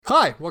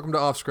Hi, welcome to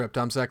Offscript.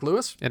 I'm Zach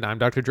Lewis. And I'm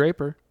Dr.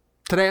 Draper.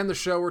 Today on the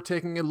show, we're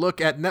taking a look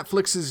at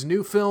Netflix's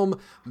new film,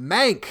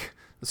 Mank,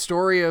 the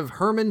story of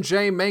Herman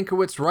J.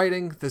 Mankiewicz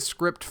writing the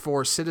script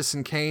for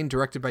Citizen Kane,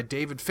 directed by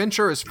David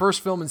Fincher, his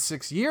first film in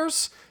 6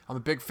 years. I'm a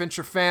big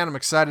Fincher fan. I'm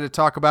excited to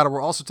talk about it. We're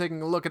also taking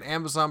a look at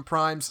Amazon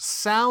Prime's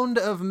Sound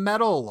of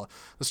Metal,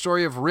 the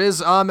story of Riz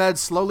Ahmed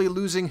slowly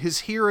losing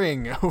his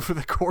hearing over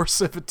the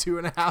course of a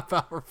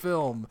 2.5-hour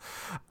film.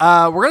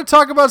 We're going to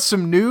talk about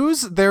some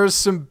news. There's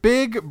some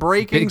big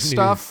breaking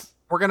stuff.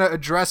 We're going to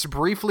address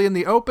briefly in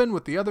the open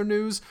with the other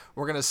news.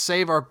 We're going to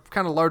save our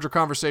kind of larger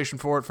conversation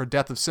for it for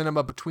Death of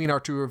Cinema between our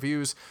two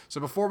reviews. So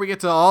before we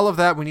get to all of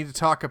that, we need to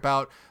talk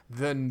about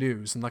the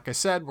news. And like I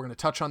said, we're going to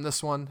touch on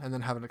this one and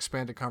then have an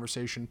expanded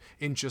conversation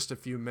in just a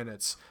few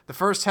minutes. The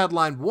first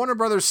headline, Warner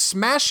Brothers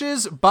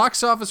smashes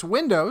box office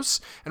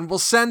windows and will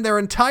send their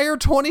entire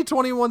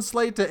 2021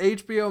 slate to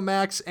HBO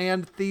Max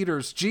and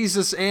theaters.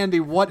 Jesus, Andy,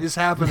 what is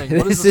happening?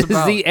 What is this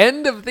about? This is the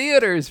end of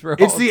theaters for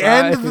It's the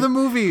end of the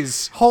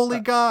movies. Holy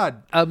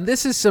God.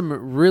 This is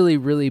some really,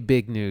 really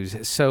big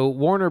news. So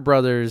Warner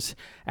Brothers,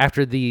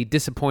 after the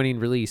disappointing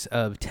release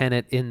of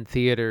Tenet in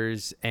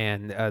theaters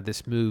and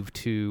this move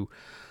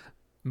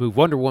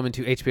Wonder Woman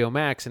to HBO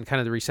Max and kind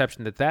of the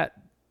reception that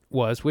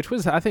was, which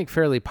was, I think,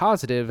 fairly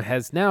positive,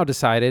 has now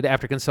decided,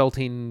 after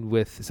consulting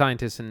with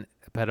scientists and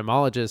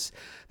epidemiologists,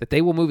 that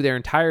they will move their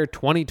entire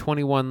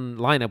 2021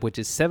 lineup, which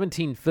is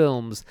 17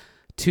 films,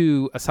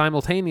 to a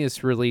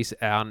simultaneous release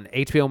on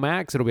HBO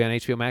Max. It'll be on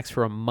HBO Max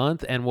for a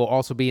month and will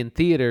also be in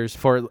theaters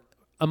for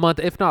a month,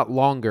 if not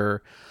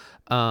longer,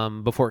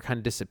 before it kind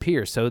of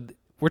disappears. So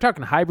we're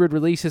talking hybrid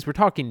releases. We're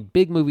talking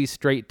big movies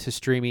straight to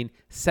streaming,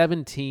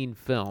 17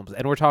 films.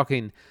 And we're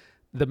talking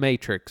The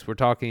Matrix. We're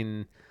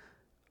talking...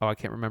 Oh, I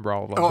can't remember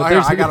all of them. Oh,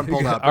 I got them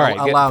pulled up. All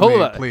right, pull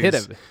me, up, please. Hit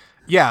him.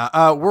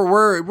 Yeah,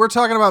 we're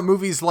talking about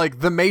movies like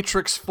The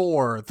Matrix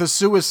 4, The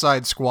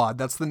Suicide Squad,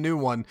 that's the new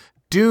one,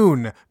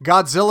 Dune,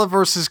 Godzilla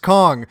vs.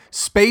 Kong,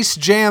 Space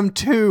Jam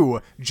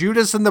 2,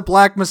 Judas and the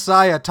Black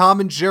Messiah,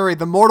 Tom and Jerry,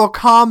 the Mortal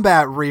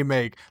Kombat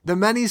remake, The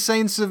Many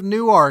Saints of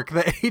Newark,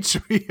 the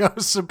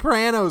HBO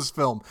Sopranos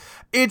film.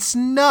 It's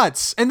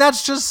nuts, and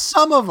that's just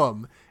some of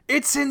them.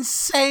 It's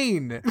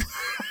insane.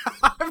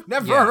 I've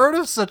never heard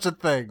of such a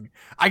thing.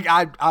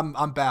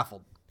 I'm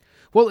baffled.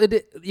 Well,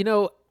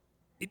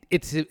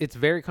 it's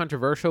very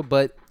controversial,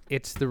 but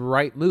it's the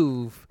right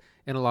move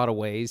in a lot of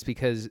ways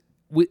because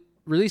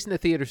releasing the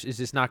theaters is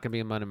just not going to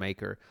be a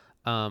moneymaker.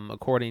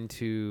 According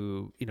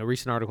to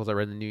recent articles I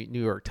read in the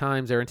New York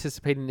Times, they're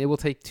anticipating it will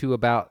take to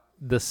about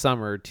the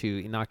summer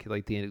to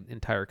inoculate the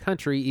entire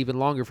country, even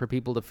longer for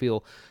people to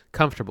feel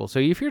comfortable. So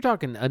if you're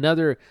talking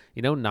another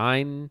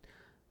 9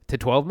 to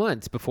 12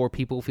 months before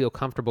people feel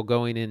comfortable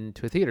going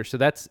into a theater. So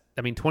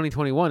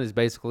 2021 is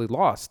basically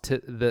lost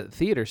to the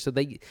theater. So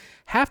they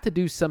have to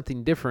do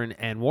something different.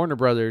 And Warner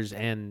Brothers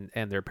and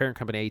their parent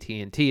company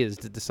AT&T has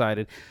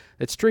decided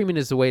that streaming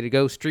is the way to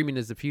go. Streaming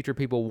is the future.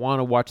 People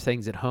want to watch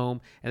things at home,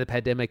 and the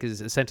pandemic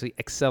is essentially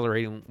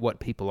accelerating what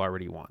people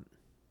already want.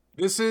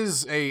 This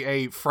is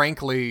a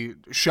frankly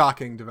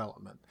shocking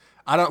development.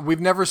 We've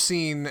never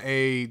seen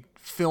a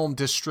film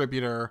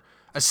distributor,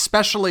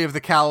 especially of the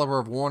caliber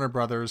of Warner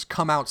Brothers,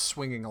 come out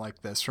swinging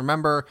like this.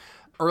 Remember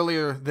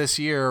earlier this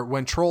year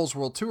when Trolls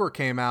World Tour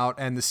came out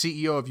and the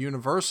CEO of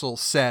Universal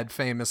said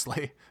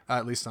famously,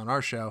 at least on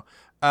our show,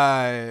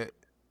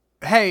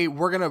 hey,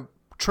 we're going to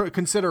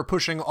consider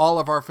pushing all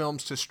of our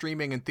films to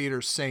streaming in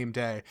theaters same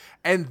day.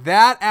 And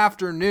that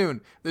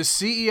afternoon, the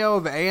CEO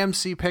of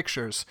AMC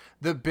Pictures,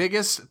 the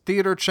biggest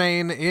theater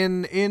chain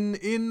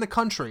in the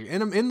country,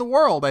 in the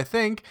world, I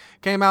think,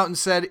 came out and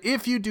said,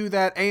 if you do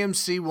that,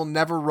 AMC will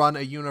never run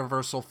a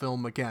Universal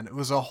film again. It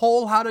was a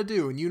whole how to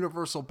do, and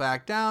Universal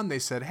backed down. They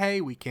said,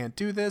 hey, we can't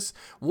do this.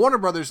 Warner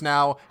Brothers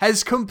now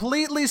has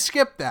completely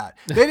skipped that.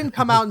 They didn't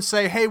come out and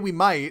say, hey, we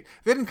might.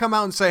 They didn't come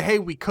out and say, hey,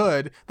 we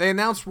could. They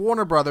announced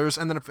Warner Brothers,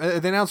 and then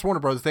they announced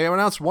Wonder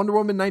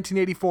Woman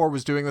 1984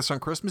 was doing this on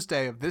Christmas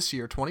Day of this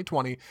year,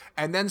 2020,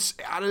 and then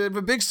out of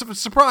a big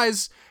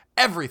surprise,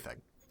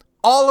 everything.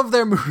 All of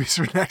their movies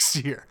are next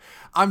year.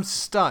 I'm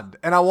stunned,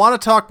 and I want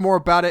to talk more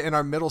about it in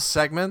our middle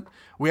segment.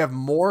 We have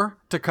more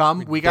to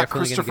come. We got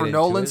Christopher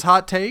Nolan's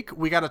hot take.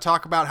 We got to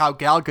talk about how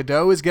Gal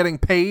Gadot is getting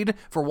paid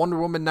for Wonder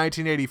Woman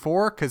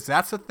 1984, because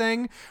that's a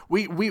thing.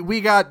 We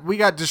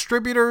got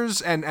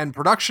distributors and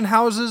production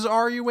houses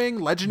arguing.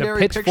 Legendary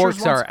Pictures. The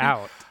pitchforks are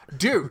out.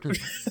 Dude,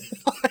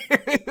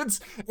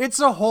 it's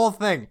a whole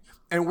thing.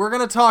 And we're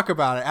going to talk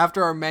about it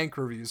after our Mank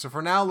review. So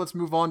for now, let's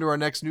move on to our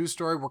next news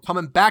story. We're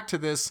coming back to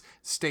this.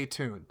 Stay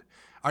tuned.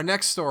 Our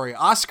next story,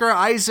 Oscar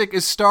Isaac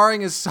is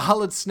starring as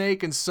Solid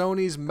Snake in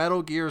Sony's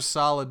Metal Gear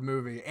Solid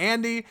movie.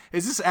 Andy,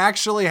 is this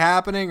actually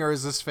happening or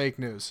is this fake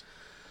news?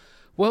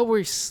 Well,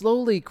 we're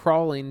slowly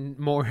crawling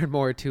more and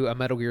more to a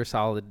Metal Gear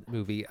Solid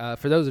movie.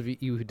 For those of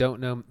you who don't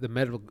know, the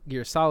Metal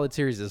Gear Solid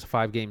series is a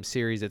 5-game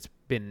series. It's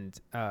been,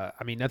 I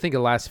think the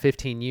last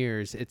 15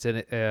 years, it's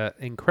an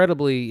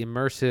incredibly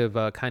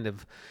immersive kind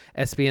of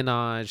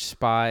espionage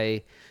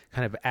spy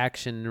kind of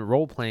action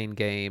role-playing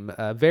game,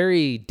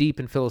 very deep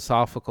and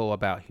philosophical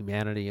about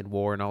humanity and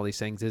war and all these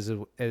things,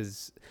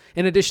 is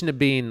in addition to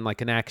being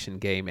like an action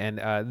game.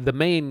 And the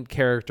main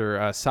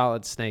character,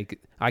 Solid Snake,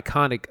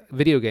 iconic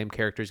video game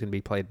character, is going to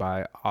be played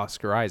by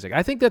Oscar Isaac.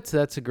 I think that's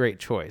a great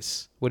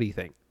choice. What do you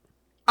think?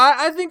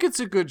 I think it's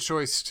a good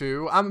choice,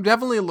 too. I'm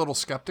definitely a little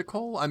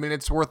skeptical. I mean,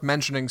 it's worth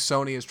mentioning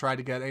Sony has tried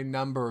to get a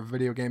number of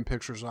video game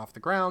pictures off the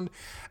ground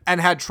and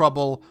had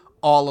trouble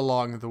all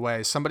along the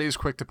way. Somebody was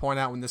quick to point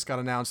out when this got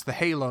announced, the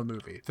Halo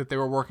movie that they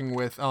were working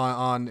with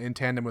on in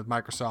tandem with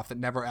Microsoft that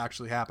never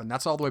actually happened.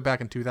 That's all the way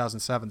back in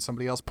 2007.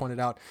 Somebody else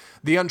pointed out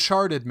the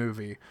Uncharted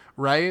movie,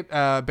 right?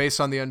 Based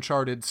on the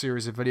Uncharted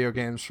series of video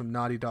games from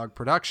Naughty Dog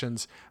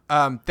Productions.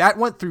 That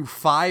went through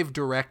 5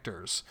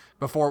 directors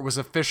before it was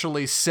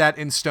officially set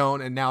in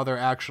stone, and now they're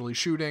actually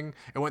shooting.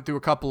 It went through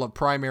a couple of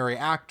primary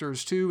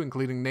actors, too,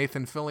 including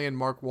Nathan Fillion,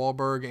 Mark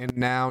Wahlberg, and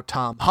now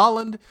Tom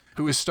Holland,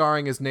 who is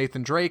starring as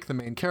Nathan Drake, the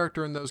main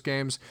character in those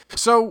games.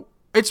 So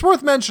it's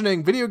worth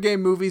mentioning video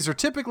game movies are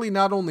typically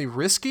not only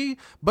risky,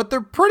 but they're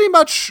pretty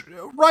much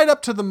right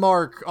up to the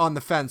mark on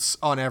the fence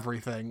on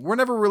everything. We're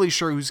never really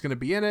sure who's going to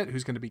be in it,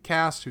 who's going to be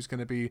cast, who's going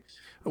to be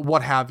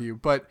what have you,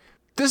 but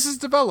this is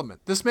development.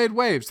 This made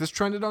waves. This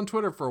trended on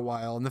Twitter for a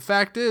while. And the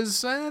fact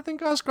is, I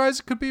think Oscar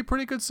Isaac could be a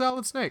pretty good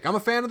Solid Snake. I'm a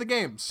fan of the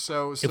games,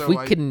 so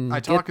I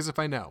talk as if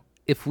I know.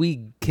 If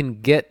we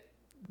can get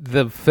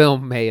the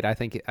film made, I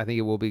think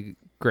it will be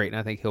great, and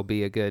I think he'll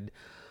be a good,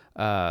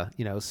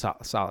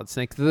 Solid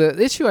Snake. The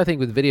issue, I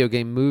think, with video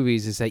game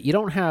movies is that you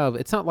don't have.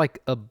 It's not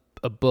like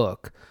a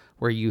book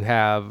where you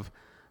have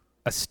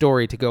a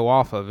story to go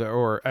off of,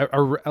 or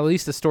at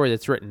least a story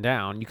that's written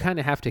down. You kind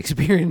of have to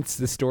experience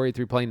the story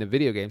through playing the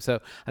video game. So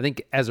I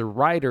think as a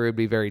writer, it'd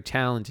be very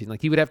challenging.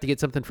 Like you would have to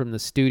get something from the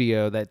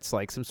studio that's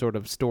like some sort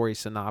of story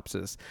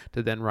synopsis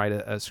to then write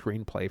a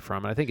screenplay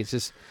from. And I think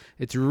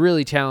it's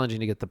really challenging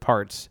to get the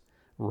parts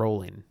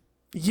rolling.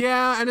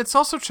 Yeah, and it's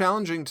also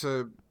challenging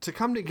to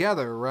come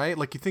together, right?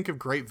 Like you think of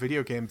great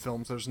video game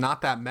films, there's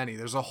not that many.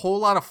 There's a whole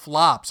lot of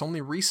flops. Only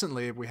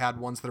recently we had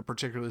ones that are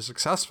particularly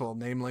successful,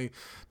 namely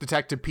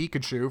Detective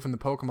Pikachu from the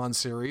Pokemon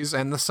series,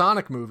 and the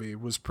Sonic movie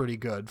was pretty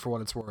good for what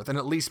it's worth, and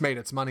at least made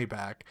its money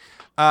back.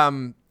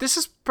 This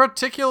is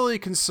particularly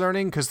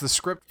concerning because the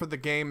script for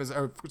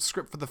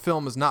the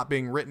film is not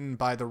being written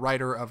by the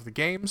writer of the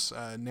games,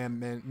 a man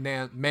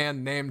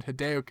named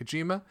Hideo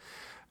Kojima.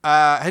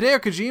 Hideo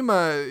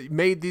Kojima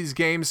made these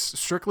games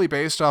strictly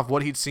based off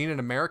what he'd seen in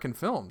American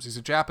films. He's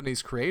a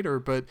Japanese creator,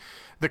 but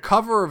the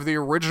cover of the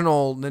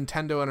original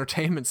Nintendo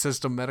Entertainment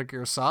System Metal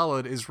Gear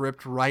Solid is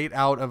ripped right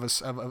out of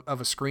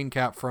a screen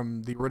cap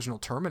from the original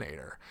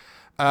Terminator.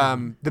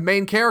 The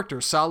main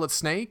character, Solid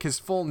Snake, his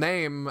full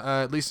name,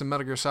 at least in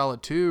Metal Gear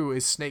Solid 2,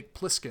 is Snake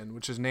Plissken,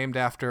 which is named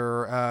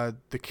after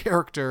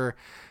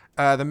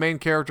the main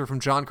character from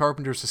John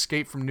Carpenter's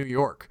Escape from New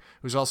York,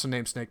 who's also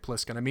named Snake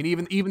Plissken. I mean,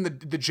 even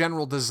the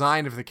general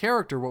design of the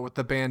character, what with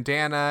the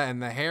bandana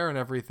and the hair and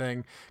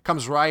everything,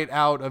 comes right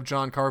out of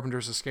John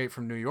Carpenter's Escape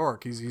from New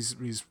York.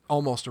 He's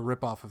almost a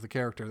ripoff of the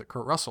character that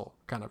Kurt Russell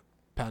kind of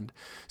penned.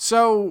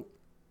 So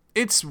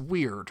it's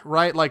weird,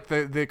 right? Like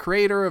the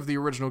creator of the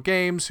original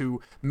games,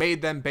 who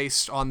made them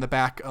based on the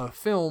back of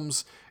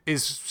films,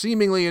 is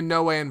seemingly in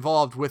no way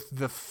involved with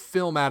the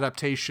film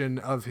adaptation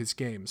of his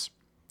games.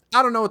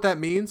 I don't know what that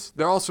means.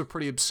 They're also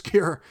pretty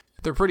obscure.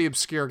 They're pretty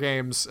obscure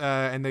games,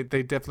 and they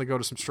definitely go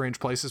to some strange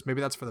places. Maybe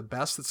that's for the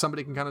best, that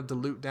somebody can kind of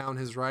dilute down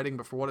his writing,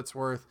 but for what it's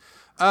worth,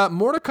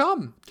 more to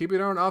come. Keep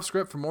your eye on Off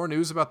Script for more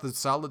news about the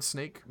Solid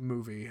Snake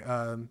movie.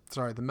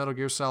 The Metal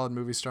Gear Solid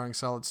movie starring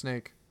Solid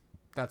Snake.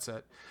 That's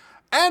it.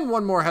 And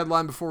one more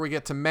headline before we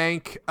get to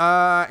Mank.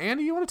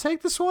 Andy, you want to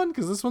take this one?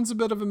 Because this one's a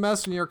bit of a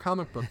mess and you're a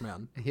comic book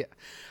man.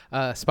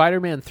 Yeah.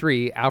 Spider-Man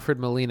 3, Alfred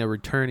Molina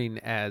returning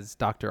as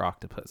Dr.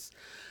 Octopus.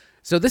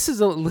 So this is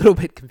a little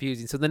bit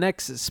confusing. So the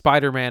next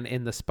Spider-Man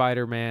in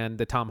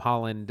the Tom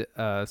Holland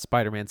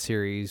Spider-Man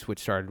series, which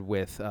started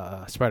with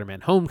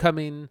Spider-Man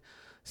Homecoming,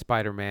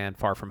 Spider-Man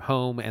Far From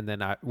Home, and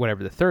then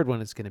whatever the third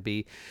one is going to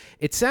be.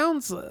 It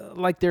sounds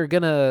like they're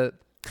going to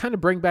kind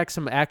of bring back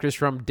some actors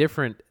from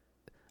different,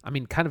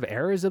 kind of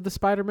eras of the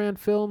Spider-Man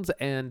films.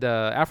 And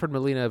Alfred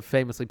Molina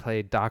famously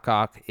played Doc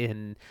Ock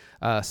in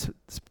the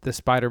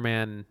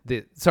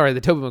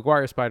Tobey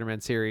Maguire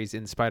Spider-Man series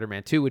in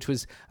Spider-Man 2, which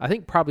was, I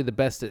think, probably the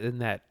best in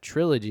that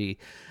trilogy.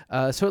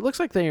 So it looks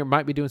like they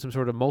might be doing some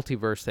sort of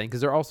multiverse thing,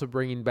 because they're also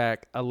bringing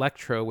back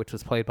Electro, which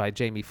was played by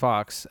Jamie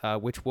Foxx,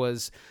 which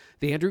was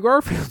the Andrew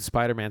Garfield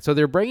Spider-Man. So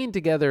they're bringing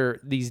together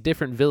these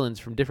different villains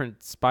from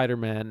different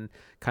Spider-Man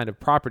kind of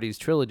properties,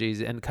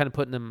 trilogies, and kind of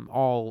putting them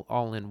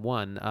all in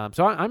one.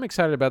 So I'm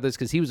excited about this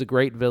because he was a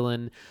great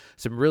villain.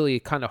 Some really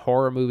kind of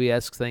horror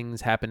movie-esque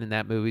things happen in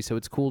that movie, so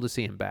it's cool to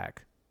see him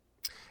back.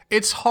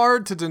 It's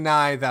hard to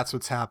deny that's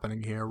what's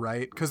happening here,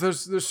 right? Because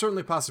there's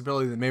certainly a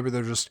possibility that maybe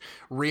they're just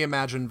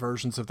reimagined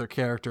versions of their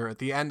character. At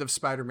the end of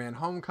Spider-Man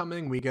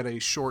Homecoming, we get a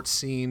short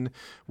scene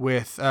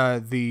with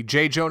the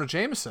J. Jonah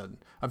Jameson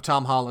of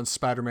Tom Holland's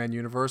Spider-Man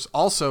universe,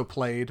 also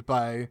played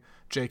by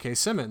J.K.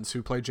 Simmons,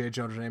 who played J.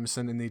 Jonah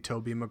Jameson in the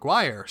Tobey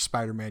Maguire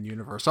Spider-Man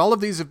universe. All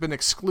of these have been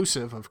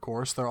exclusive, of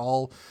course. They're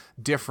all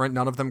different.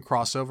 None of them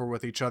cross over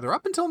with each other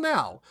up until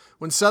now,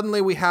 when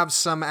suddenly we have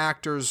some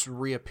actors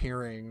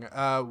reappearing.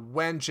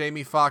 When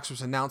Jamie Foxx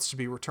was announced to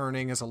be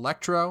returning as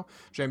Electro,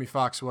 Jamie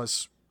Foxx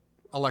was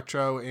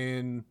Electro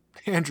in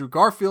Andrew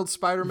Garfield's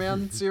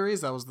Spider-Man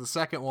series. That was the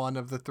second one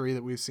of the 3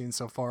 that we've seen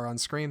so far on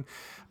screen.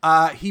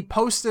 He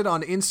posted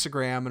on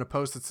Instagram, in a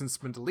post that's since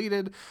been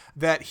deleted,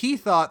 that he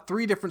thought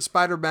 3 different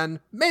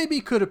Spider-Men maybe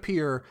could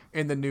appear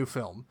in the new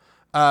film.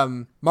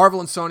 Marvel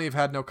and Sony have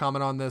had no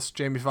comment on this.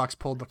 Jamie Foxx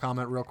pulled the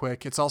comment real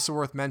quick. It's also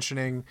worth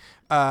mentioning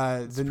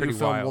the new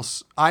film will...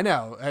 I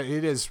know,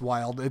 it is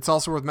wild. It's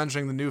also worth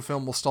mentioning the new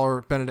film will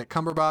star Benedict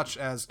Cumberbatch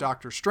as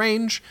Doctor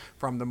Strange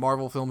from the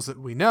Marvel films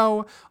that we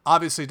know.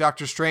 Obviously,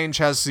 Doctor Strange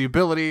has the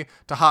ability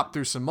to hop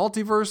through some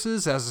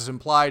multiverses, as is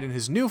implied in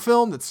his new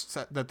film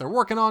that they're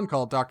working on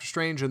called Doctor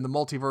Strange in the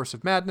Multiverse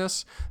of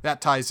Madness.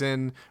 That ties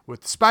in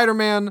with the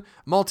Spider-Man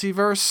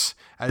multiverse,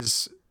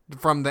 as...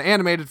 from the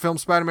animated film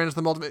Spider-Man is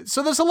the multiverse.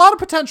 So there's a lot of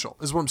potential,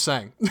 is what I'm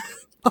saying.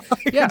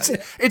 Yeah,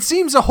 it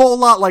seems a whole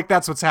lot like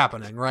that's what's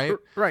happening, right?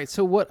 Right.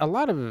 So what a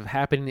lot of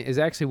happening is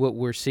actually what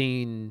we're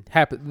seeing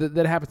happen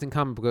that happens in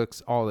comic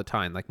books all the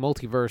time. Like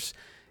multiverse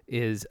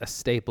is a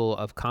staple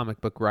of comic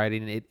book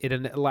writing. It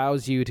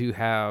allows you to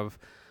have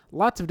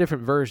lots of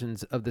different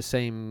versions of the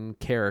same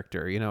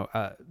character. You know,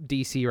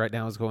 DC right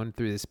now is going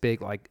through this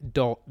big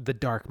the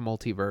dark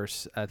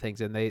multiverse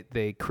things, and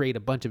they create a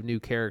bunch of new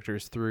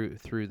characters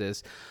through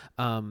this.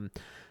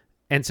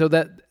 And so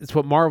that's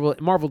what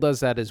Marvel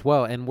does that as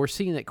well, and we're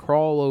seeing it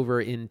crawl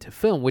over into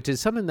film, which is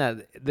something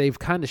that they've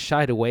kind of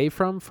shied away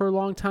from for a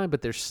long time,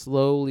 but they're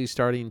slowly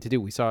starting to do.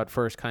 We saw it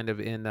first kind of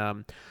in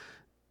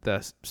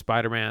the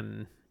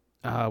Spider-Man.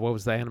 What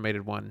was the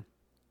animated one?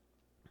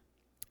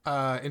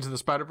 Into the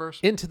Spider-Verse?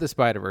 Into the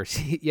Spider-Verse.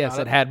 Yes,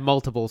 it had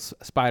multiple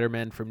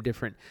Spider-Men from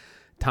different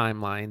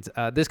timelines.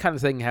 This kind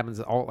of thing happens,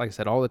 like I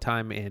said, all the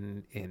time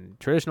in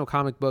traditional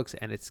comic books,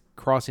 and it's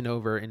crossing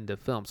over into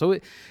film. So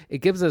it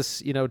gives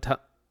us,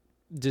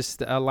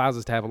 just allows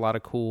us to have a lot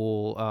of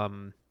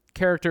cool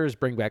characters,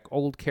 bring back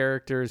old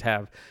characters,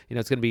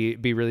 it's going to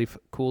be really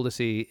cool to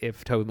see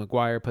if Tobey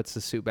Maguire puts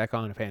the suit back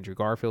on, if Andrew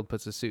Garfield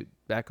puts the suit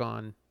back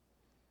on.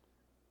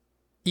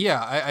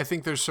 Yeah, I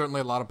think there's certainly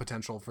a lot of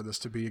potential for this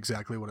to be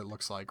exactly what it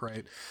looks like,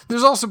 right?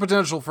 There's also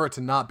potential for it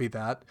to not be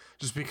that,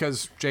 just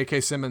because J.K.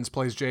 Simmons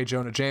plays J.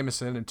 Jonah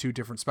Jameson in 2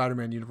 different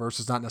Spider-Man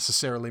universes does not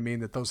necessarily mean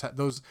that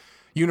those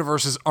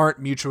universes aren't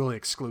mutually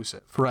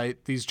exclusive,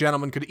 right? These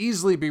gentlemen could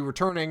easily be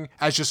returning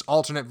as just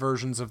alternate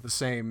versions of the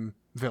same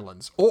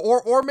villains.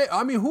 Or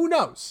I mean, who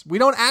knows? We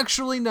don't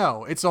actually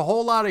know. It's a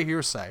whole lot of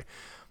hearsay.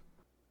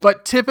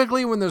 But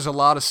typically when there's a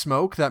lot of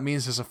smoke, that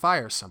means there's a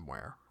fire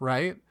somewhere,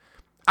 right?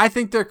 I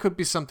think there could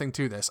be something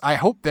to this. I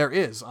hope there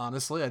is,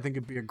 honestly. I think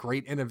it'd be a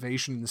great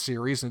innovation in the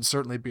series, and it'd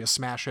certainly be a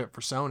smash hit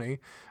for Sony.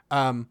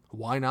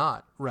 Why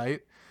not,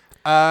 right?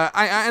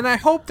 I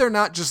hope they're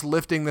not just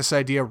lifting this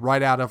idea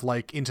right out of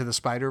Into the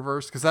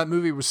Spider-Verse, because that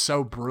movie was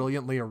so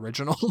brilliantly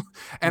original,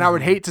 and I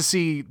would hate to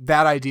see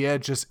that idea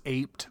just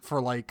aped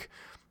for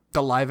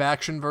the live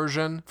action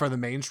version for the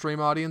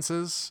mainstream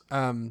audiences.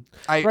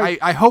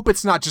 I hope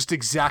it's not just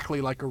exactly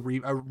like a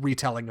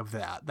retelling of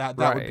that. That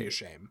right. Would be a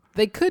shame.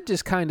 They could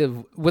just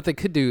what they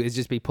could do is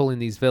just be pulling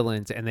these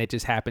villains, and it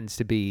just happens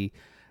to be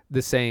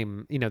the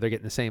same, they're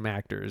getting the same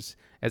actors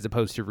as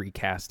opposed to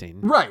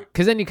recasting. Right.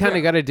 Because then you kind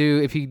of got to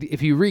do,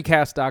 if you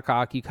recast Doc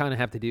Ock, you kind of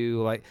have to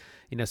do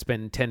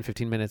spend 10,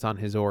 15 minutes on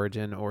his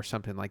origin or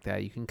something like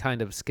that. You can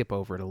kind of skip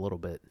over it a little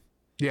bit.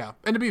 Yeah,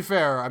 and to be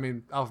fair, I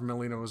mean, Alfred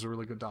Molina was a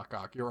really good Doc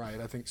Ock. You're right.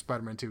 I think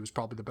Spider-Man 2 is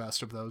probably the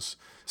best of those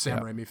Sam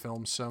Raimi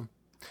films. So,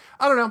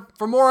 I don't know.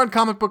 For more on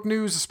comic book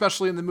news,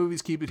 especially in the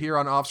movies, keep it here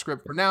on Off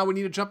Script. For now, we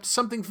need to jump to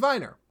something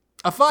finer.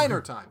 A finer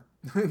time.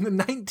 In the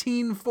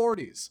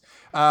 1940s,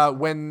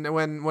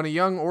 when a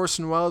young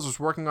Orson Welles was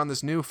working on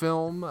this new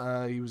film,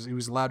 he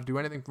was allowed to do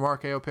anything from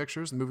RKO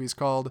Pictures. The movie is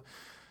called,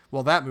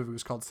 that movie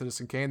was called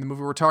Citizen Kane. The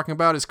movie we're talking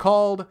about is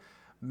called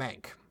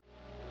Mank.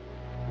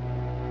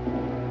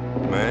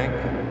 Mank?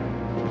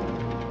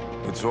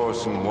 It's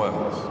Orson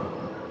Welles.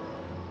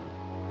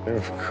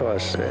 Of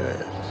course it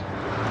is.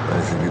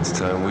 I think it's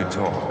time we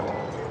talk.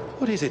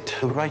 What is it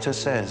the writer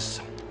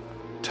says?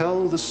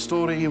 Tell the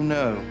story you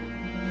know.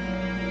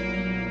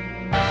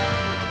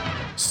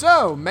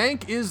 So,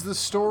 Mank is the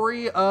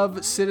story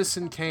of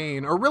Citizen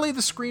Kane, or really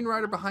the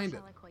screenwriter behind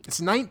it. It's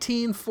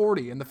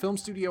 1940, and the film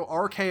studio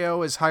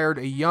RKO has hired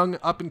a young,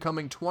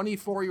 up-and-coming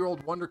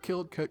 24-year-old wonder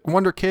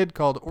kid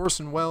called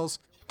Orson Welles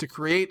to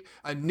create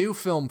a new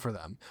film for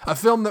them. A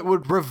film that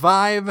would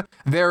revive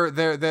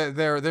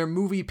their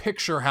movie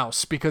picture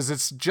house, because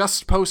it's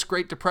just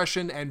post-Great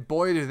Depression, and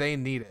boy do they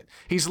need it.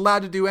 He's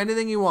allowed to do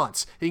anything he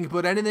wants. He can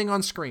put anything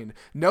on screen.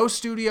 No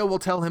studio will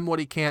tell him what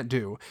he can't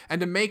do.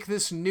 And to make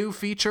this new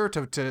feature,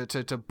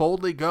 to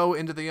boldly go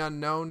into the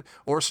unknown,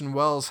 Orson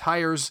Welles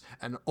hires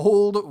an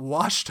old,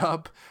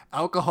 washed-up,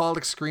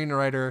 alcoholic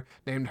screenwriter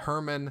named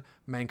Herman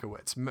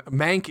Mankiewicz.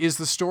 Mank is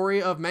the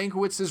story of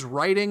Mankiewicz's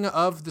writing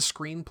of the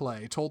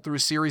screenplay, told through a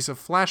series of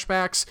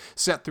flashbacks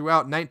set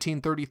throughout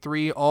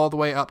 1933 all the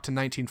way up to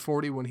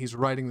 1940 when he's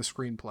writing the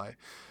screenplay.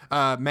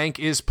 Mank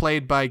is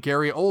played by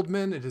Gary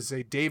Oldman. It is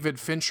a David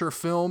Fincher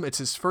film. It's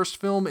his first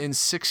film in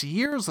 6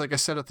 years, like I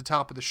said at the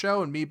top of the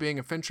show, and me being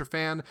a Fincher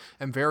fan,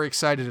 I'm very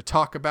excited to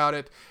talk about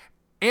it.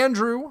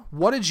 Andrew,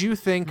 what did you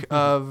think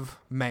of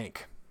Mank?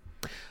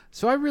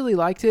 So I really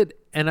liked it,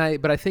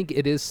 but I think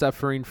it is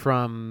suffering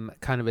from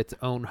kind of its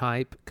own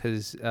hype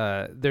because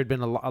there'd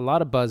been a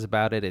lot of buzz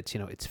about it.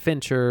 It's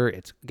Fincher,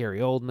 it's Gary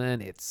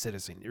Oldman, it's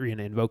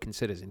invoking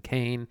Citizen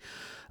Kane.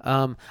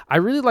 I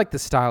really like the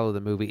style of the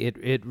movie.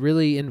 It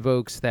really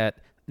invokes that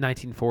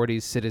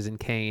 1940s Citizen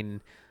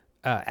Kane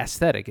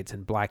aesthetic. It's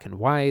in black and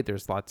white.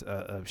 There's lots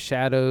of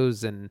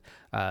shadows and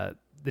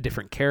the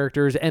different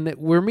characters, and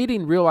we're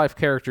meeting real life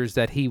characters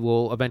that he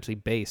will eventually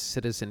base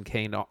Citizen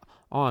Kane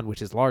on,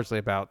 which is largely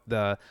about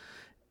the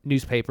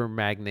newspaper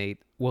magnate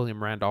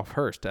William Randolph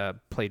Hearst,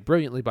 played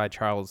brilliantly by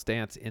Charles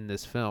Dance in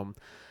this film.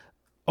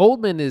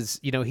 Oldman is,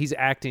 he's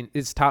acting,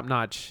 it's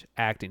top-notch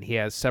acting. He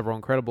has several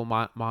incredible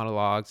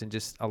monologues and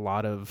just a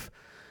lot of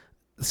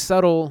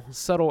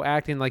subtle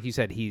acting. Like you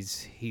said,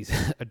 he's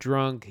a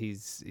drunk,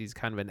 he's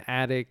kind of an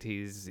addict,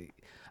 he's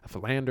a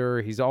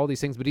philanderer, he's all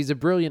these things, but he's a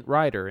brilliant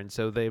writer, and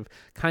so they've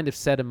kind of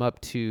set him up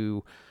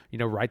to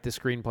write the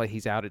screenplay.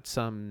 He's out at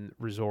some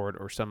resort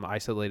or some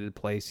isolated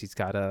place. He's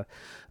got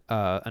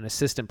an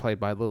assistant played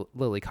by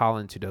Lily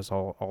Collins who does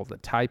all the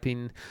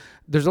typing.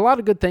 There's a lot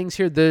of good things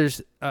here.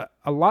 There's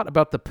a lot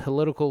about the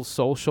political,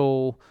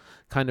 social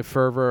kind of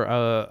fervor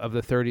of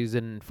the 30s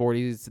and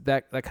 40s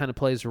that kind of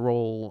plays a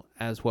role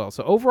as well.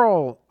 So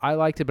overall, I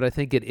liked it, but I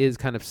think it is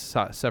kind of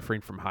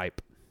suffering from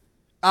hype.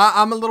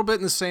 I'm a little bit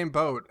in the same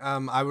boat.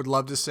 I would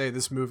love to say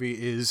this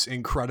movie is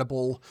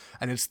incredible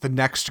and it's the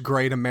next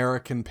great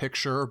American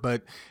picture,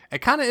 but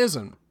it kind of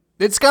isn't.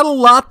 It's got a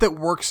lot that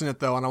works in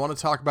it, though, and I want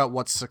to talk about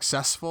what's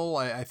successful.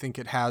 I think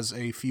it has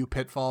a few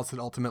pitfalls that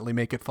ultimately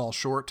make it fall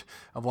short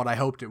of what I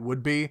hoped it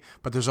would be,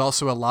 but there's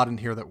also a lot in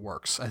here that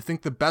works. I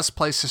think the best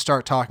place to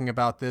start talking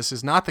about this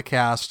is not the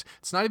cast,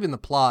 it's not even the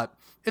plot,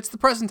 it's the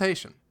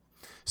presentation.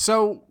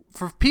 So,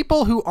 for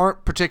people who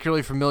aren't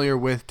particularly familiar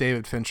with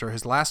David Fincher,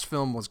 his last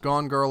film was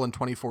Gone Girl in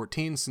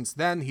 2014. Since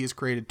then, he has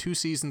created 2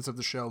 seasons of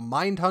the show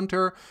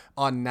Mindhunter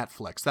on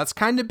Netflix. That's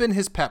kind of been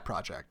his pet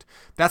project.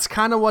 That's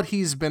kind of what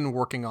he's been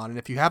working on. And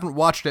if you haven't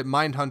watched it,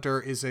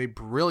 Mindhunter is a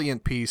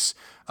brilliant piece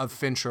of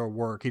Fincher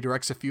work. He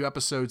directs a few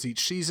episodes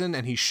each season,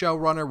 and he's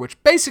showrunner,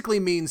 which basically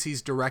means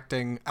he's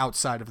directing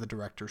outside of the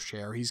director's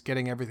chair. He's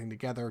getting everything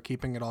together,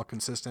 keeping it all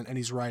consistent, and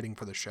he's writing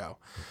for the show.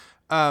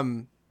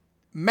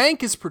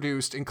 Mank is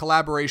produced in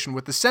collaboration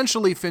with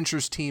essentially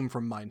Fincher's team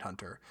from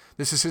Mindhunter.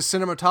 This is his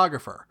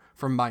cinematographer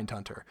from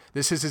Mindhunter.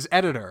 This is his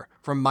editor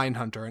from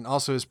Mindhunter and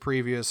also his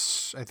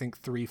previous, I think,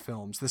 3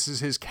 films. This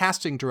is his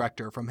casting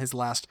director from his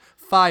last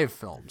 5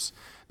 films.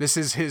 This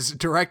is his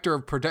director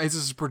of this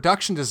is his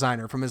production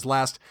designer from his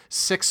last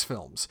 6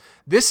 films.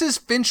 This is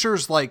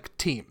Fincher's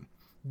team.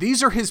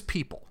 These are his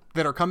people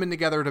that are coming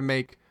together to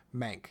make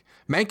Mank.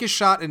 Mank is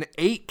shot in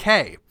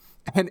 8K.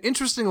 And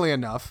interestingly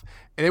enough,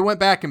 they went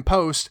back in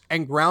post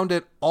and ground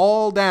it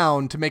all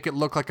down to make it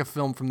look like a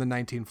film from the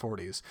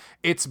 1940s.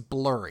 It's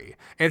blurry.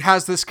 It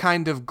has this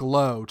kind of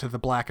glow to the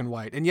black and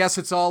white. And yes,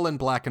 it's all in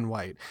black and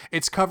white.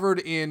 It's covered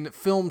in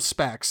film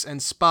specks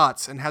and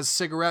spots and has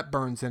cigarette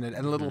burns in it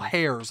and little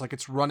hairs like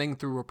it's running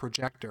through a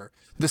projector.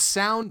 The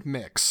sound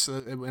mix,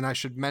 and I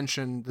should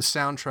mention the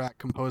soundtrack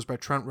composed by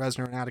Trent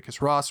Reznor and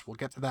Atticus Ross, we'll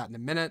get to that in a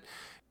minute,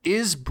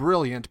 is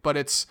brilliant, but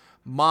it's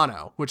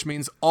mono, which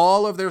means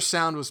all of their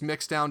sound was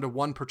mixed down to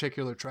one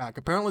particular track.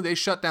 Apparently they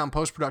shut down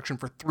post-production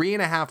for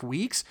 3.5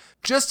 weeks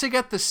just to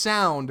get the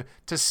sound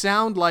to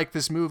sound like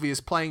this movie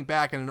is playing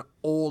back in an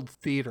old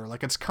theater,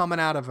 like it's coming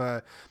out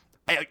of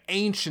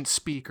ancient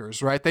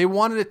speakers, right? They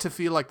wanted it to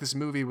feel like this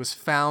movie was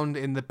found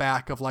in the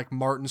back of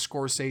Martin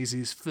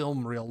Scorsese's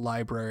film reel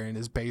library in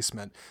his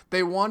basement.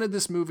 They wanted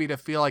this movie to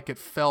feel like it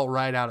fell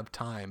right out of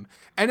time.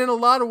 And in a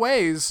lot of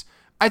ways,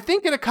 I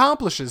think it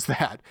accomplishes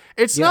that.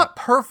 It's not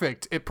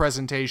perfect at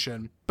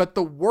presentation, but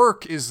the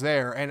work is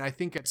there, and I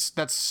think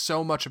that's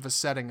so much of a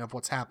setting of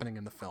what's happening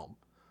in the film.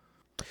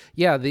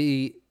 Yeah,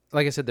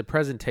 like I said, the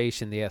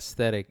presentation, the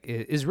aesthetic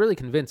is really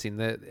convincing.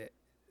 That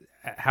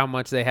how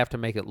much they have to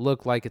make it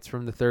look like it's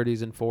from the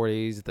 30s and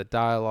 40s, the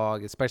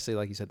dialogue, especially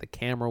like you said, the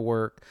camera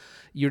work.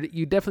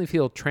 You definitely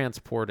feel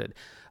transported.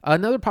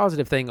 Another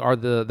positive thing are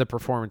the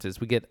performances.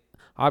 We get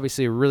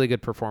obviously a really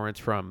good performance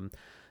from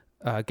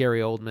Gary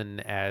Oldman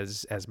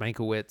as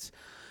Mankiewicz.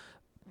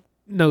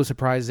 No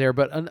surprise there,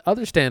 but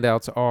other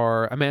standouts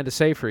are Amanda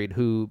Seyfried,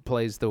 who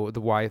plays the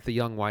wife, the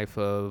young wife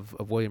of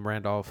William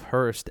Randolph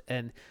Hearst,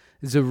 and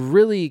is a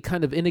really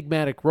kind of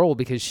enigmatic role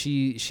because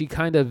she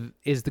kind of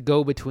is the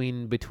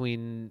go-between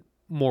between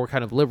more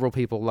kind of liberal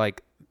people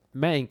like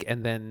Mank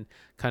and then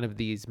kind of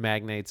these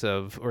magnates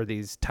or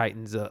these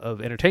titans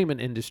of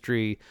entertainment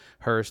industry,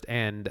 Hearst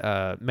and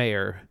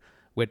Mayer,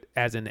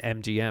 as in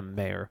MGM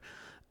Mayer.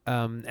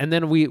 And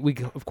then we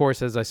of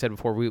course, as I said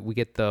before, we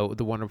get the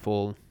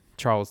wonderful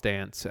Charles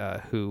Dance,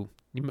 who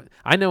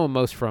I know him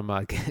most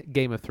from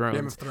Game of Thrones.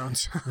 Game of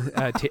Thrones.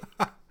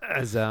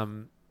 As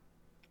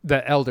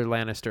the elder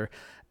Lannister.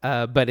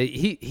 But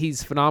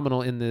he's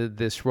phenomenal in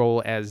this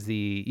role as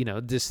the,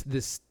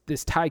 this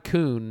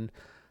tycoon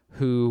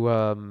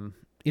who,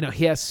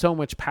 he has so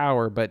much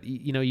power, but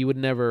you would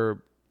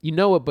never,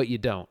 it, but you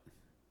don't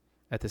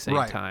at the same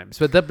time.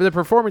 So the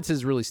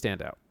performances really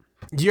stand out.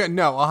 Yeah,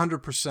 no,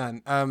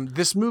 100%.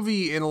 This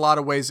movie, in a lot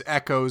of ways,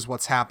 echoes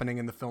what's happening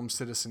in the film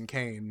Citizen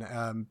Kane.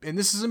 And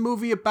this is a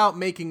movie about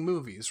making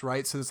movies,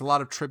 right? So there's a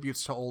lot of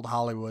tributes to old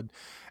Hollywood.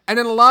 And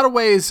in a lot of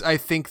ways, I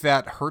think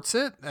that hurts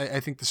it.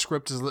 I think the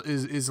script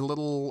is a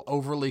little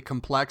overly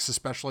complex,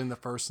 especially in the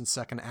first and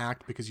second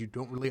act, because you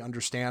don't really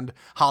understand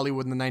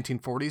Hollywood in the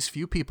 1940s.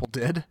 Few people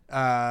did,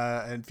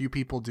 and few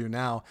people do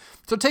now.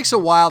 So it takes a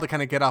while to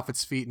kind of get off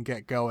its feet and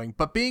get going.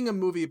 But being a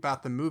movie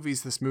about the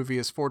movies, this movie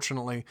is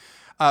fortunately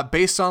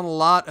based on a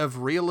lot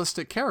of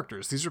realistic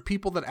characters. These are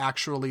people that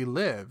actually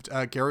lived.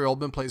 Gary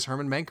Oldman plays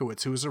Herman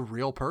Mankiewicz, who is a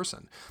real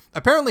person.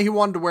 Apparently, he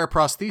wanted to wear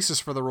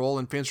prosthesis for the role,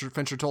 and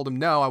Fincher told him,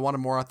 no, I want a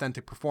more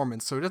authentic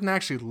performance. So he doesn't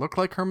actually look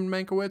like Herman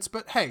Mankiewicz,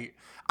 but hey,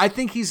 I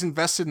think he's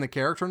invested in the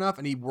character enough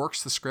and he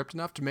works the script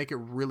enough to make it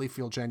really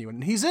feel genuine.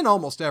 And he's in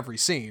almost every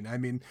scene. I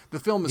mean, the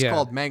film is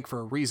called Mank for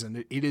a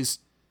reason. It is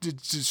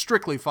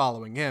strictly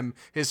following him,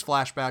 his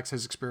flashbacks,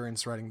 his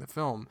experience writing the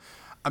film.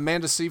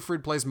 Amanda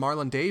Seyfried plays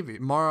Marlon Davies.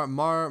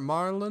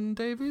 Marlon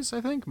Davies,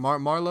 I think?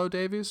 Marlo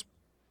Davies?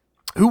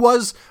 Who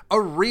was a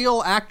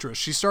real actress.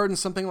 She starred in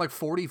something like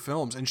 40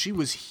 films, and she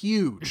was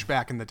huge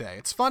back in the day.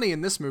 It's funny,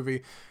 in this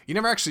movie, you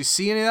never actually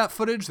see any of that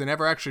footage. They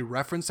never actually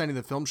referenced any of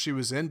the films she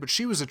was in, but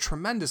she was a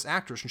tremendous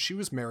actress, and she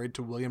was married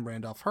to William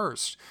Randolph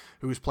Hearst,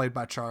 who was played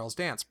by Charles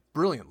Dance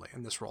brilliantly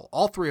in this role.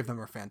 All three of them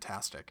are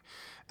fantastic.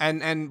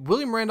 And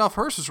William Randolph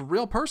Hearst is a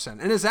real person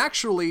and is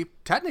actually,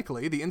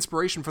 technically, the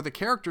inspiration for the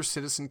character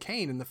Citizen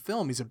Kane in the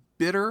film. He's a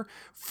bitter,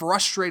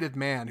 frustrated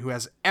man who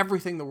has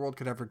everything the world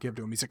could ever give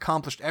to him. He's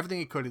accomplished everything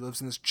he could. He lives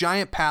in this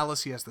giant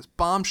palace. He has this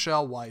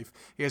bombshell wife.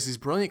 He has these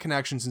brilliant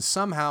connections, and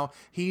somehow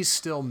he's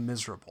still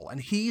miserable. And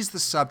he's the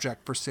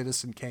subject for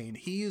Citizen Kane.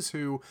 He is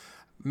who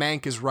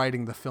Mank is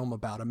writing the film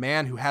about, a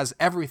man who has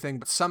everything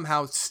but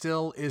somehow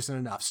still isn't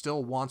enough,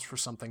 still wants for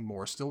something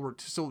more,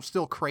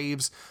 still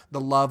craves the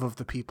love of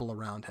the people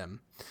around him.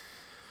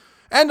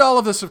 And all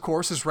of this, of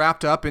course, is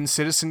wrapped up in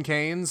Citizen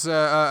Kane's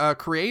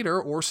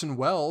creator, Orson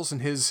Welles,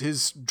 and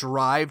his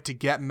drive to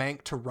get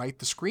Mank to write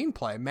the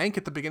screenplay. Mank,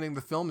 at the beginning of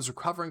the film, is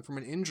recovering from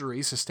an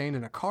injury sustained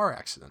in a car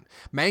accident.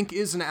 Mank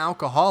is an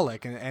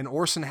alcoholic, and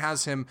Orson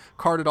has him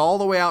carted all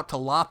the way out to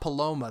La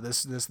Paloma,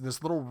 this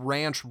little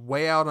ranch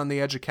way out on the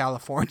edge of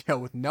California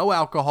with no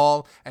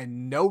alcohol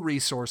and no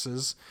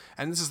resources.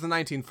 And this is the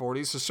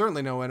 1940s, so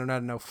certainly no internet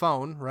and no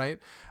phone, right?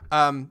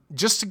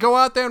 Just to go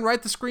out there and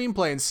write the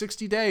screenplay in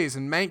 60 days,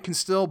 and Mank can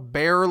still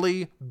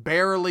barely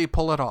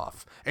pull it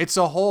off. It's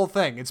a whole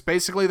thing. It's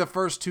basically the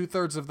first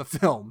 2/3 of the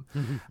film.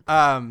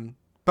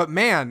 But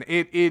man,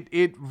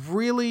 it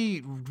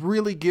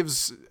really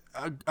gives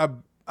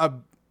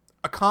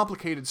a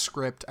complicated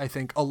script, I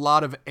think, a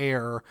lot of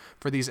air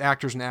for these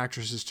actors and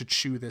actresses to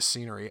chew this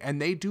scenery.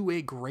 And they do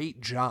a great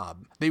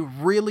job. They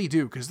really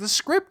do, because the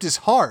script is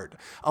hard.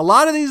 A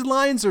lot of these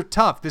lines are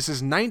tough. This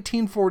is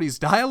 1940s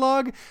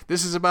dialogue.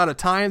 This is about a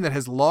time that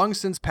has long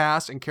since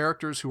passed and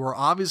characters who are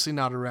obviously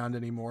not around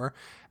anymore.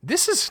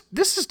 This is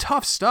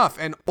tough stuff,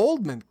 and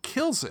Oldman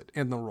kills it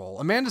in the role.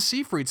 Amanda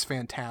Seyfried's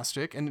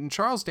fantastic, and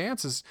Charles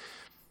Dance is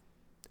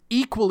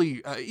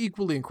equally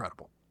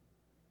incredible.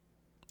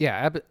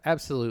 Yeah,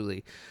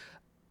 absolutely.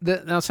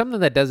 Now, something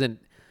that doesn't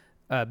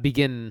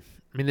begin...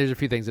 I mean, there's a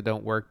few things that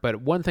don't work,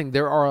 but one thing,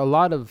 there are a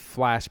lot of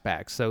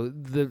flashbacks. So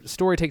the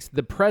story takes...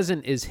 The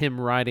present is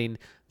him writing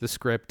the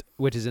script,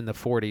 which is in the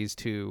 40s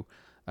to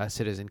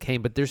Citizen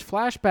Kane, but there's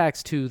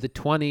flashbacks to the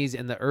 20s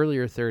and the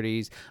earlier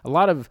 30s. A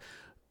lot of...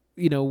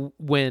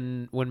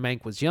 when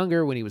Mank was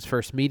younger, when he was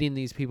first meeting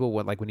these people,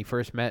 when he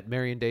first met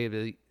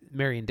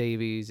Marion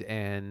Davies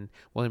and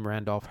William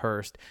Randolph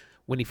Hearst,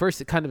 when he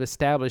first kind of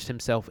established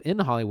himself in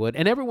Hollywood,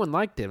 and everyone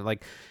liked him.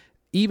 Like,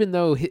 even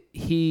though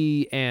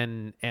he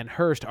and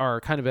Hearst are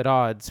kind of at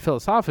odds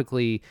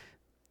philosophically,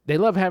 they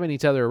love having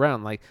each other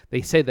around. Like, they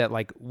say that,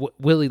 like,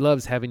 Willie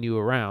loves having you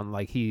around.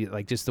 Like,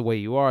 just the way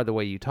you are, the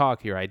way you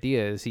talk, your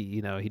ideas.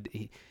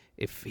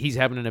 If he's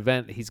having an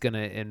event, he's going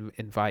to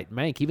invite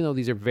Mank, even though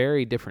these are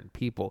very different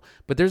people.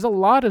 But there's a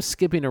lot of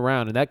skipping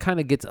around, and that kind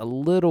of gets a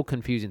little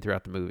confusing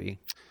throughout the movie.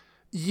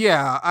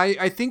 Yeah,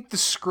 I think the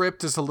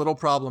script is a little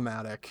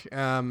problematic.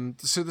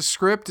 So the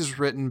script is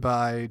written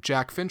by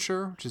Jack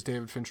Fincher, which is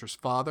David Fincher's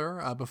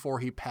father, before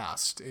he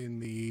passed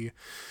in the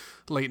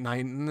late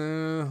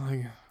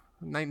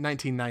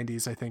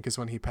 1990s, I think, is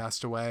when he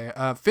passed away.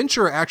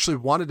 Fincher actually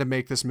wanted to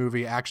make this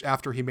movie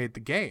after he made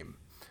The Game.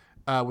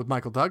 With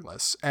Michael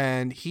Douglas,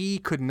 and he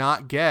could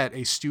not get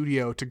a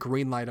studio to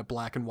greenlight a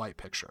black and white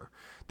picture.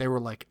 They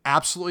were like,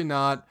 absolutely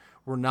not.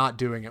 We're not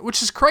doing it,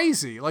 which is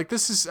crazy. Like,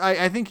 this is,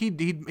 I think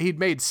he'd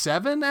made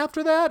 7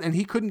 after that, and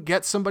he couldn't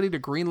get somebody to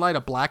greenlight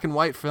a black and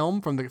white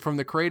film from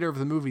the creator of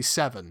the movie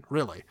Seven,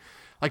 really.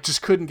 like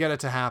just couldn't get it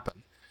to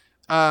happen.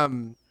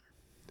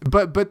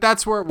 But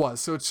that's where it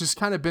was. So it's just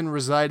kind of been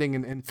residing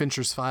in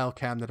Fincher's file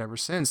cabinet ever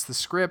since. The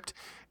script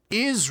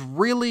is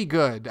really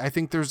good. I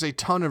think there's a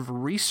ton of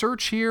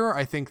research here.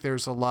 I think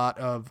there's a lot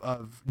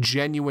of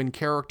genuine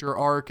character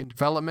arc and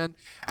development.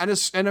 And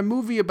a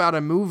movie about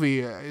a movie,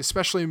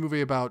 especially a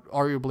movie about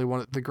arguably one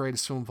of the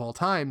greatest film of all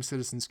time,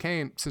 Citizen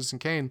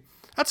Kane,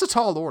 that's a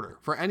tall order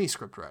for any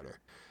scriptwriter.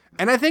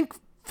 And I think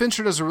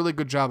Fincher does a really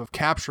good job of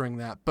capturing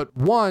that. But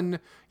one,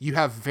 you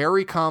have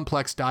very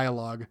complex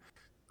dialogue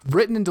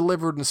written and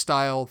delivered in a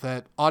style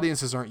that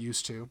audiences aren't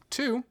used to.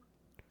 Two,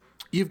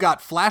 you've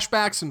got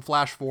flashbacks and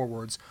flash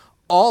forwards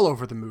all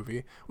over the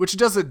movie, which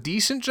does a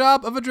decent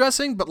job of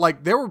addressing, but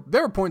like there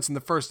were points in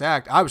the first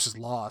act I was just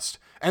lost.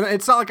 And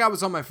it's not like I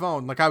was on my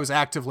phone, like I was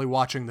actively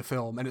watching the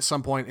film, and at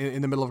some point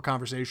in the middle of a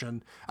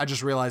conversation, I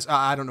just realized,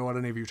 I don't know what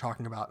any of you are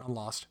talking about. I'm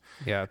lost.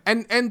 Yeah.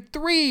 And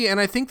three, and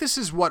I think this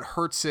is what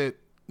hurts it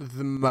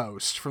the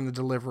most from the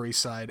delivery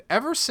side.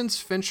 Ever since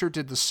Fincher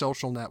did The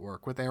Social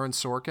Network with Aaron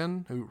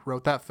Sorkin, who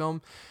wrote that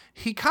film,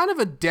 he kind of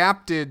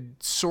adapted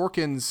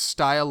Sorkin's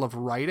style of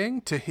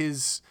writing to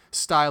his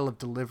style of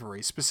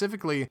delivery.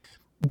 Specifically,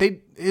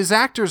 his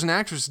actors and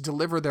actresses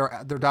deliver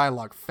their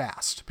dialogue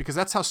fast, because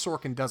that's how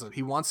Sorkin does it.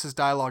 He wants his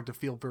dialogue to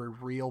feel very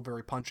real,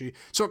 very punchy,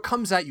 so it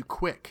comes at you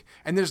quick,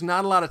 and there's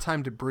not a lot of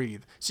time to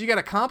breathe. So you got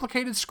a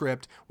complicated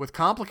script with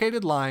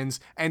complicated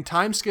lines and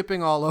time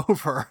skipping all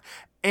over,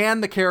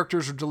 and the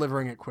characters are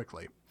delivering it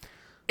quickly.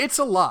 It's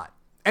a lot.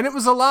 And it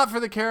was a lot for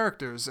the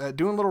characters.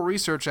 Doing a little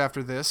research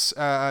after this,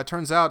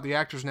 turns out the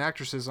actors and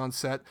actresses on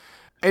set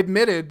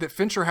admitted that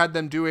Fincher had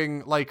them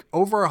doing like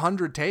over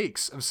 100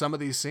 takes of some of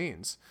these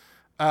scenes.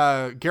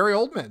 Gary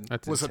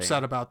Oldman was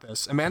upset about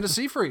this. Amanda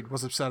Seyfried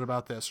was upset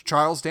about this.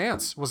 Charles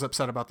Dance was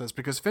upset about this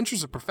because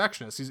Fincher's a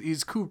perfectionist.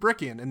 He's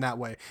Kubrickian in that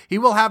way. He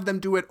will have them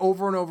do it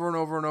over and over and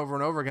over and over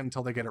and over again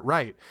until they get it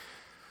right.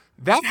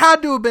 That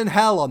had to have been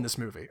hell on this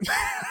movie.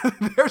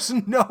 There's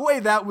no way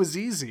that was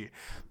easy.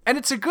 And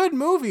it's a good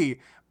movie,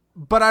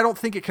 but I don't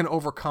think it can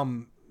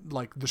overcome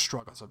like the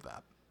struggles of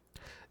that.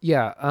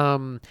 Yeah.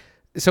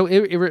 So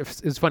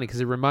it's funny because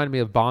it reminded me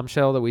of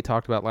Bombshell that we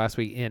talked about last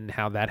week, in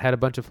how that had a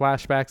bunch of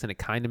flashbacks and it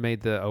kind of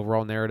made the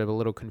overall narrative a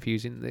little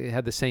confusing. They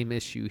had the same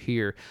issue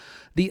here.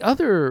 The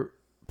other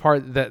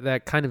part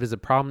that kind of is a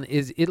problem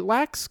is it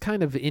lacks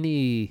kind of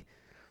any...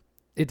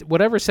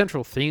 whatever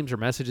central themes or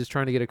messages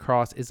trying to get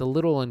across is a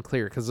little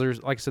unclear, because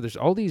there's, like I said, there's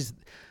all these.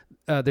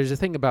 There's a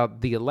thing about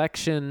the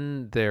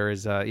election. There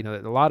is a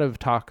lot of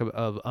talk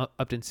of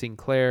Upton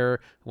Sinclair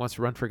who wants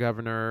to run for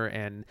governor,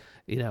 and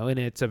and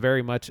it's a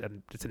very much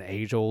it's an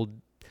age old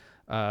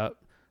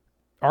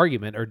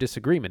argument or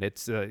disagreement.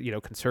 It's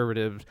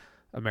conservative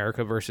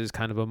America versus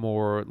kind of a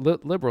more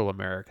liberal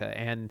America,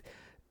 and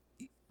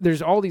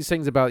there's all these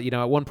things about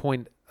at one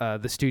point.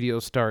 The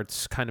studio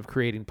starts kind of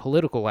creating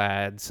political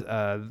ads,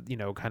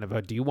 kind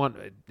of do you want,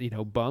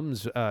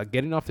 bums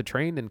getting off the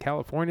train in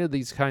California?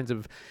 These kinds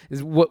of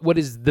is what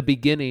is the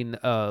beginning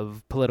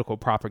of political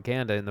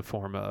propaganda in the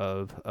form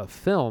of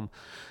film.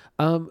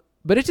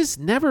 But it just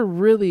never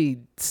really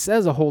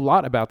says a whole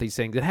lot about these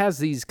things. It has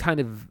these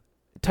kind of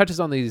touches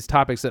on these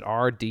topics that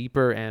are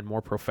deeper and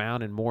more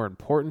profound and more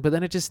important, but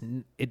then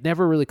it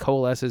never really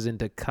coalesces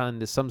into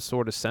kind of some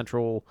sort of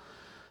central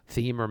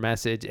theme or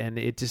message, and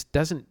it just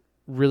doesn't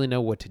really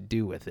know what to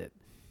do with it.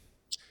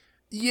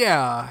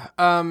 Yeah,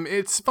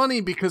 it's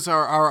funny because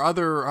our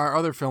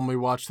other film we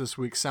watched this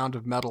week, Sound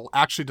of Metal,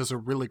 actually does a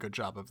really good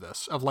job of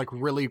this, of like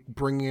really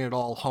bringing it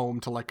all home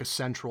to like a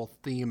central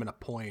theme and a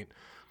point.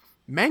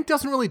 Mank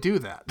doesn't really do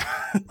that.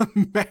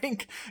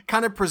 Mank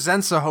kind of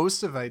presents a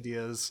host of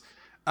ideas,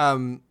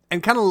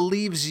 and kind of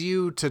leaves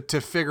you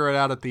to figure it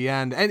out at the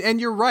end. And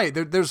you're right.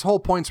 There's whole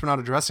points we're not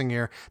addressing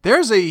here.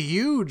 There's a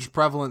huge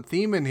prevalent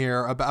theme in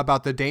here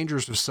about the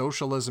dangers of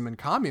socialism and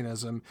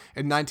communism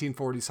in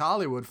 1940s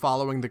Hollywood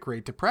following the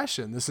Great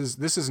Depression. This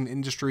is an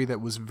industry that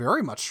was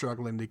very much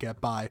struggling to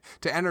get by,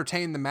 to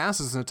entertain the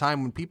masses in a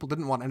time when people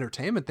didn't want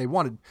entertainment. They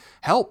wanted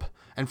help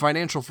and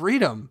financial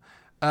freedom.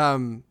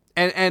 And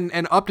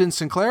Upton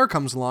Sinclair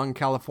comes along in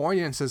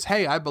California and says,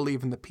 hey, I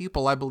believe in the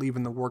people. I believe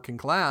in the working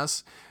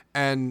class.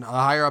 And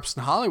higher ups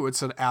in Hollywood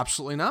said,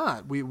 absolutely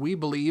not. We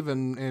believe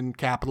in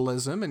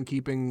capitalism and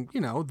keeping,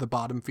 the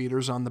bottom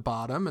feeders on the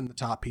bottom and the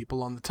top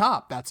people on the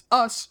top. That's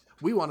us.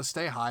 We want to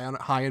stay high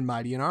and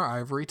mighty in our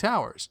ivory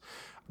towers.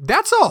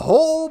 That's a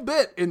whole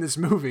bit in this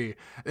movie.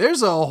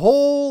 There's a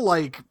whole,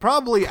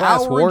 probably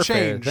class hour and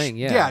change thing,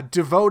 yeah,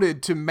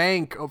 devoted to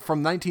Mank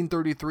from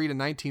 1933 to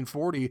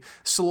 1940,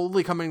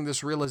 slowly coming to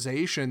this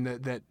realization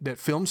that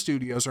film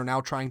studios are now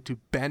trying to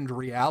bend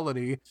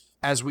reality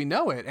as we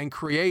know it and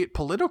create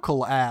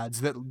political ads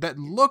that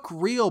look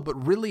real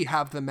but really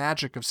have the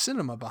magic of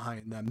cinema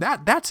behind them.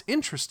 That's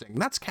interesting.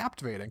 That's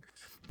captivating.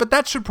 But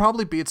that should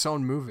probably be its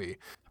own movie,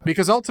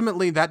 because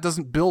ultimately that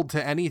doesn't build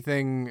to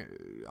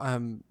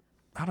anything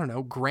I don't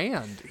know,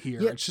 grand here.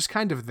 Yeah. It's just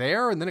kind of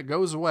there, and then it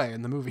goes away,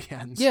 and the movie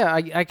ends. Yeah,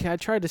 I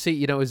tried to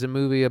see, as a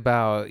movie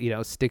about,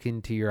 sticking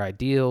to your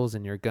ideals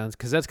and your guns,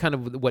 because that's kind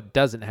of what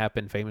doesn't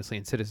happen famously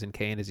in Citizen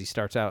Kane, is he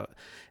starts out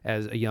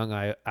as a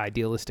young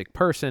idealistic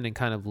person and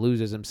kind of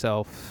loses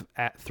himself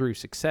through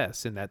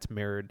success, and that's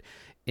mirrored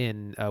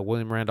in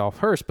William Randolph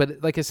Hearst.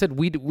 But like I said,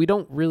 we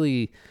don't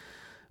really...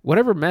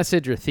 Whatever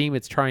message or theme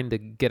it's trying to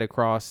get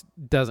across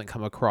doesn't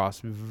come across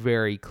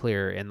very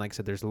clear. And like I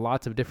said, there's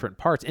lots of different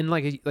parts. And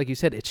like you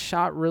said, it's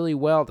shot really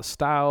well. The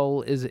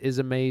style is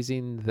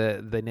amazing.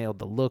 They nailed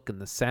the look and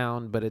the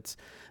sound, but it's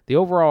the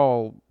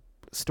overall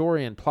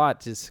story and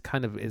plot just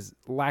kind of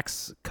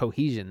lacks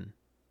cohesion.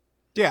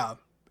 Yeah.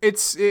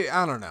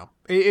 I don't know.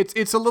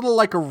 It's a little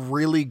like a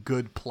really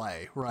good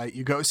play, right?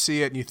 You go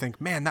see it and you think,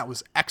 man, that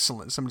was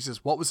excellent. Somebody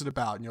says, what was it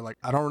about? And you're like,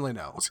 I don't really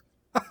know.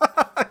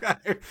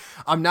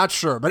 I'm not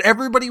sure, but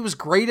everybody was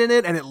great in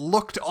it and it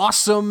looked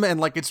awesome and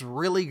like it's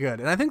really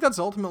good. And I think that's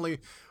ultimately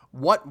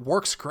what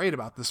works great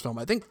about this film.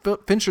 I think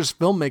Fincher's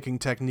filmmaking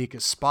technique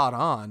is spot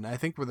on. I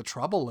think where the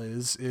trouble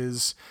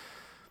is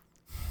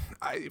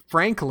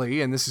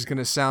frankly, and this is going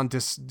to sound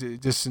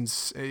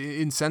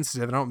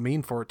insensitive, I don't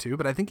mean for it to,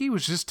 but I think he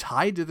was just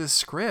tied to this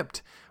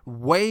script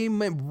way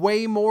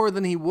more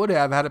than he would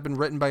have had it been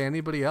written by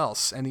anybody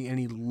else. And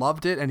he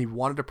loved it and he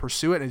wanted to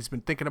pursue it. And he's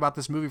been thinking about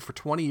this movie for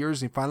 20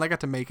 years and he finally got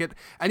to make it.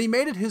 And he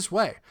made it his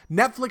way.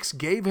 Netflix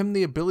gave him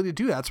the ability to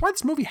do that. That's why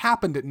this movie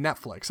happened at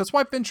Netflix. That's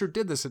why Fincher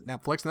did this at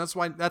Netflix.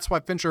 And that's why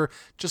Fincher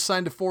just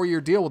signed a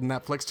 4-year deal with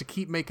Netflix to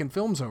keep making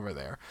films over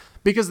there.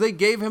 Because they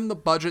gave him the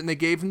budget and they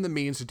gave him the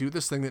means to do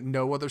this thing that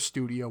no other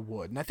studio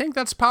would. And I think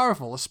that's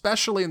powerful,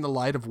 especially in the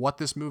light of what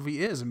this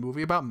movie is, a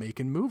movie about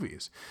making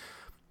movies.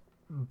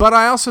 But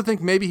I also think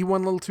maybe he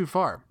went a little too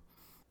far,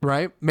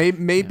 right?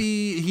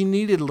 Maybe he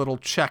needed a little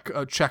check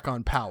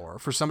on power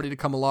for somebody to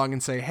come along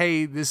and say,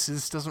 hey, this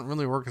doesn't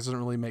really work. This doesn't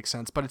really make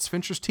sense. But it's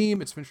Fincher's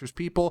team. It's Fincher's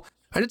people.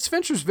 And it's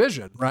Fincher's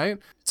vision, right?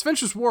 It's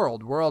Fincher's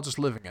world. We're all just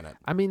living in it.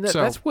 I mean,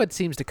 that's what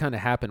seems to kind of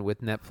happen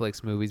with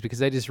Netflix movies, because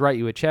they just write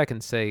you a check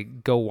and say,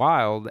 go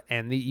wild.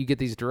 And you get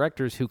these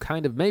directors who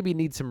kind of maybe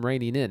need some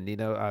reining in.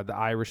 The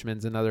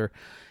Irishman's another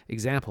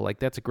example. Like,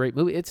 that's a great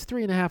movie. It's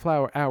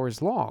 3.5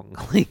 hours long.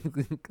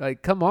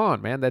 like, come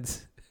on, man.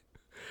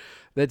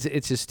 They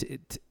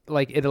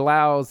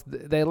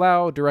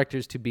allow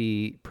directors to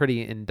be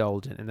pretty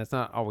indulgent, and that's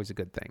not always a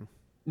good thing.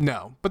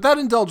 No, but that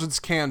indulgence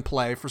can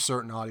play for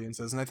certain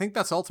audiences, and I think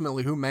that's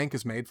ultimately who Mank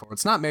is made for.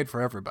 It's not made for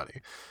everybody,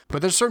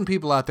 but there's certain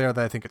people out there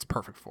that I think it's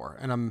perfect for,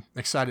 and I'm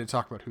excited to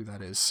talk about who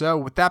that is. So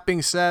with that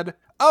being said,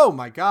 oh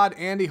my God,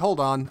 Andy, hold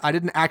on. I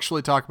didn't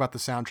actually talk about the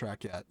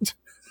soundtrack yet.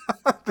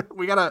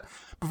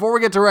 Before we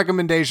get to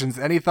recommendations,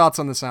 any thoughts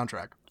on the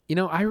soundtrack?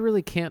 I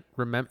really can't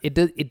remember.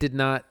 It did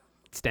not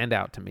stand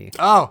out to me.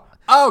 Oh,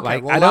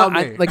 okay. Well, I'm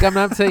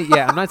not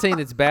saying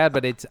it's bad,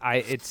 but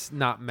it's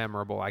not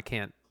memorable. I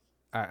can't.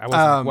 I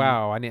wasn't.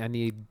 Wow. I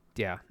need.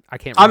 Yeah. I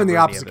can't. I'm in the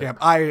opposite camp.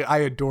 I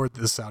adored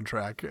this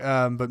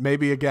soundtrack. But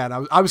maybe again,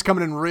 I was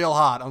coming in real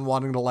hot on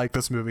wanting to like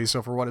this movie.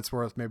 So for what it's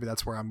worth, maybe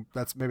that's where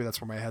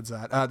my head's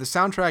at. The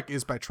soundtrack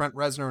is by Trent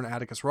Reznor and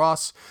Atticus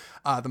Ross,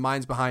 the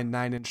minds behind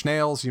Nine Inch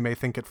Nails. You may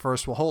think at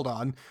first, well, hold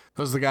on,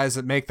 those are the guys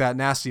that make that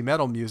nasty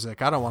metal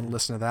music. I don't want to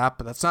listen to that,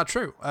 but that's not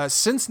true.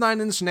 Since Nine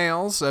Inch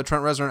Nails, Trent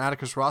Reznor and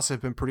Atticus Ross have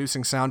been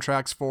producing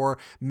soundtracks for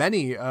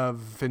many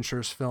of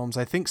Fincher's films.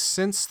 I think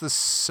since The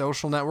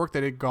Social Network,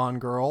 they did Gone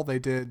Girl. They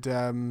did.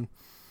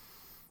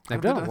 They've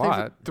done a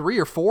lot. 3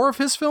 or 4 of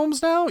his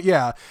films now?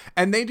 Yeah.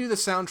 And they do the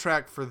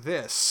soundtrack for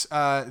this.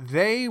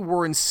 They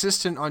were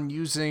insistent on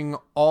using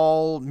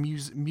all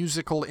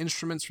musical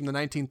instruments from the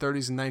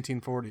 1930s and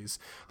 1940s.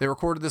 They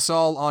recorded this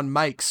all on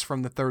mics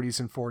from the 30s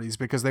and 40s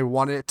because they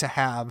wanted it to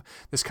have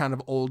this kind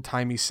of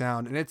old-timey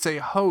sound. And it's a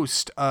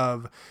host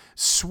of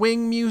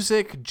swing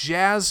music,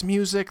 jazz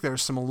music.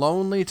 There's some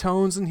lonely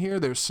tones in here.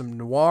 There's some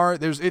noir. I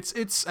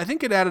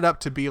think it added up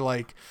to be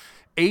like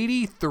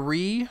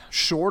 83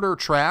 shorter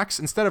tracks.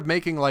 Instead of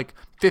making like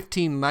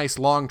 15 nice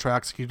long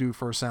tracks like you do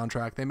for a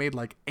soundtrack, they made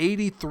like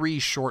 83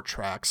 short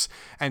tracks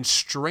and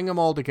string them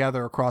all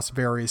together across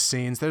various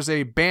scenes. There's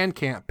a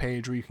Bandcamp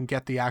page where you can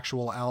get the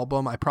actual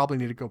album. I probably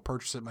need to go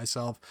purchase it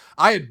myself.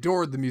 I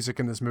adored the music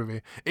in this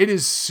movie. It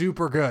is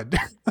super good.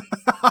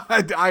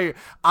 I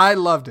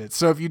loved it.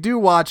 So if you do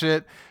watch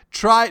it,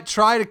 try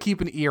to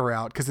keep an ear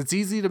out because it's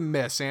easy to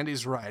miss.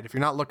 Andy's right. If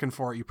you're not looking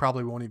for it, you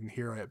probably won't even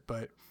hear it.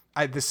 But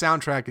the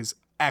soundtrack is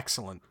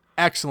excellent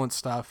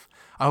stuff.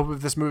 I hope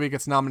if this movie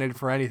gets nominated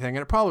for anything,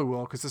 and it probably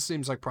will because this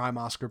seems like prime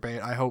Oscar bait,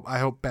 I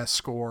hope best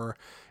score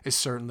is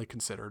certainly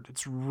considered.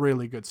 It's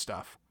really good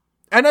stuff.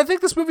 And I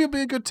think this movie will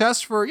be a good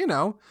test for,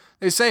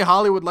 they say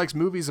Hollywood likes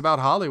movies about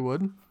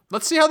Hollywood.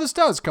 Let's see how this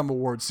does come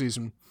award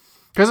season.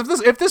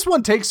 Because if this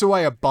one takes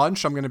away a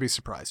bunch, I'm going to be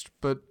surprised.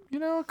 But,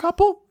 a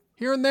couple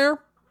here and there,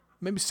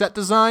 maybe set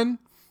design,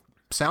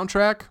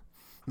 soundtrack,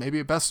 maybe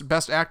a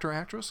best actor or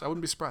actress, I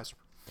wouldn't be surprised.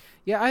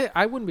 Yeah,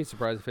 I wouldn't be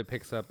surprised if it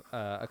picks up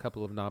a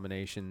couple of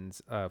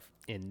nominations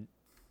in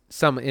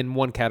some in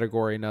one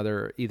category,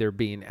 another either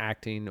being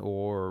acting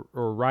or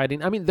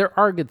writing. I mean, there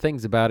are good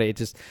things about it. It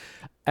just,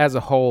 as a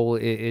whole,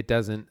 it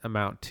doesn't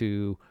amount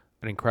to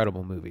an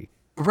incredible movie.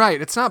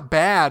 Right. It's not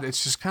bad.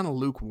 It's just kind of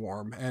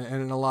lukewarm. And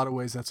in a lot of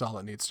ways, that's all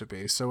it needs to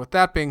be. So with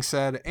that being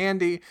said,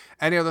 Andy,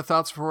 any other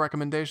thoughts for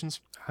recommendations?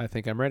 I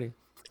think I'm ready.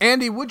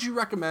 Andy, would you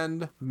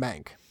recommend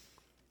Mank?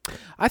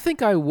 I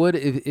think I would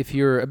if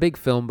you're a big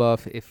film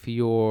buff. If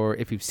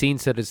you've seen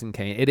Citizen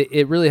Kane,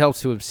 it really helps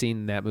to have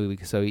seen that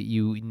movie, so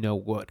you know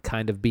what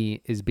kind of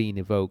is being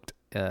evoked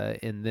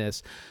in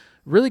this.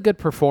 Really good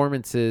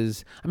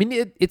performances. I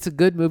mean, it's a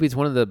good movie. It's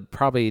one of the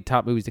probably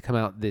top movies to come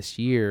out this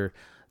year.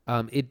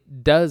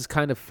 It does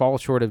kind of fall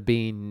short of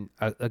being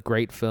a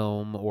great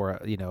film or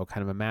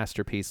kind of a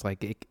masterpiece.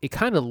 Like it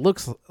kind of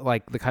looks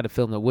like the kind of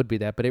film that would be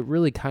that, but it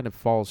really kind of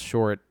falls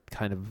short,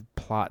 kind of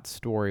plot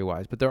story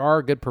wise. But there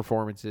are good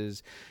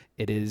performances.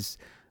 It is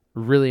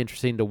really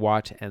interesting to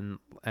watch and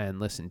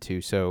listen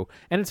to. So,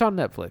 and it's on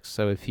Netflix.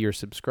 So if you're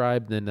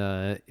subscribed, then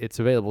it's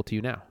available to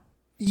you now.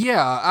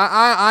 Yeah,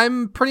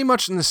 I'm pretty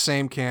much in the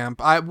same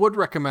camp. I would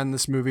recommend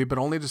this movie, but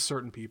only to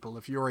certain people.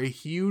 If you're a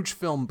huge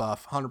film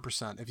buff,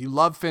 100%. If you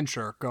love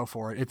Fincher, go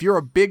for it. If you're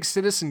a big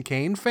Citizen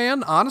Kane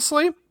fan,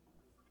 honestly,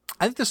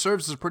 I think this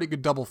serves as a pretty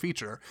good double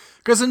feature.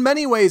 Because in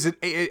many ways,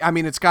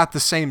 it's got the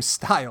same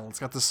style. It's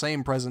got the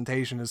same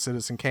presentation as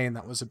Citizen Kane.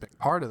 That was a big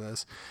part of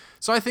this.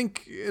 So I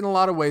think in a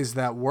lot of ways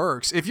that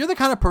works. If you're the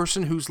kind of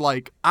person who's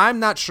like, I'm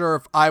not sure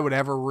if I would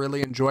ever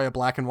really enjoy a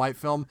black and white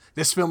film,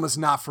 this film is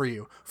not for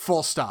you.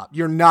 Full stop.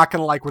 You're not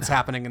going to like what's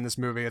happening in this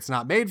movie. It's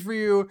not made for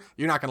you.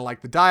 You're not going to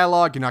like the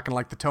dialogue. You're not going to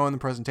like the tone and the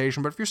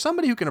presentation. But if you're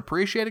somebody who can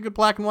appreciate a good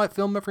black and white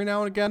film every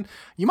now and again,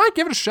 you might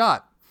give it a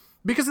shot.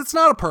 Because it's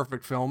not a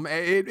perfect film.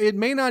 It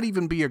may not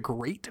even be a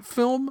great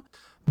film,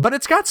 but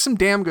it's got some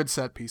damn good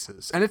set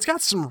pieces, and it's got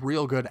some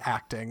real good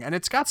acting, and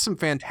it's got some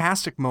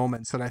fantastic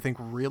moments that I think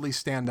really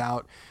stand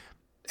out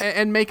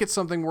and make it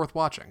something worth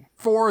watching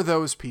for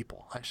those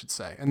people, I should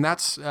say. And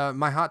that's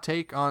my hot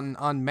take on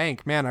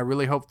Mank. Man, I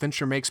really hope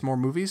Fincher makes more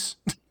movies.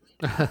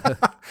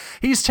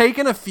 He's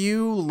taken a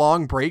few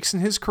long breaks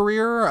in his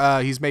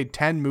career. He's made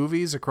 10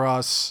 movies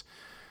across...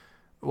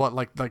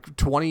 like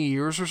 20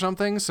 years or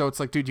something. So it's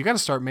like, dude, you got to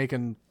start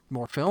making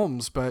more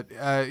films. But,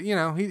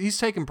 he's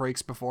taken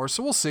breaks before.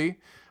 So we'll see.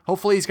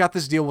 Hopefully he's got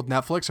this deal with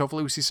Netflix.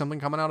 Hopefully we see something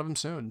coming out of him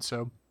soon.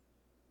 So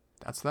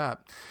that's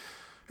that.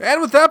 And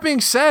with that being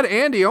said,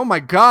 Andy, oh my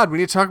God, we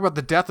need to talk about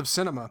the death of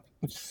cinema.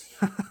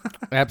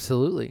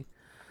 Absolutely.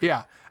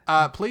 Yeah.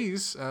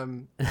 Please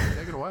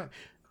take it away.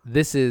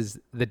 This is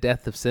the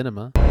death of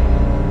cinema.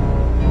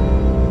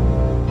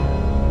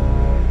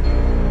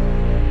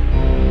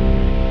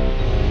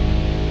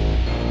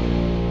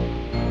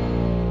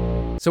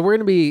 So we're going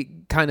to be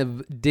kind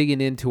of digging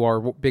into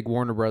our big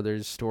Warner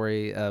Brothers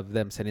story of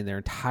them sending their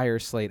entire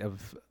slate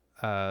of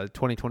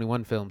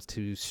 2021 films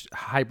to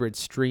hybrid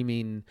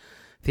streaming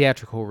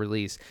theatrical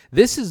release.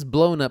 This has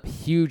blown up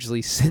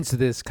hugely since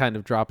this kind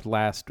of dropped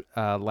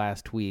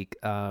last week.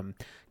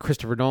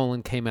 Christopher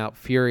Nolan came out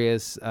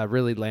furious,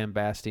 really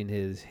lambasting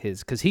his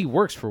because he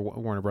works for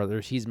Warner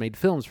Brothers. He's made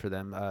films for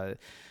them.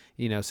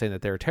 Saying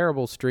that they're a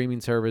terrible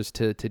streaming service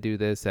to do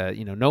this, that,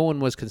 no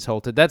one was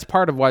consulted. That's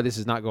part of why this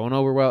is not going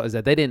over well, is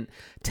that they didn't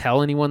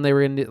tell anyone they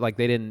were in it. Like,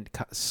 they didn't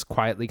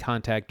quietly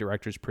contact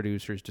directors,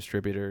 producers,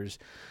 distributors,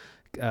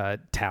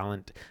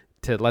 talent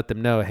to let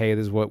them know, hey,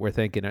 this is what we're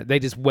thinking. They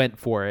just went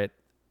for it,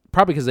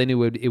 probably because they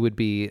knew it would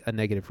be a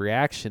negative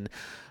reaction.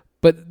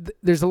 But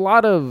there's a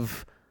lot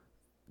of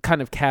kind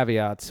of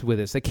caveats with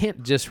this. They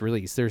can't just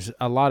release. There's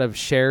a lot of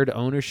shared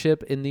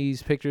ownership in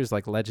these pictures.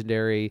 Like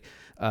Legendary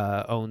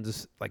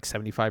owns like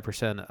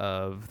 75%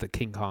 of the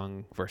King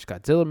Kong vs.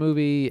 Godzilla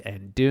movie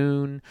and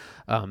Dune.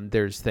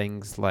 There's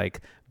things like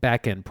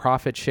back-end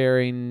profit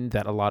sharing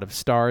that a lot of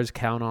stars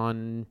count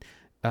on,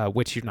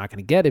 which you're not going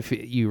to get if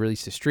you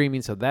release to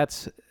streaming. So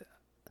that's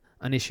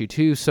an issue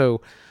too.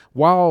 So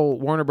while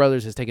Warner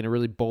Brothers has taken a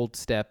really bold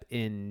step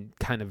in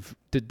kind of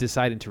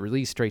deciding to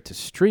release straight to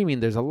streaming,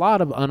 there's a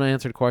lot of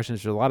unanswered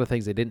questions. There's a lot of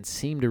things they didn't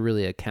seem to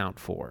really account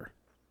for.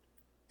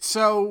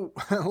 So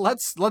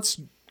let's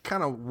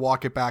kind of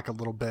walk it back a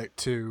little bit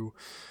to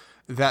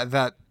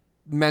that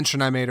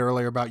mention I made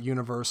earlier about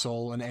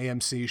Universal and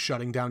AMC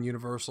shutting down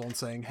Universal and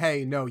saying,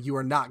 hey, no, you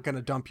are not going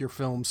to dump your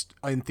films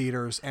in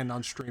theaters and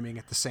on streaming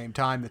at the same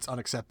time. It's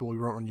unacceptable.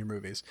 You won't run your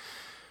movies.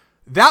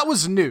 That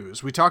was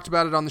news. We talked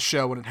about it on the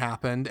show when it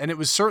happened, and it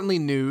was certainly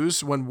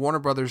news when Warner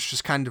Brothers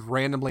just kind of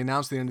randomly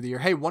announced at the end of the year,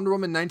 hey, Wonder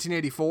Woman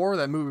 1984,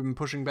 that movie we've been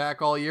pushing back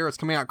all year, it's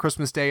coming out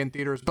Christmas Day in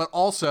theaters, but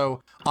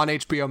also on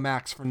HBO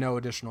Max for no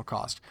additional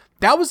cost.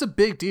 That was a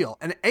big deal,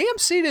 and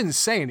AMC didn't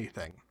say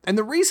anything. And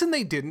the reason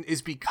they didn't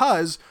is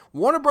because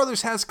Warner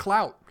Brothers has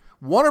clout.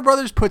 Warner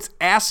Brothers puts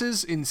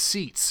asses in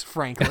seats,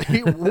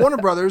 frankly. Warner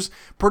Brothers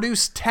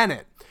produced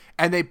Tenet.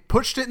 And they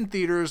pushed it in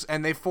theaters,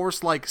 and they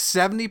forced like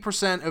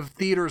 70% of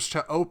theaters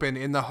to open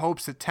in the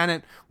hopes that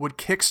Tenet would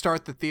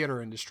kickstart the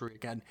theater industry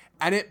again.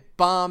 And it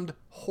bombed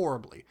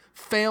horribly,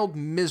 failed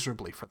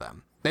miserably for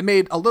them. They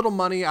made a little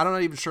money. I'm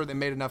not even sure they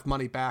made enough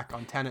money back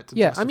on Tenet to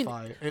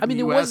justify it in the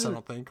US, I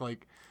don't think.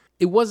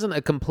 it wasn't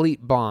a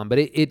complete bomb, but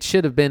it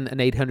should have been an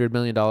 $800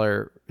 million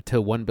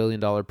to $1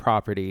 billion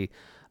property,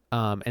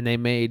 and they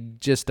made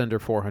just under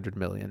 $400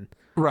 million.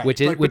 Right,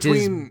 which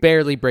is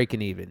barely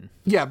breaking even.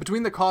 Yeah,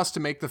 between the cost to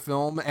make the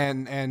film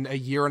and a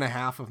year and a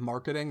half of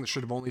marketing that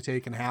should have only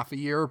taken half a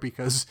year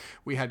because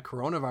we had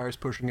coronavirus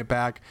pushing it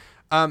back,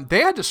 they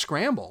had to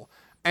scramble.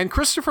 And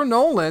Christopher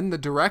Nolan, the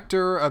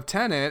director of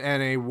Tenet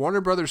and a Warner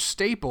Brothers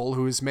staple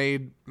who has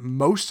made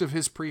most of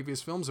his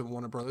previous films at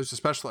Warner Brothers,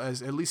 especially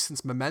at least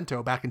since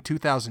Memento back in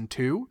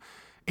 2002,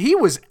 he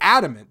was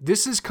adamant.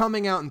 This is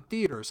coming out in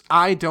theaters.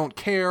 I don't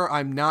care.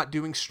 I'm not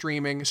doing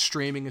streaming.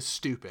 Streaming is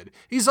stupid.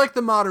 He's like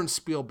the modern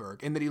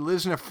Spielberg in that he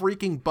lives in a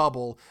freaking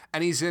bubble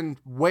and he's in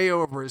way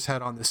over his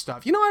head on this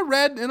stuff. You know, I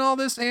read in all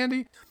this,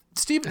 Andy,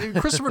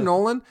 Christopher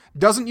Nolan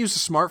doesn't use a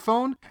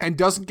smartphone and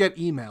doesn't get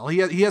email.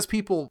 He has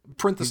people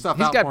print the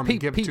stuff out for him and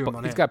give it to him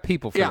on He's got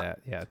people for that.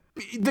 Yeah.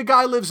 The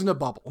guy lives in a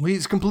bubble.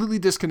 He's completely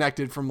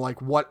disconnected from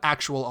like what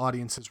actual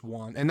audiences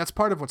want. And that's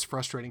part of what's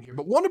frustrating here.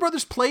 But Warner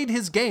Brothers played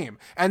his game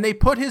and they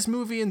put his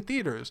movie in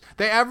theaters.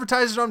 They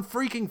advertised it on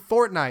freaking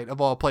Fortnite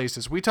of all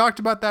places. We talked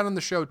about that on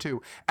the show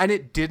too. And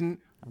it didn't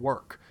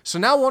work. So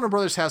now Warner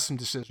Brothers has some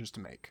decisions to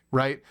make,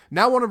 right?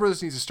 Now Warner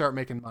Brothers needs to start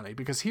making money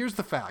because here's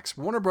the facts.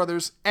 Warner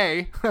Brothers,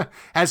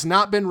 has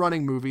not been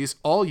running movies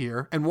all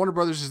year, and Warner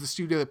Brothers is the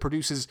studio that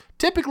produces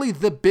typically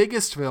the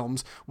biggest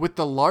films with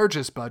the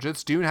largest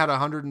budgets. Dune had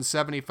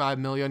 $175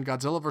 million,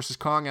 Godzilla vs.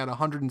 Kong had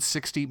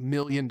 $160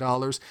 million.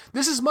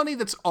 This is money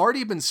that's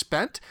already been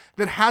spent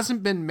that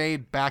hasn't been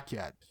made back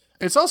yet.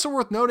 It's also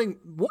worth noting,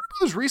 Warner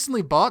Brothers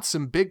recently bought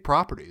some big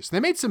properties.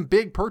 They made some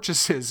big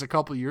purchases a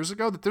couple years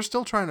ago that they're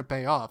still trying to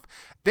pay off.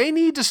 They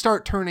need to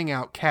start turning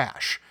out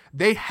cash.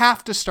 They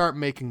have to start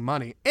making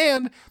money.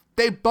 And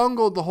they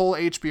bungled the whole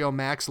HBO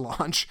Max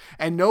launch,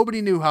 and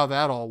nobody knew how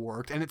that all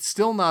worked. And it's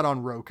still not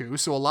on Roku,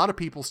 so a lot of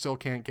people still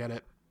can't get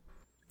it.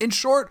 In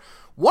short,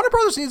 Warner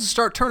Brothers needs to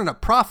start turning a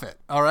profit,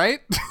 all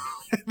right?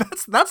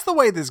 That's the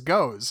way this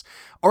goes,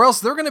 or else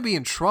they're going to be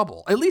in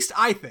trouble. At least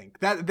I think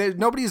that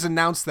nobody's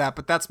announced that,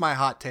 but that's my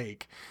hot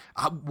take.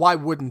 Why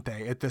wouldn't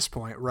they at this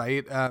point,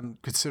 right?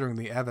 Considering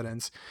the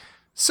evidence.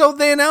 So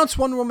they announced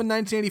Wonder Woman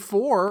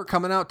 1984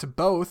 coming out to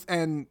both,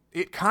 and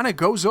it kind of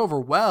goes over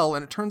well.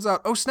 And it turns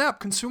out, oh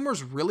snap,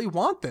 consumers really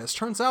want this.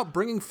 Turns out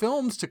bringing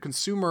films to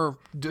consumer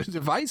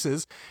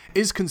devices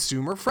is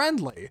consumer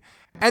friendly.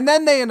 And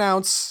then they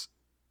announce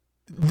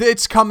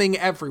it's coming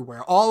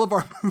everywhere. All of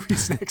our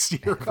movies next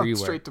year come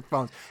straight to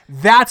phones.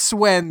 That's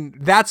when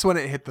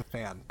it hit the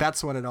fan.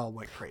 That's when it all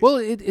went crazy. Well,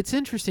 it's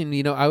interesting.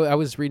 You know, I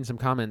was reading some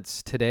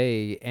comments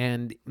today,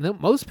 and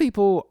most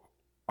people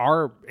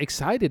are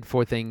excited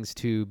for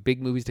big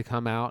movies to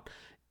come out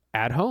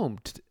at home,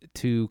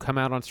 to come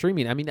out on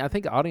streaming. I mean, I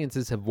think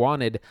audiences have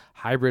wanted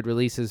hybrid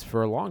releases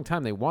for a long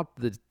time. They want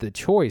the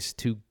choice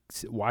to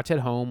watch at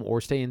home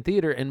or stay in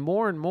theater, and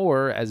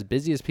more, as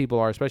busy as people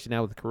are, especially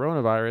now with the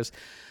coronavirus,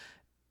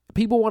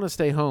 people want to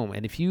stay home,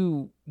 and if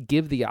you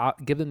give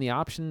them the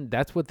option,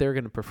 that's what they're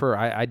going to prefer.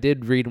 I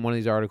did read in one of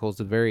these articles,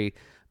 the very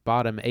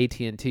bottom,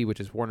 AT&T, which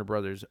is Warner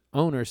Brothers'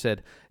 owner,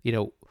 said, you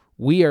know,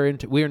 we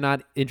are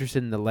not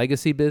interested in the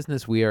legacy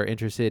business. We are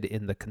interested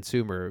in the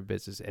consumer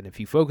business, and if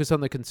you focus on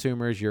the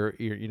consumers, you're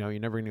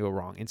never going to go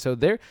wrong. And so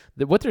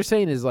what they're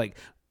saying is like,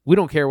 we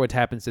don't care what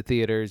happens to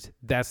theaters.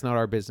 That's not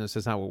our business.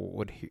 That's not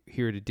what we're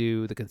here to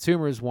do. The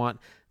consumers want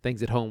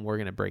things at home. We're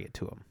going to bring it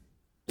to them.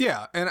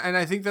 Yeah, and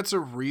I think that's a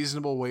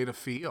reasonable way to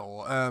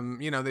feel.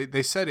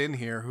 They said in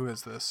here, who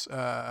is this?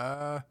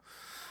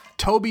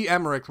 Toby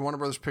Emmerich, the Warner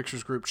Brothers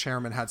Pictures Group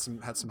chairman, had some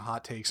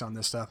hot takes on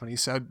this stuff, and he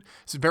said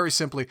very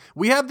simply,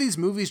 we have these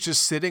movies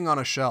just sitting on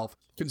a shelf.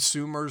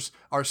 Consumers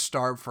are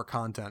starved for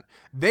content.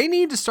 They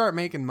need to start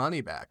making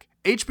money back.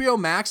 HBO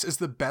Max is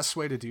the best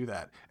way to do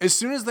that. As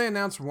soon as they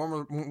announced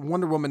Wonder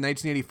Woman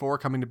 1984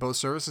 coming to both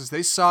services,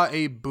 they saw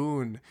a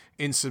boon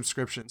in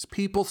subscriptions.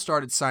 People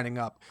started signing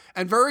up.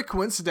 And very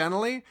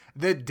coincidentally,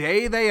 the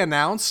day they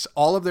announced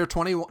all of their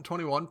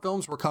 2021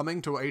 films were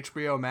coming to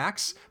HBO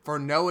Max for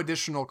no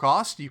additional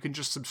cost, you can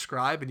just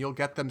subscribe and you'll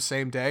get them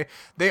same day.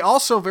 They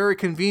also very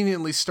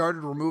conveniently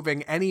started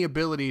removing any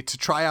ability to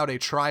try out a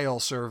trial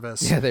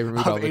service. Yeah, they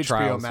removed all the HBO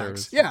trial Max.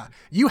 service. Yeah,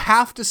 you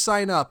have to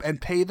sign up and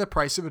pay the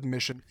price of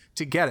admission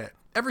to get it.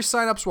 Every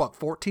sign-up's what,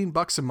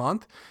 $14 a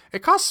month? It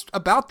costs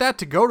about that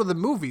to go to the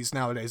movies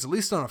nowadays, at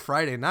least on a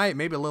Friday night,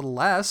 maybe a little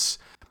less.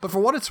 But for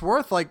what it's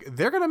worth, like,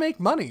 they're going to make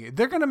money.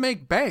 They're going to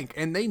make bank,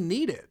 and they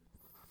need it.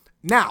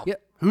 Now,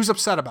 Who's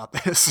upset about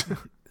this?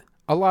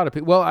 A lot of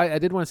people. Well, I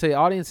did want to say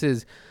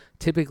audiences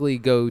typically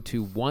go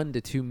to 1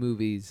 to 2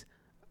 movies,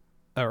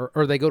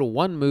 or they go to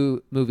one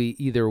movie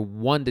either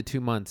 1 to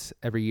 2 months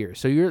every year.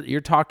 So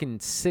you're talking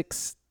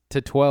 6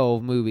 to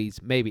 12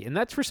 movies maybe, and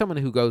that's for someone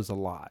who goes a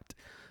lot,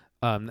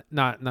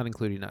 not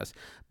including us.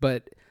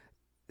 But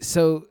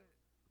so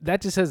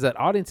that just says that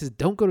audiences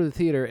don't go to the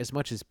theater as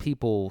much as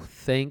people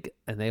think,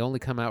 and they only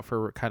come out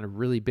for kind of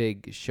really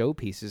big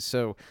showpieces.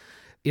 So,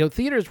 you know,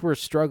 theaters were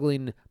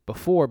struggling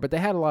before, but they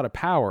had a lot of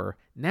power.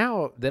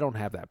 Now they don't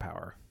have that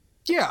power.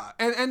 Yeah,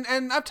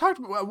 and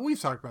we've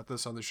talked about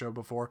this on the show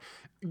before.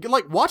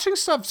 Like, watching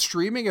stuff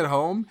streaming at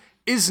home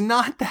is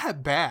not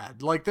that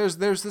bad. Like, there's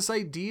this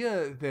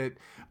idea that,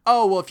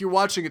 oh, well, if you're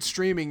watching it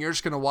streaming, you're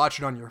just going to watch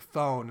it on your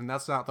phone, and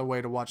that's not the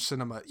way to watch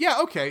cinema. Yeah,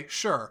 okay,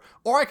 sure.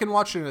 Or I can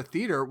watch it in a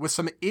theater with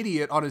some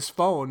idiot on his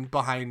phone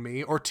behind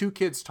me, or two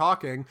kids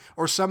talking,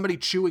 or somebody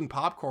chewing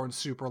popcorn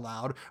super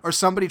loud, or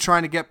somebody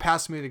trying to get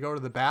past me to go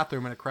to the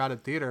bathroom in a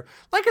crowded theater.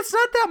 Like, it's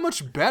not that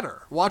much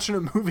better watching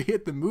a movie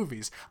at the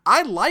movies.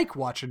 I like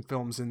watching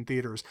films in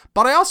theaters,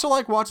 but I also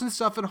like watching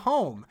stuff at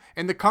home,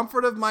 in the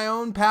comfort of my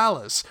own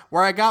palace,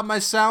 where I got my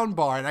sound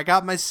bar, and I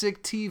got my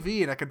sick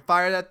TV, and I can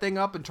fire that thing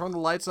up and turn the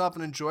lights off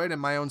and enjoy it in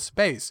my own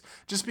space.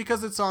 Just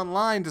because it's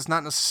online does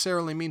not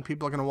necessarily mean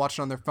people are going to watch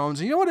it on their phones.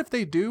 And you know what? If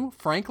they do,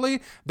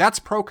 frankly, that's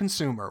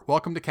pro-consumer.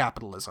 Welcome to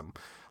capitalism.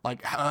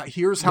 Like,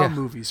 here's how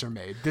movies are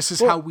made. This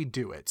is how we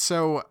do it.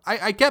 So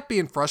I get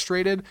being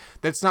frustrated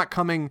that it's not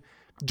coming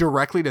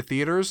directly to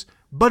theaters,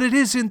 but it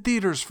is in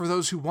theaters for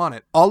those who want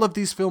it. All of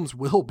these films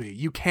will be.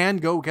 You can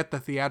go get the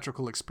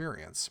theatrical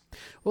experience.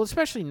 Well,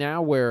 especially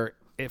now where,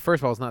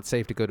 first of all, it's not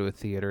safe to go to a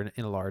theater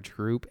in a large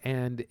group,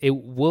 and it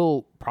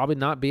will probably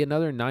not be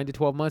another 9 to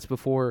 12 months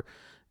before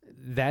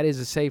that is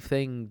a safe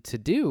thing to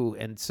do.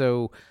 And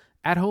so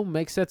at home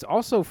makes sense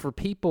also for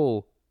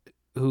people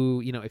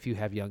who, you know, if you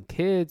have young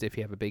kids, if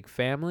you have a big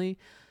family,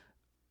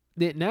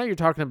 now you're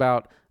talking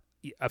about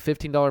a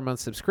 $15 a month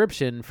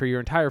subscription for your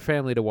entire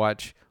family to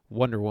watch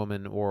Wonder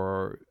Woman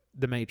or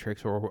The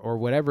Matrix or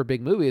whatever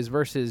big movie is,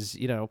 versus,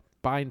 you know,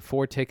 buying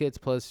 4 tickets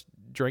plus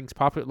drinks,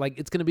 popular. Like,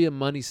 it's going to be a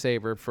money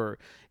saver for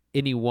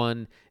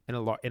anyone in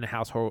a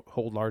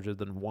household larger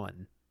than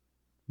one.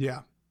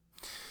 Yeah.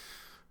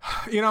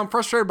 You know, I'm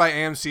frustrated by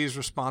AMC's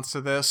response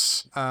to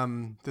this.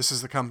 This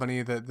is the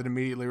company that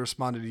immediately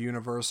responded to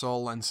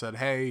Universal and said,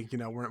 hey, you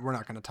know, we're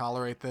not going to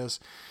tolerate this.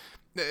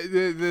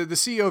 The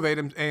CEO of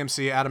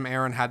AMC, Adam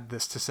Aron, had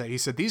this to say. He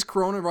said, these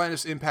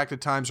coronavirus-impacted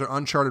times are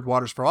uncharted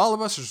waters for all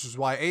of us, which is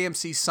why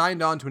AMC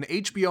signed on to an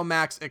HBO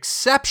Max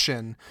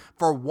exception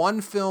for one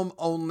film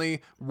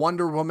only,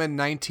 Wonder Woman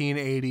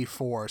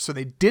 1984. So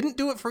they didn't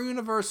do it for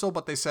Universal,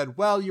 but they said,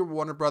 well, you're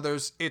Warner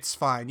Brothers, it's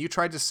fine. You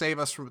tried to save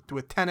us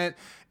with Tenet,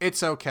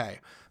 it's okay.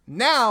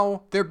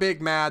 Now they're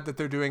big mad that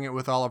they're doing it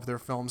with all of their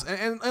films.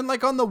 And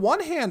like, on the one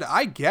hand,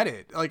 I get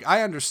it. Like,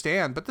 I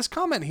understand. But this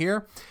comment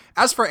here,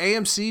 as for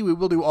AMC, we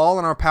will do all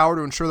in our power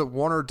to ensure that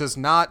Warner does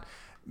not,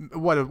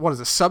 what is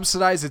it,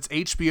 subsidize its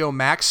HBO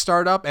Max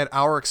startup at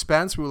our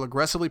expense. We will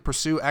aggressively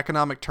pursue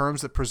economic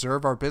terms that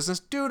preserve our business.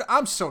 Dude,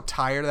 I'm so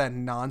tired of that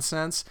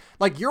nonsense.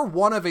 Like, you're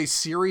one of a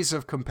series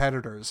of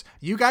competitors.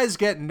 You guys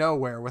get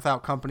nowhere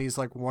without companies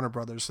like Warner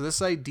Brothers. So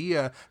this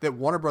idea that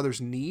Warner Brothers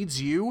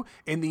needs you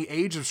in the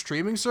age of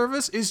streaming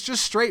service is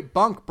just straight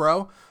bunk,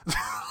 bro.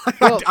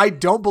 Well, I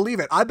don't believe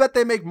it. I bet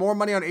they make more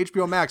money on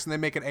HBO Max than they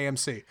make at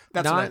AMC.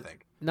 That's what I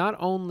think. Not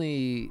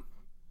only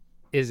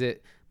is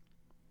it...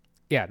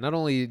 Yeah, not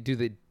only do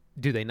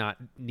they not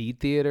need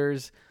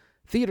theaters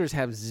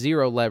have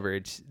zero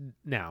leverage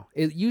now.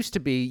 It used to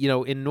be, you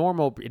know, in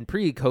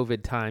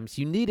pre-COVID times,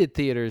 you needed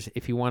theaters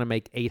if you want to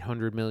make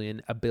 $800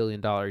 million, $1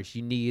 billion.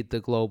 You need the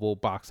global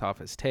box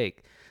office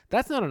take.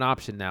 That's not an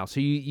option now.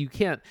 So you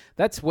can't.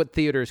 That's what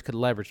theaters could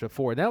leverage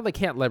before. Now they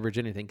can't leverage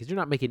anything because you're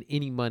not making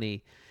any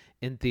money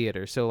in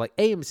theater. So like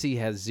AMC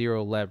has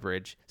zero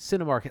leverage.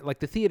 Cinemark, like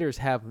the theaters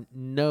have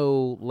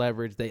no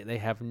leverage. They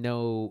have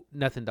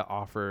nothing to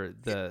offer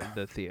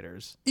the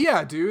theaters.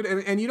 Yeah, dude.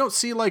 And you don't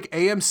see like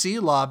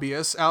AMC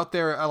lobbyists out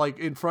there like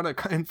in front of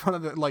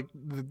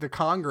the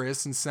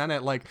Congress and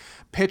Senate like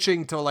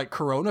pitching to like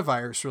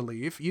coronavirus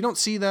relief. You don't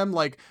see them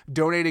like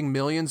donating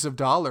millions of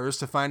dollars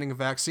to finding a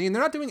vaccine.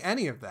 They're not doing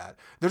any of that.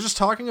 They're just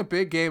talking a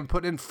big game,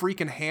 putting in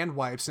freaking hand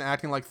wipes and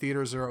acting like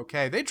theaters are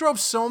okay. They drove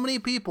so many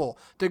people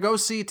to go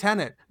see Tenet.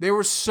 They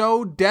were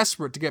so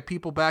desperate to get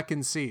people back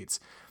in seats.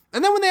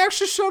 And then when they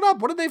actually showed up,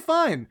 what did they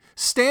find?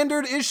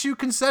 Standard issue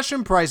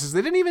concession prices.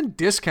 They didn't even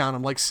discount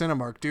them like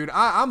Cinemark. Dude,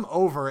 I'm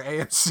over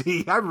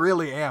AMC. I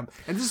really am.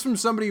 And this is from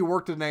somebody who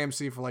worked at an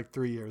AMC for like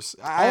 3 years.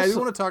 I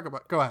want to talk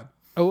about... Go ahead.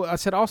 Oh, I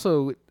said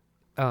also...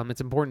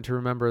 it's important to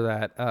remember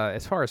that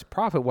as far as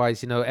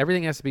profit-wise, you know,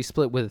 everything has to be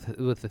split with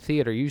the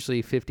theater,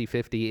 usually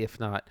 50-50, if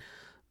not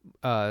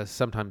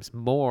sometimes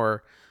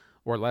more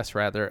or less,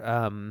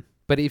 rather.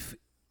 But if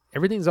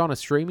everything's on a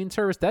streaming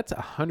service, that's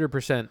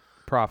 100%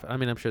 profit. I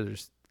mean, I'm sure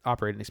there's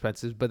operating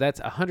expenses, but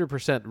that's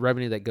 100%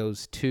 revenue that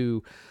goes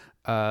to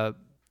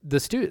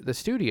the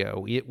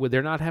studio.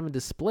 They're not having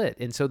to split,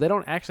 and so they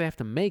don't actually have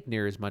to make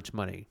near as much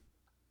money.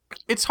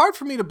 It's hard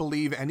for me to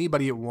believe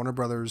anybody at Warner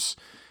Brothers...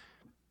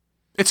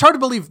 It's hard to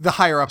believe the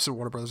higher-ups at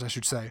Warner Brothers, I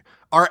should say,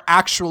 are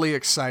actually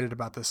excited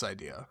about this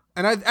idea.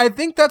 And I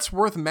think that's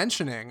worth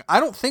mentioning. I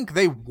don't think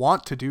they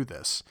want to do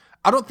this.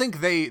 I don't think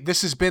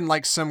this has been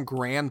like some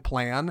grand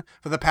plan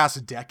for the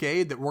past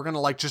decade that we're going to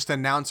like just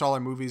announce all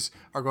our movies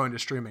are going to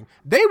streaming.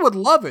 They would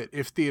love it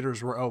if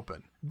theaters were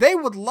open. They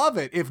would love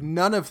it if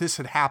none of this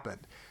had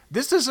happened.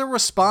 This is a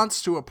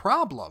response to a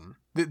problem.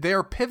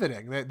 They're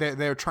pivoting.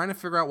 They're trying to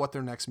figure out what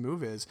their next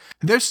move is.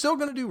 They're still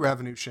going to do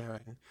revenue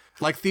sharing.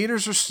 Like,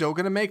 theaters are still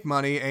going to make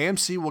money.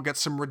 AMC will get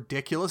some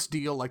ridiculous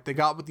deal like they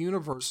got with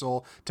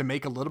Universal to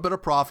make a little bit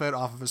of profit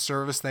off of a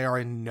service they are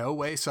in no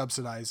way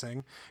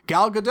subsidizing.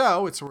 Gal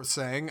Gadot, it's worth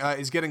saying,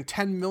 is getting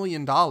 $10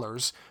 million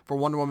for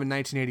Wonder Woman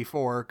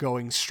 1984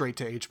 going straight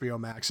to HBO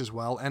Max as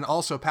well. And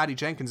also Patty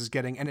Jenkins is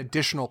getting an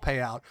additional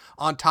payout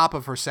on top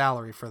of her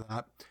salary for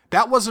that.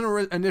 That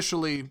wasn't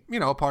initially,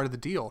 a part of the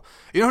deal.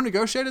 You know who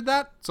negotiated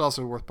that? It's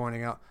also worth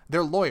pointing out.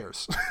 They're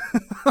lawyers.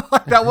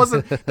 that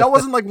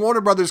wasn't like Warner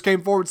Brothers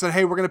came forward and said,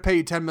 "Hey, we're going to pay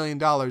you $10 million.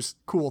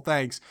 Cool,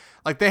 thanks."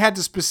 Like, they had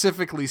to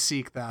specifically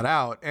seek that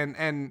out.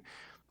 And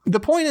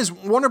the point is,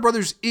 Warner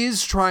Brothers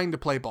is trying to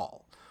play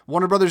ball.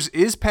 Warner Brothers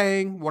is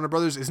paying. Warner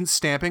Brothers isn't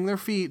stamping their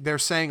feet. They're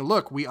saying,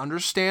 "Look, we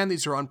understand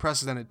these are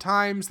unprecedented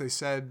times." They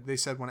said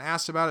when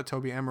asked about it,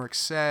 Toby Emmerich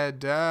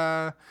said,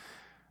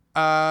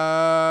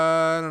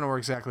 I don't know where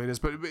exactly it is,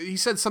 but he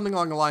said something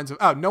along the lines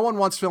of, "No one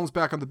wants films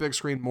back on the big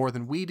screen more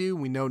than we do.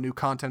 We know new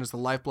content is the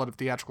lifeblood of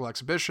theatrical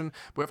exhibition,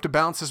 but we have to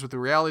balance this with the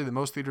reality that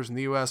most theaters in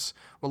the U.S.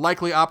 will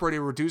likely operate at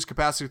a reduced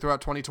capacity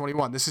throughout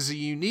 2021. This is a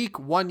unique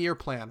one-year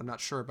plan." I'm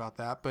not sure about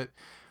that, but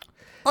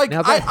I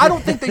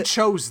don't think they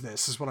chose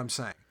this, is what I'm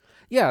saying.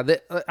 Yeah,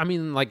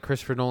 like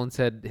Christopher Nolan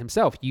said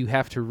himself, you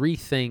have to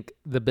rethink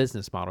the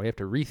business model. You have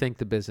to rethink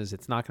the business.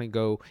 It's not going to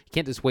go. You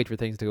can't just wait for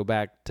things to go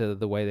back to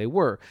the way they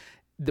were.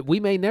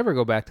 We may never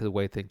go back to the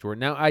way things were.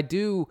 Now, I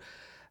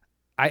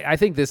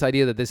think this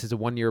idea that this is a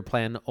one-year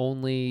plan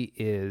only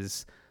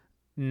is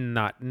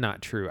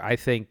not true. I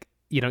think,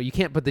 you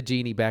can't put the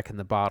genie back in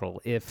the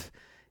bottle. If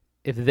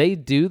they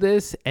do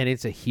this and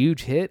it's a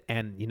huge hit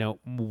and,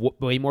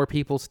 way more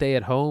people stay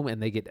at home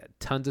and they get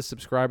tons of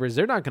subscribers,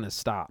 they're not going to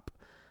stop.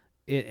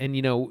 And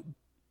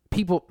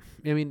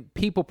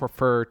people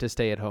prefer to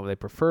stay at home. They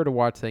prefer to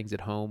watch things at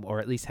home, or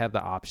at least have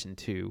the option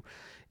to,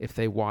 if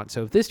they want.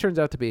 So if this turns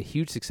out to be a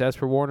huge success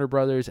for Warner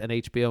Brothers and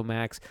HBO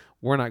Max,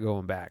 we're not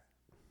going back.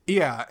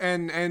 Yeah,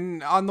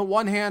 and on the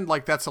one hand,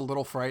 like, that's a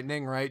little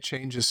frightening, right?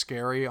 Change is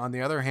scary. On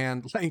the other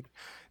hand, like,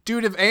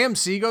 dude, if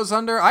AMC goes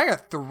under, I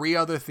got 3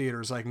 other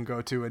theaters I can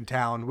go to in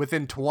town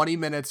within 20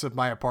 minutes of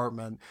my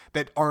apartment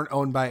that aren't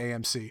owned by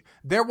AMC.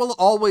 There will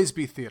always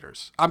be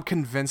theaters. I'm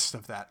convinced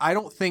of that. I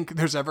don't think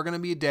there's ever going to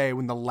be a day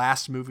when the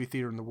last movie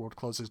theater in the world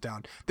closes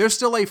down. There's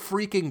still a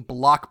freaking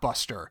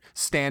Blockbuster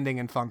standing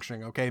and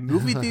functioning, okay?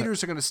 Movie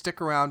theaters are going to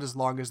stick around as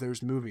long as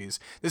there's movies.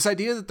 This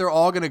idea that they're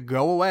all going to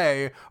go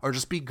away or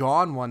just be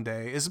gone one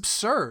day is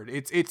absurd.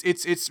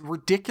 It's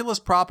ridiculous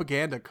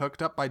propaganda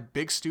cooked up by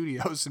big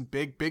studios and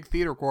big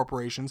theater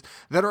corporations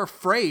that are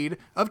afraid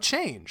of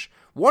change.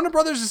 Warner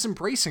Brothers is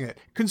embracing it.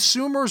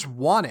 Consumers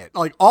want it.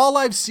 Like, all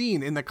I've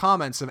seen in the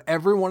comments of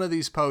every one of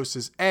these posts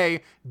is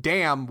A,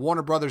 damn,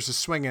 Warner Brothers is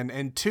swinging,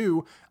 and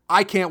 2,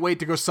 I can't wait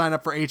to go sign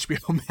up for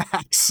HBO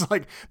Max.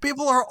 Like,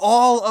 people are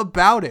all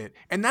about it,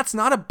 and that's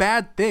not a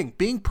bad thing.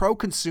 Being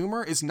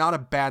pro-consumer is not a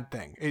bad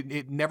thing.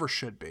 It never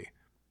should be.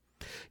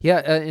 Yeah,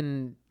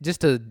 and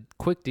just a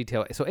quick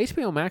detail. So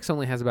HBO Max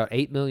only has about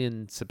 8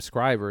 million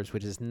subscribers,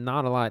 which is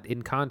not a lot.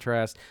 In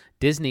contrast,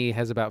 Disney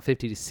has about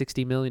 50 to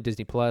 60 million,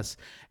 Disney Plus,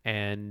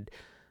 and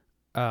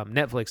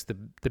Netflix,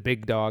 the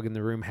big dog in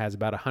the room, has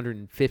about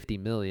 150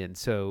 million.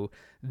 So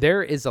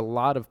there is a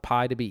lot of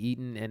pie to be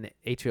eaten, and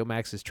HBO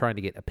Max is trying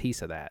to get a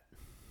piece of that.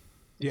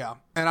 Yeah,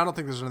 and I don't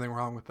think there's anything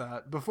wrong with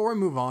that. Before we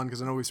move on,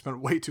 because I know we spent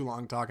way too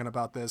long talking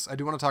about this, I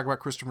do want to talk about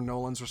Christopher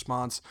Nolan's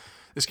response.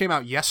 This came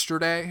out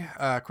yesterday.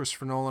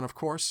 Christopher Nolan, of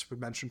course, we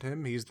mentioned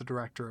him. He's the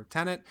director of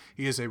Tenet.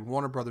 He is a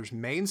Warner Brothers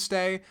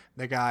mainstay.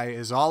 The guy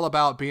is all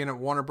about being at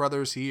Warner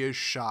Brothers. He is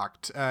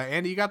shocked.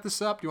 Andy, you got this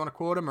up? Do you want to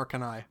quote him, or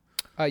can I?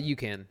 You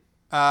can.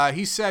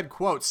 He said,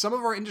 quote, "Some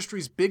of our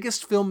industry's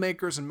biggest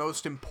filmmakers and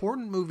most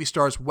important movie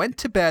stars went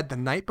to bed the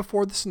night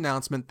before this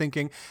announcement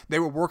thinking they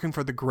were working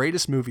for the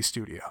greatest movie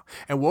studio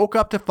and woke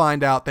up to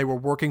find out they were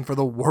working for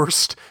the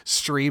worst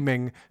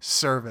streaming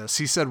service."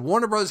 He said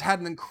Warner Bros. Had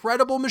an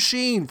incredible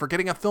machine for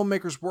getting a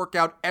filmmaker's work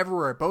out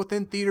everywhere, both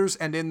in theaters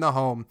and in the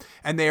home,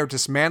 and they are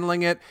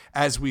dismantling it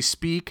as we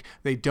speak.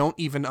 They don't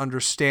even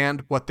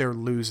understand what they're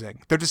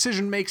losing. Their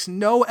decision makes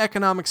no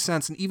economic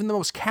sense, and even the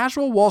most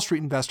casual Wall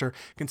Street investor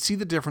can see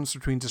the difference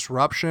between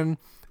disruption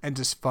and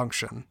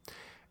dysfunction.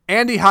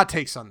 Andy, hot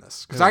takes on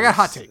this, because I got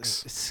hot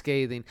takes.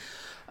 Scathing.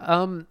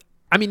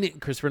 I mean,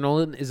 Christopher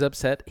Nolan is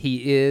upset.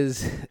 He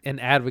is an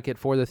advocate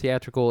for the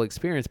theatrical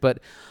experience, but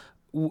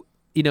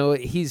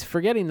he's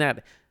forgetting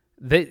that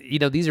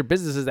these are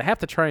businesses that have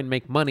to try and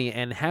make money,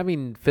 and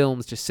having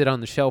films just sit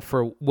on the shelf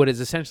for what is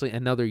essentially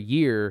another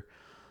year,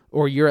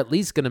 or you're at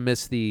least going to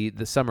miss the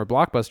summer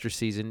blockbuster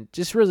season,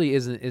 just really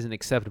isn't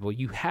acceptable.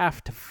 You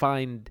have to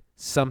find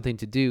something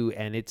to do,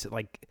 and it's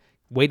like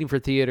waiting for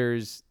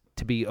theaters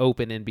to be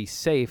open and be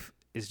safe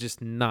is just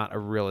not a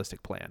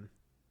realistic plan.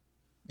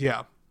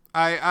 Yeah,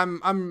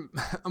 I'm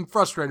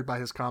frustrated by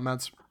his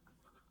comments.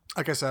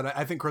 Like I said,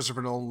 I think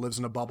Christopher Nolan lives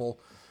in a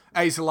bubble.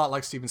 He's a lot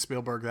like Steven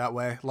Spielberg that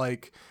way.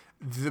 Like,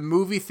 the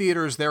movie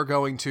theaters they're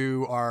going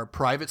to are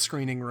private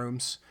screening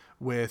rooms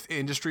with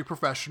industry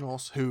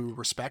professionals who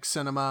respect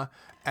cinema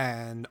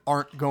and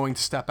aren't going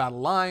to step out of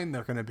line.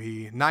 They're going to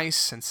be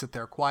nice and sit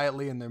there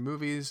quietly in their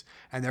movies,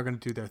 and they're going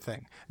to do their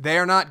thing. They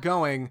are not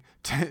going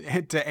to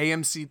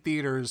AMC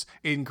theaters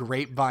in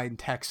Grapevine,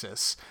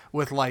 Texas,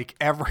 with like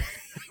every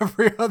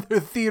other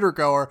theater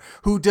goer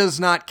who does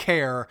not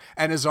care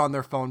and is on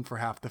their phone for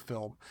half the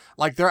film.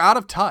 Like, they're out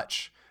of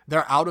touch.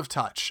 They're out of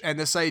touch. And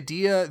this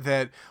idea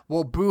that,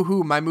 well,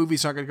 boo-hoo, my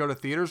movies aren't going to go to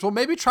theaters. Well,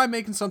 maybe try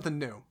making something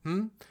new.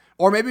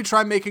 Or maybe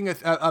try making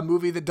a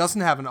movie that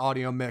doesn't have an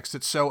audio mix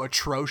that's so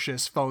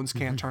atrocious phones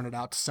can't turn it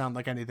out to sound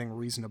like anything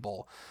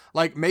reasonable.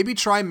 Like, maybe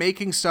try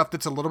making stuff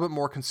that's a little bit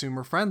more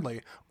consumer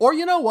friendly. Or,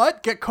 you know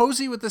what? Get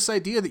cozy with this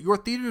idea that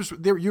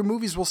your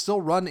movies will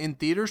still run in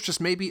theaters,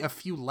 just maybe a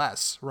few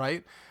less,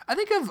 right? I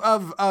think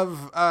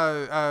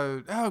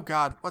oh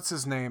God, what's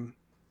his name?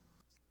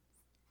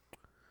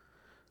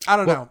 I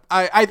don't know.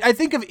 I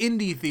think of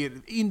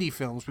indie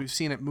films we've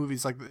seen at movie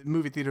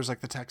theaters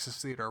like the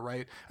Texas Theater,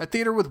 right? A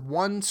theater with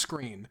one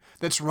screen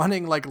that's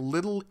running like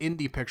little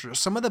indie pictures.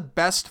 Some of the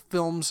best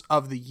films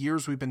of the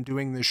years we've been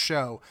doing this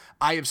show,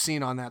 I have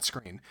seen on that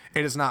screen.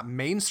 It is not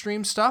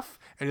mainstream stuff.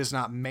 It is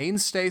not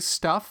mainstay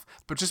stuff.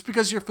 But just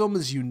because your film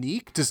is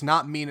unique does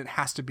not mean it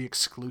has to be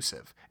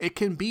exclusive. It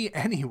can be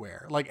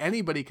anywhere. Like,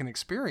 anybody can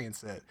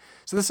experience it.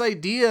 So this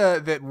idea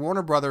that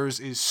Warner Brothers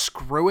is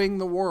screwing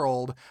the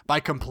world by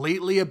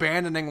completely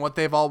abandoning what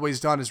they've always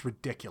done is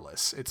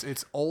ridiculous.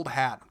 It's old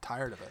hat. I'm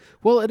tired of it.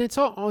 Well, and it's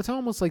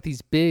almost like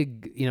these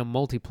big,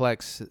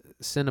 multiplex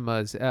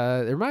cinemas. It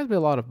reminds me a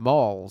lot of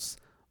malls,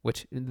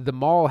 which the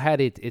mall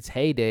had its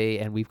heyday,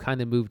 and we've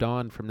kind of moved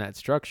on from that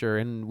structure,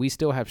 and we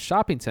still have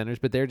shopping centers,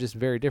 but they're just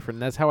very different.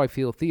 And that's how I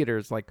feel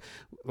theaters. Like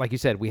you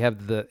said, we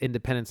have the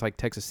independents like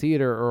Texas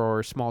Theater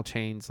or small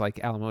chains like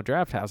Alamo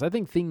Drafthouse. I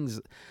think things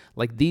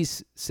like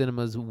these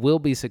cinemas will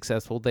be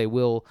successful. They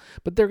will,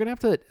 but they're going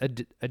to have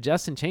to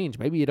adjust and change.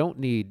 Maybe you don't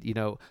need,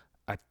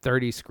 a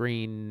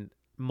 30-screen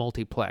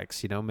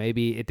multiplex,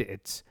 maybe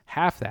it's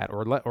half that,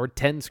 or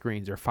 10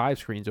 screens or 5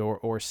 screens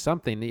or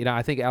something.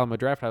 I think Alamo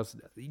Drafthouse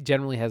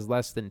generally has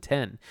less than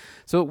 10.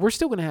 So we're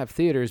still going to have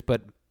theaters,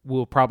 but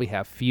we'll probably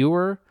have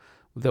fewer.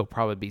 They'll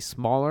probably be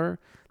smaller,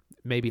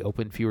 maybe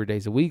open fewer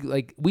days a week.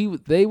 Like,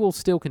 they will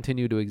still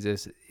continue to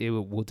exist.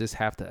 We'll just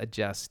have to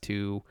adjust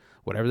to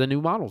whatever the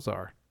new models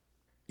are.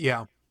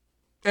 Yeah.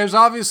 There's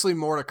obviously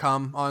more to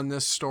come on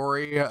this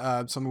story.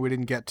 Something we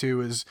didn't get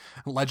to is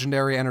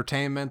Legendary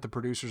Entertainment, the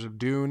producers of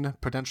Dune,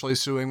 potentially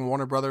suing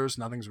Warner Brothers.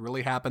 Nothing's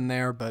really happened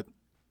there, but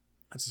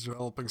it's a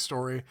developing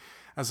story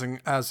as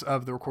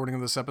of the recording of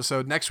this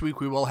episode. Next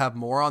week, we will have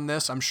more on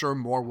this. I'm sure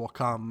more will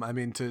come. I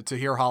mean, to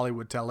hear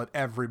Hollywood tell it,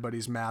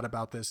 everybody's mad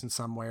about this in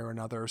some way or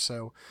another.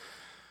 So,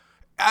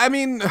 I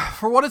mean,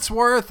 for what it's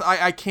worth,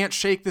 I can't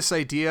shake this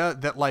idea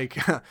that, like,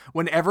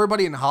 when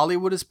everybody in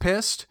Hollywood is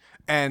pissed,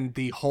 and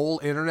the whole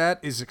internet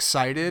is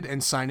excited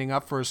and signing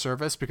up for a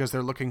service because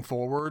they're looking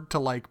forward to,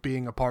 like,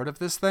 being a part of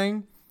this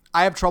thing,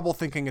 I have trouble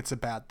thinking it's a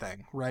bad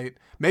thing, right?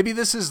 Maybe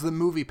this is the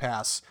movie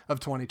pass of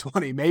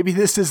 2020. Maybe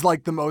this is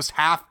like the most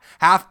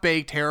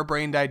half-baked,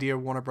 harebrained idea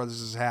Warner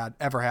Brothers has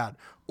ever had.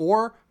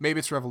 Or maybe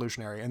it's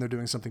revolutionary and they're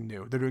doing something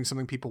new. They're doing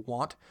something people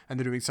want, and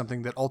they're doing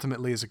something that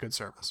ultimately is a good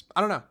service. I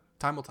don't know.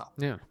 Time will tell.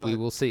 Yeah, we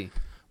will see.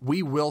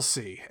 We will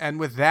see. And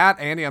with that,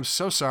 Andy, I'm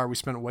so sorry we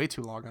spent way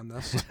too long on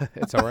this.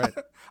 It's all right.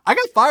 I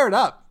got fired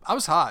up. I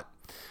was hot.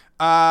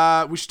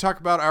 We should talk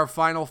about our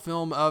final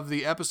film of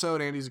the episode.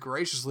 Andy's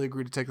graciously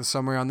agreed to take the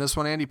summary on this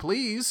one. Andy,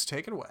 please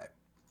take it away.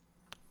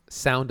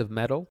 Sound of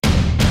Metal.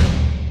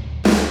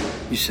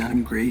 You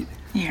sounded great.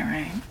 Yeah,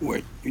 right.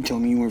 What? You're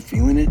telling me you weren't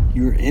feeling it?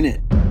 You were in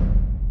it.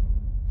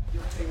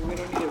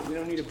 We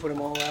don't need to put them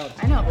all out.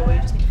 I know, but we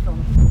just need to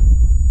film them.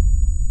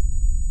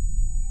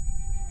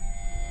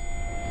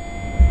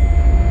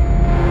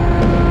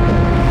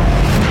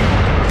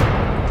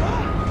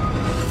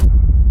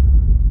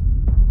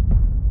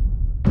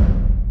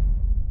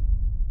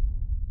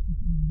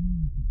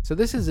 So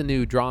this is a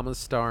new drama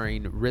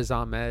starring Riz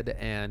Ahmed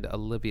and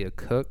Olivia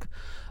Cook.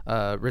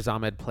 Riz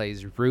Ahmed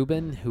plays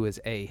Ruben, who is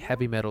a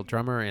heavy metal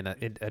drummer in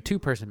a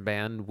two-person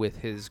band with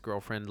his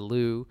girlfriend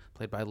Lou,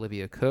 played by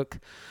Olivia Cook.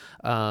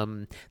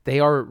 They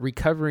are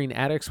recovering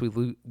addicts.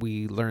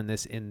 We learn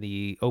this in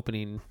the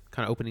opening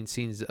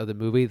scenes of the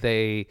movie.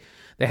 They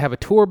have a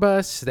tour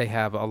bus. They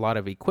have a lot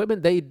of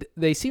equipment.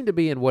 They seem to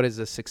be in what is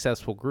a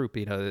successful group.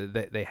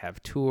 They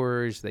have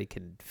tours. They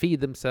can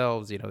feed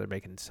themselves. They're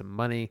making some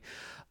money.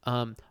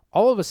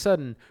 All of a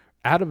sudden,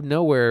 out of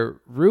nowhere,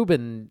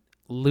 Ruben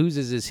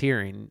loses his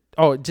hearing.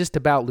 Oh, just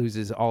about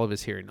loses all of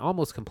his hearing,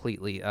 almost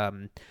completely.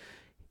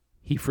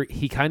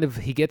 He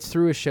gets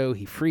through a show.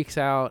 He freaks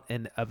out,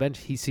 and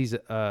eventually he sees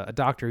a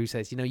doctor who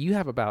says, you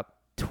have about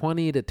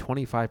 20 to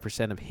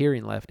 25% of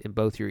hearing left in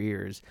both your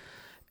ears,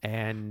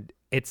 and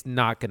it's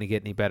not going to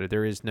get any better.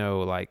 There is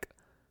no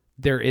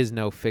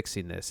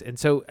fixing this. And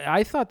so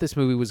I thought this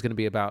movie was going to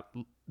be about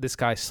this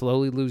guy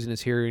slowly losing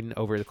his hearing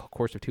over the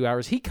course of 2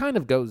 hours. He kind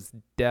of goes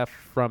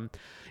deaf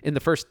in the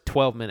first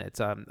 12 minutes.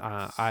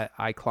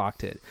 I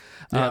clocked it.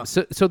 Yeah.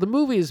 So the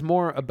movie is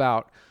more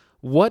about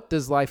what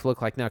does life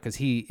look like now? Because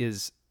he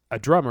is a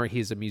drummer,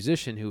 he's a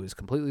musician who has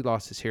completely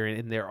lost his hearing,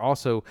 and they're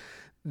also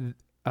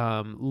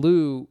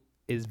Lou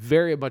is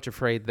very much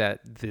afraid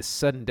that this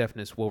sudden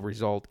deafness will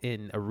result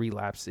in a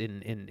relapse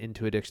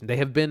into addiction. They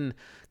have been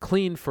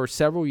clean for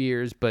several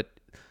years, but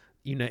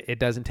it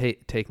doesn't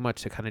take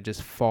much to kind of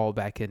just fall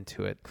back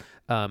into it.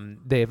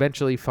 They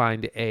eventually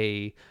find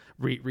a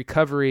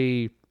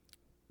recovery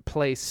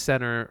place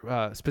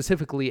center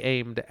specifically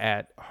aimed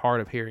at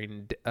hard of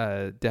hearing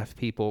deaf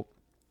people,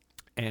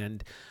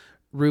 and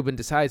Ruben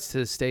decides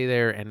to stay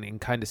there and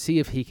kind of see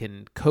if he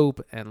can cope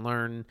and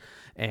learn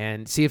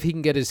and see if he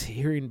can get his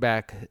hearing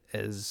back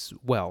as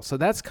well. So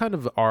that's kind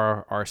of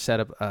our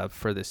setup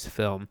for this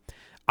film.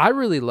 I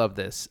really love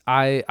this.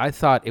 I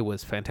thought it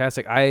was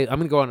fantastic. I'm going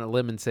to go on a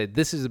limb and say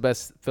this is the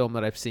best film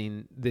that I've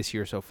seen this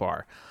year so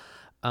far,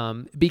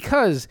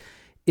 because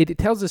it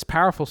tells this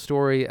powerful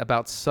story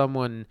about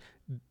someone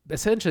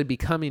essentially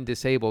becoming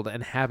disabled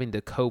and having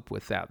to cope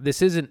with that. This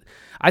isn't,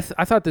 I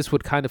thought this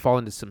would kind of fall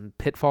into some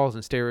pitfalls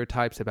and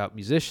stereotypes about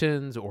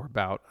musicians or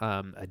about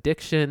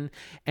addiction,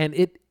 and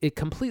it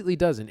completely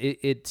doesn't.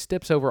 It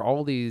steps over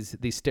all these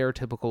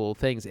stereotypical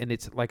things, and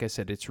it's, like I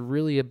said, it's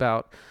really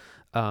about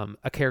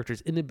a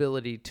character's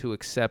inability to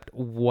accept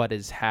what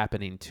is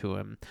happening to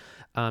him.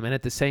 And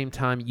at the same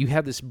time, you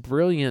have this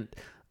brilliant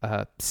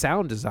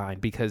sound design,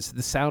 because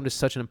the sound is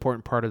such an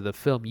important part of the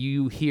film.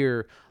 You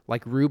hear,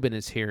 like Ruben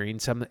is hearing,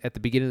 some at the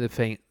beginning of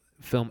the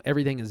film,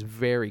 everything is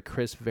very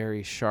crisp,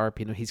 very sharp.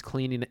 He's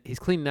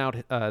cleaning out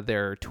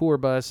their tour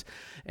bus,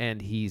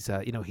 and he's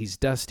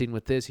dusting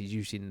with this. He's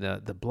using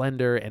the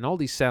blender, and all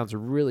these sounds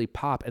really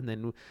pop. And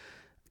then,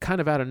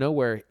 kind of out of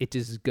nowhere, it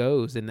just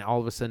goes, and all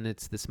of a sudden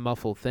it's this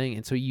muffled thing.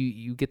 And so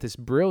you get this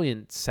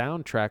brilliant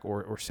soundtrack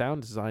or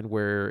sound design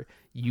where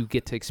you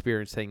get to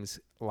experience things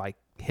like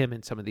him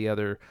and some of the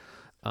other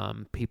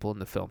people in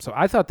the film. So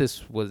I thought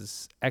this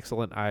was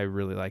excellent. I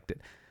really liked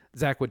it.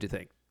 Zach, what'd you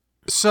think?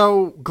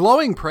 So,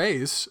 glowing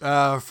praise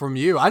from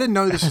you. I didn't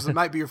know this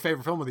might be your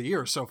favorite film of the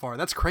year so far.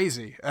 That's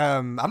crazy.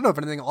 I don't know if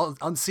anything will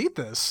unseat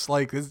this,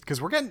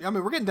 because we're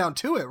getting down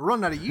to it. We're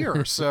running out of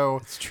year, so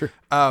it's true.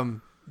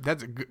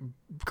 That's a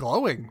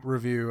glowing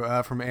review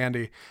from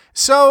Andy.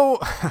 So,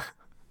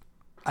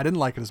 I didn't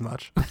like it as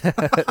much.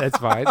 That's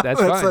fine. That's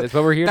fine. That's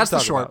what we're here to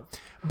talk about.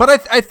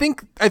 But I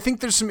think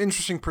there's some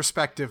interesting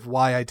perspective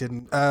why I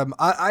didn't.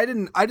 I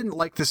didn't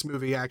like this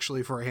movie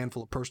actually for a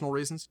handful of personal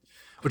reasons,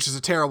 which is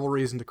a terrible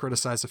reason to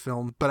criticize a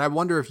film. But I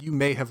wonder if you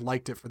may have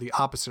liked it for the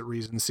opposite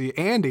reason. See,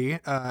 Andy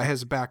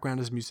has a background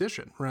as a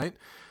musician, right?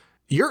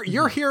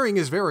 Your hearing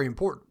is very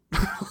important.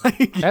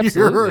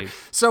 Absolutely.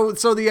 So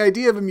the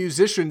idea of a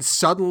musician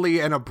suddenly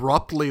and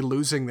abruptly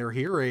losing their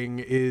hearing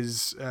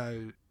is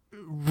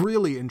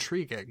really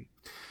intriguing.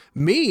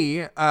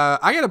 Me,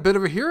 I got a bit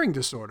of a hearing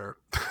disorder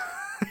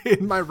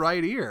in my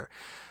right ear.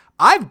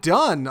 I've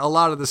done a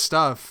lot of the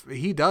stuff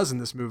he does in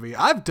this movie.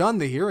 I've done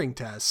the hearing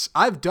tests.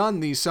 I've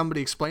done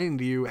somebody explaining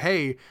to you,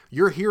 hey,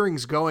 your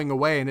hearing's going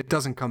away and it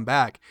doesn't come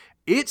back.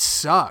 It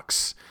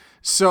sucks.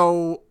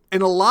 So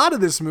in a lot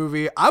of this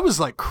movie, I was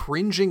like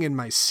cringing in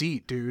my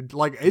seat, dude.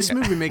 Like, this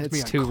movie makes me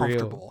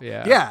uncomfortable.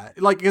 Yeah.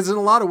 Like, because in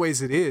a lot of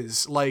ways it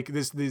is like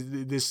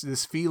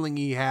this feeling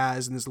he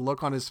has and this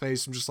look on his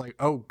face. I'm just like,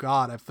 oh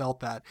God, I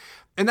felt that.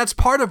 And that's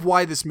part of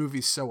why this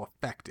movie's so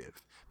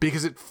effective,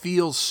 because it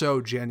feels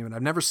so genuine.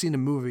 I've never seen a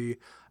movie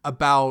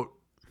about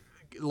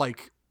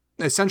like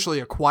essentially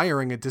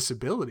acquiring a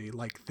disability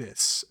like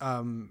this.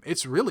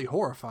 It's really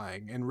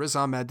horrifying, and Riz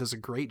Ahmed does a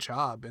great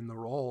job in the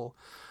role.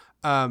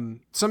 So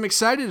I'm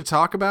excited to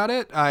talk about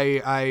it.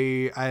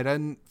 I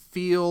didn't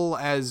feel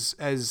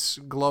as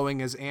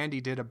glowing as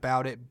Andy did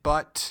about it,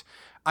 but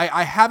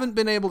I haven't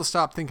been able to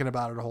stop thinking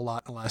about it a whole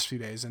lot in the last few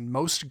days, and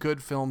most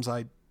good films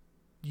I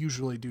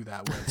usually do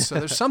that with. So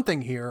there's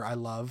something here I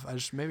love. I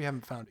just maybe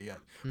haven't found it yet.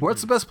 Mm-hmm.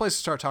 What's the best place to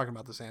start talking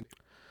about this, Andy?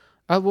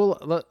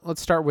 Well,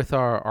 let's start with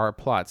our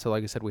plot. So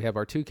like I said, we have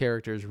our two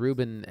characters,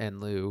 Ruben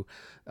and Lou.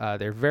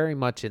 They're very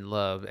much in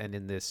love and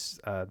in this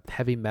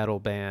heavy metal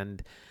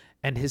band.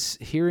 And his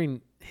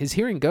hearing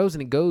goes,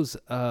 and it goes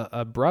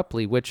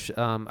abruptly, which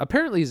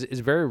apparently is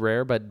very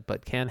rare,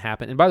 but can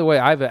happen. And by the way,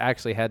 I've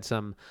actually had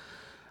some.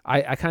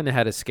 I kind of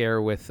had a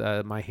scare with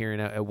my hearing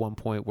at one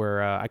point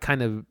where I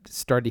kind of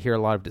started to hear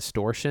a lot of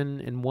distortion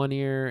in one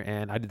ear,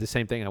 and I did the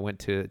same thing. I went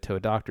to a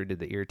doctor, did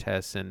the ear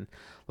test, and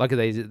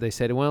luckily they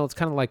said, well, it's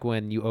kind of like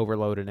when you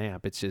overload an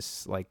amp. It's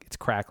just like it's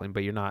crackling,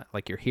 but you're not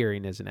like your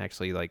hearing isn't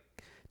actually like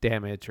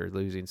damage or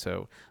losing.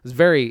 So it was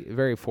very,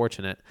 very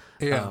fortunate.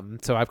 Yeah.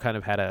 So I've kind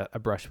of had a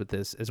brush with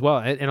this as well,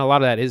 and a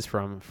lot of that is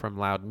from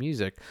loud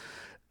music.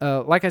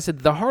 Like I said,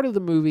 the heart of the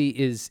movie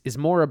is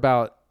more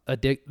about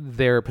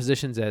their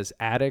positions as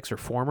addicts or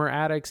former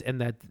addicts,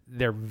 and that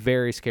they're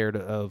very scared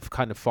of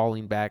kind of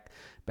falling back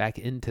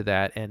into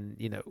that. And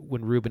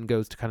when Ruben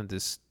goes to kind of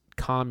this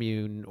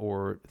commune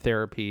or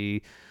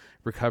therapy,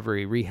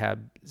 recovery,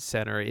 rehab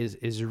center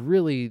is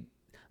really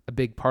a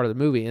big part of the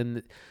movie.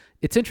 And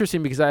it's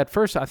interesting because at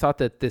first I thought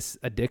that this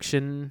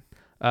addiction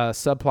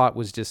subplot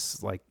was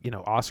just like,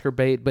 Oscar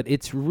bait, but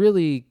it's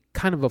really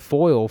kind of a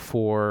foil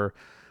for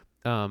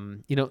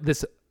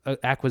this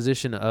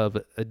acquisition of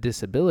a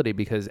disability,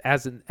 because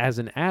as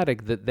an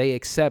addict, that they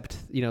accept,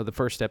 the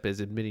first step is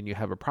admitting you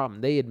have a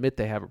problem. They admit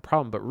they have a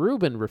problem, but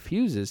Ruben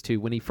refuses to.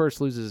 When he first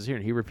loses his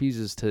hearing, he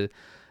refuses to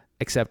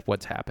accept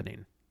what's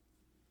happening.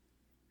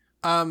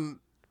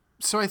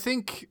 So I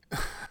think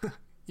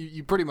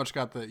you pretty much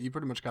got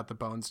the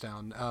bones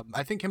down.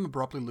 I think him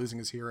abruptly losing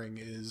his hearing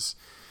is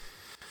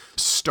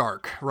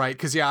stark, right?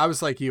 Because I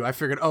was like you. I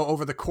figured,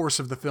 over the course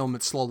of the film,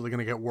 it's slowly going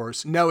to get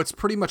worse. No, it's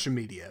pretty much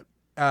immediate.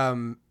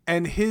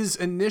 And his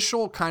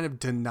initial kind of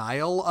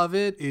denial of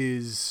it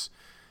is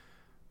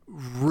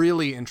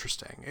really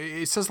interesting.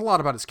 It says a lot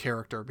about his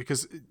character,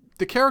 because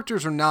the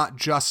characters are not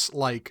just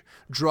like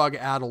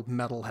drug-addled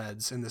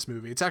metalheads in this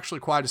movie. It's actually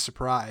quite a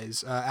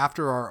surprise.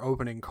 After our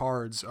opening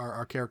cards,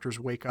 our characters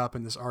wake up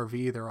in this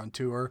RV. They're on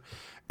tour,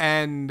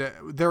 and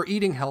they're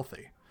eating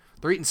healthy.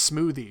 They're eating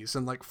smoothies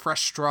and like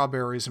fresh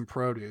strawberries and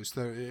produce.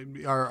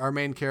 Our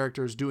main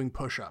character is doing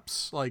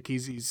push-ups. Like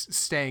he's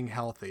staying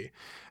healthy.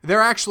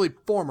 They're actually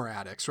former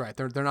addicts, right?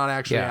 They're not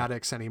actually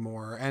addicts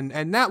anymore.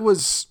 And that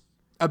was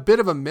a bit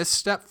of a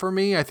misstep for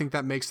me. I think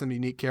that makes them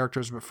unique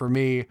characters, but for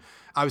me,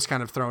 I was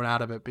kind of thrown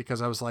out of it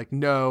because I was like,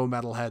 no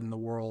metalhead in the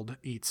world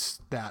eats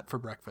that for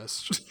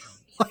breakfast.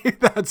 Like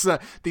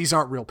these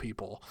aren't real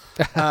people.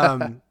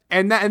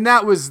 And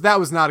that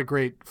was not a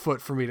great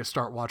foot for me to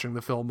start watching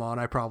the film on.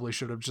 I probably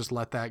should have just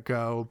let that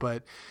go.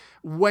 But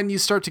when you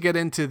start to get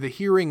into the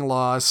hearing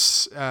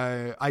loss,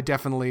 I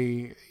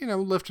definitely,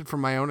 lifted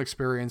from my own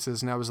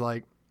experiences, and I was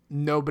like,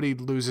 nobody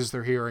loses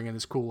their hearing and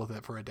is cool with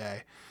it for a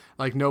day.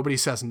 Like nobody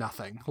says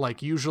nothing.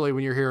 Like usually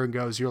when your hearing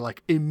goes, you're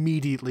like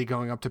immediately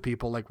going up to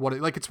people like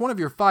it's one of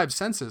your 5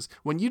 senses.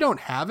 When you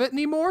don't have it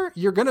anymore,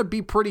 you're going to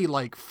be pretty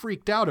like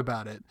freaked out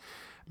about it.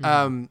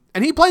 And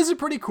he plays it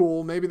pretty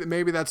cool.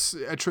 Maybe that's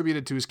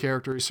attributed to his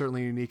character. He's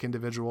certainly a unique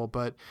individual,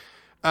 but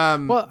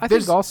well, I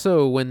think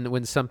also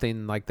when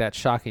something like that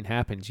shocking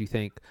happens, you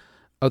think,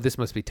 oh, this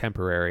must be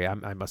temporary.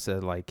 I must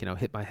have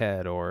hit my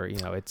head, or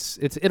it's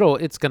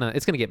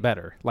gonna get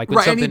better. Like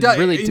when something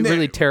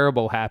really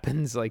terrible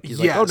happens, like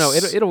he's like, oh no,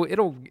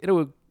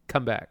 it'll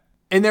come back.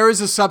 And there is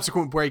a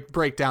subsequent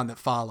breakdown that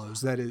follows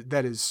that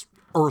is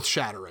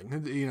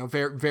earth-shattering,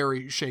 very,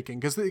 very shaking,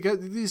 because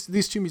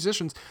these two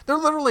musicians, they're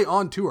literally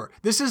on tour.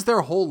 This is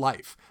their whole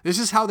life. This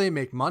is how they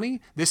make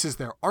money. This is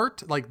their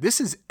art. Like, this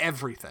is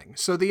everything.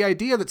 So the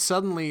idea that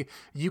suddenly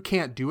you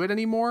can't do it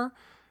anymore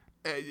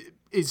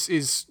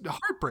is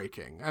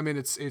heartbreaking. I mean,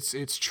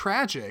 it's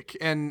tragic.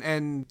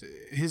 And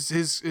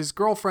his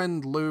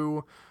girlfriend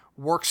Lou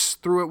works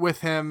through it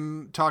with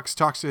him, talks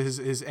to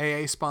his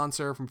AA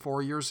sponsor from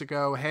 4 years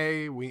ago.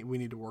 Hey, we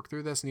need to work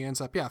through this. And he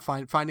ends up,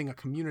 finding a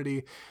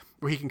community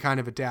where he can kind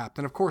of adapt.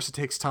 And of course it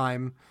takes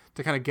time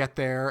to kind of get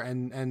there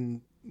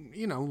and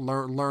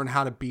learn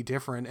how to be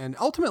different. And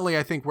ultimately,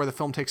 I think where the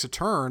film takes a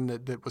turn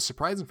that was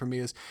surprising for me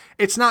is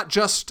it's not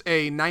just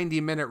a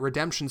 90-minute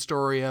redemption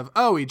story of,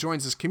 he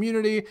joins this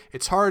community.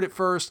 It's hard at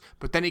first,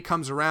 but then he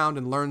comes around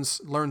and learns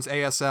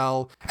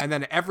ASL, and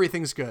then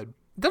everything's good.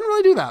 It doesn't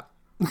really do that.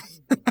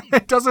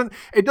 It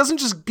doesn't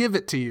just give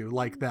it to you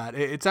like that.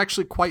 It's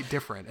actually quite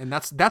different, and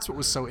that's what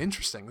was so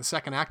interesting. The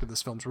second act of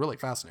this film is really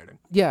fascinating.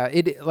 Yeah,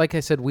 like I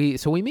said, we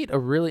meet a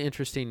really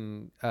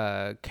interesting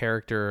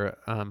character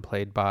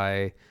played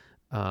by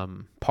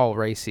Paul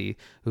Raci,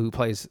 who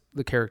plays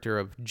the character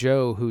of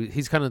Joe, who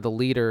he's kind of the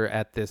leader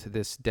at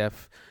this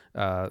deaf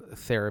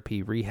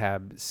therapy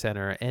rehab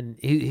center, and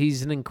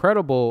he's an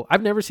incredible,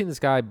 I've never seen this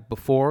guy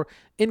before,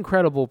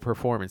 incredible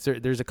performance.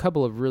 There's a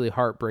couple of really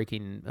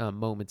heartbreaking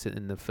moments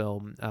in the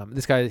film.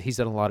 This guy, he's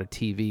done a lot of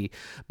TV,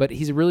 but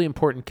he's a really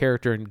important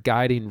character in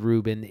guiding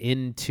Ruben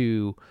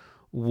into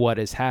what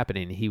is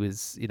happening. He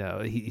was,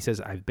 he says,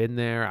 I've been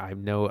there. I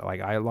know, like,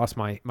 I lost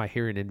my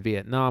hearing in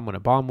Vietnam when a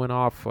bomb went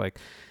off. Like,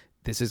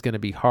 this is going to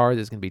be hard.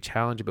 This is going to be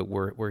challenging, but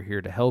we're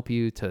here to help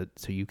you so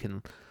you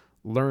can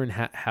learn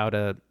how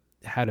to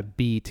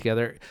be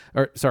together,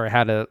 or sorry,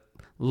 how to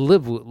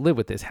live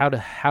with this, how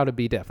to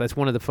be deaf. That's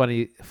one of the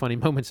funny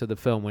moments of the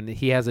film, when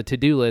he has a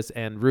to-do list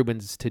and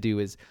Ruben's to-do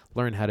is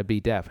learn how to be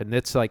deaf. And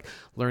it's like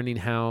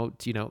learning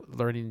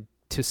learning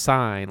to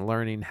sign,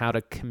 learning how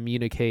to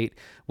communicate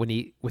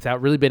without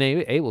really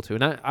being able to.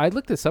 And I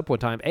looked this up one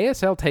time.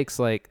 ASL takes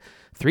like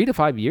 3 to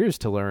 5 years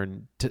to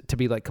learn to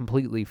be like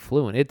completely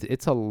fluent.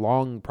 It's a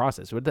long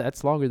process.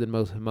 That's longer than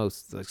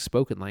most like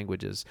spoken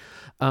languages.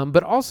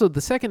 But also the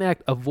second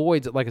act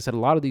avoids, like I said, a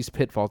lot of these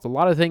pitfalls, a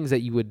lot of things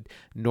that you would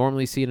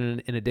normally see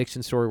in an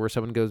addiction story where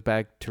someone goes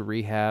back to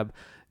rehab.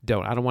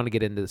 I don't want to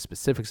get into the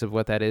specifics of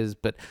what that is,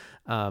 but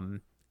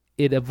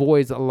it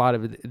avoids a lot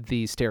of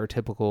the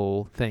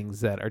stereotypical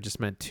things that are just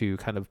meant to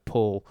kind of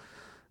pull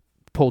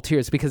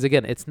tears, because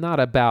again, it's not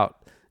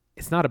about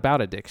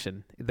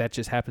addiction. That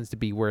just happens to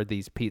be where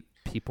these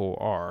people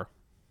are.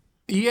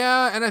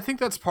 Yeah, and I think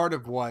that's part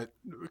of what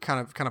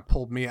kind of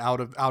pulled me out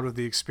of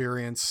the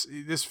experience.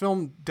 This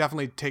film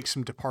definitely takes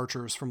some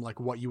departures from like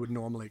what you would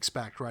normally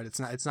expect, right?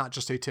 It's not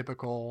just a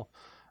typical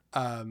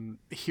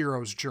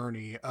hero's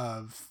journey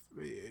of,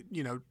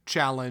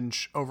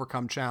 challenge,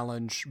 overcome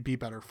challenge, be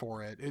better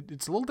for it.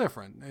 It's a little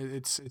different.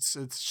 It's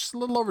just a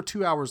little over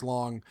 2 hours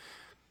long.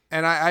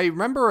 And I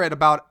remember at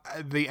about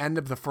the end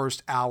of the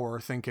first hour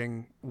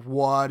thinking,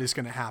 what is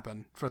going to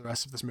happen for the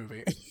rest of this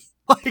movie?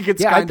 Like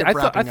it's kind of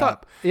wrapping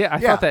up. I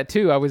thought that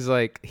too. I was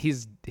like,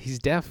 he's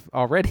deaf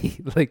already.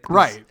 Like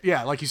right.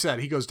 Yeah. Like you said,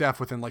 he goes deaf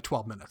within like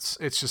 12 minutes.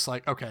 It's just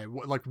like, okay,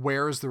 like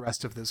where is the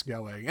rest of this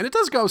going? And it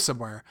does go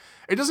somewhere.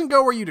 It doesn't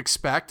go where you'd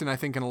expect. And I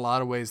think in a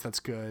lot of ways that's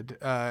good.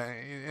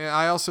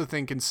 I also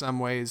think in some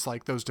ways,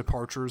 like those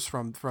departures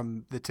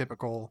from the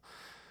typical,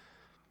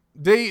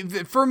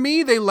 for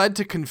me, they led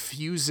to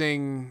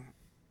confusing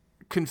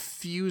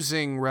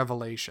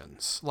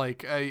revelations.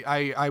 Like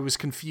I was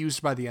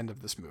confused by the end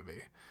of this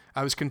movie.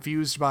 I was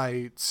confused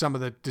by some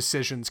of the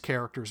decisions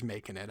characters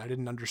make in it. I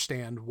didn't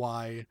understand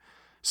why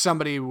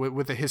somebody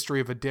with a history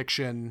of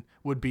addiction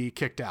would be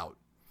kicked out.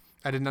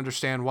 I didn't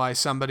understand why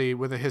somebody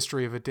with a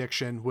history of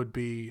addiction would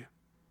be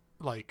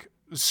like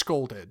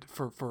scolded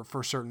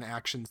for certain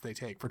actions they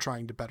take for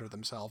trying to better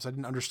themselves. I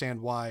didn't understand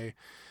why,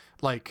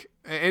 like,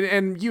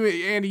 and you,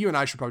 Andy, you and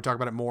I should probably talk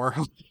about it more.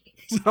 I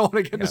don't want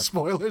to get into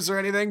spoilers or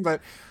anything,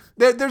 but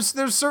there's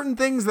certain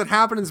things that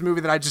happen in this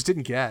movie that I just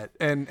didn't get,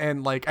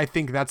 and like I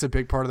think that's a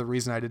big part of the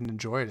reason I didn't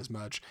enjoy it as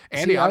much.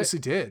 Andy obviously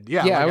did.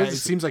 Yeah. It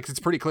seems like it's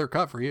pretty clear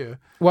cut for you.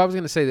 Well, I was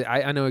going to say that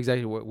I know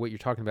exactly what you're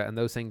talking about, and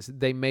those things,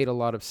 they made a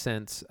lot of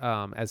sense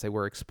as they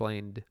were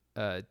explained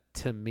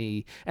to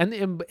me.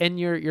 And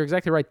you're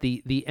exactly right.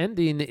 The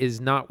ending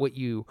is not what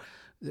you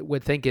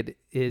would think it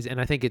is, and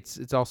I think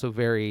it's also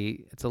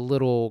it's a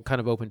little kind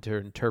of open to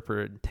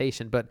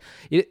interpretation. But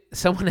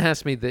someone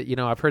asked me that,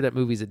 I've heard that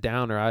movie's a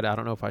downer. I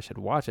don't know if I should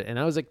watch it, and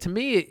I was like, to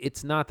me,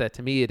 it's not that.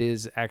 To me, it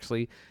is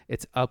actually,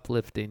 it's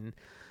uplifting.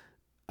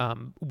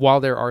 While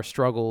there are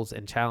struggles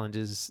and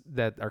challenges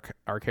that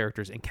our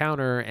characters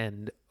encounter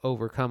and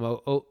overcome,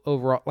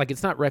 overall, like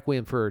it's not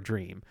Requiem for a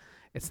Dream.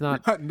 It's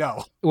not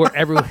no where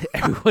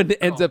everyone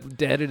ends up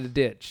dead in a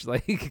ditch.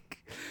 Like,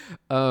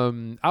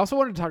 I also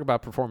wanted to talk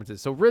about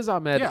performances. So Riz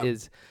Ahmed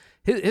is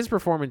his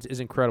performance is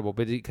incredible,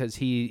 but because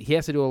he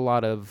has to do a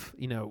lot of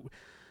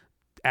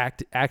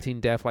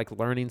acting deaf, like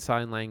learning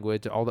sign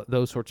language, all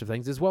those sorts of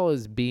things, as well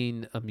as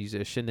being a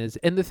musician.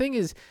 And the thing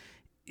is,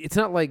 it's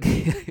not like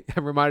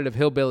I'm reminded of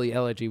Hillbilly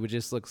Elegy, which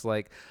just looks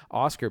like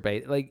Oscar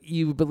bait. Like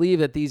you believe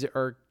that these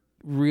are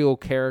real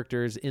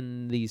characters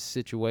in these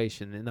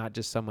situations and not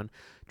just someone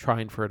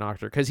trying for an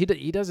Oscar, because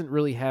he doesn't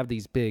really have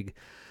these big,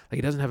 like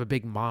he doesn't have a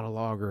big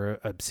monologue or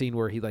a scene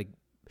where he like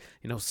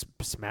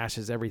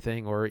smashes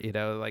everything or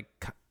like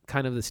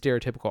kind of the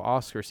stereotypical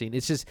Oscar scene.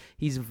 It's just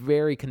he's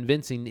very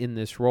convincing in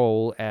this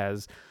role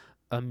as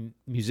a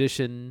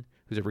musician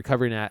who's a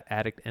recovering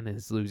addict and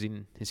is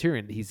losing his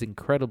hearing. He's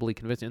incredibly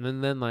convincing.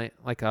 And then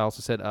like I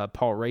also said,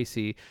 Paul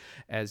Raci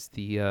as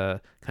the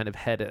kind of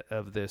head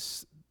of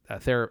this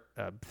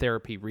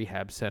therapy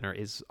rehab center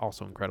is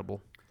also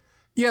incredible.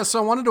 Yeah, so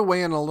I wanted to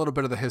weigh in a little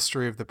bit of the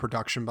history of the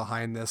production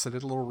behind this. I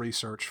did a little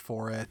research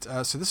for it.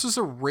 So this was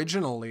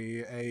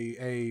originally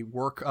a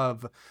work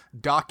of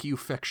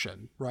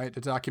docu-fiction, right?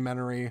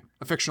 A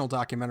fictional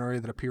documentary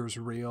that appears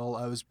real.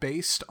 It was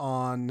based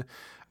on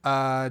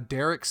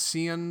Derek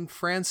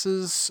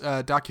Cianfrance's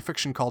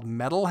docu-fiction called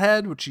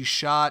Metalhead, which he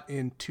shot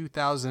in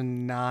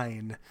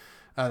 2009.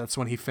 That's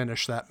when he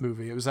finished that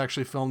movie. It was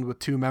actually filmed with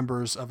two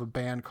members of a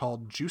band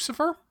called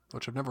Jucifer,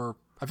 which I feel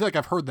like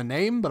I've heard the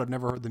name, but I've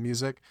never heard the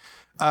music.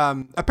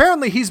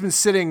 Apparently he's been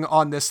sitting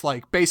on this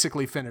like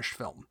basically finished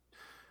film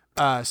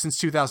since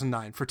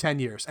 2009 for 10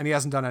 years, and he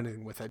hasn't done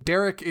anything with it.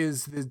 Derek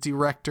is the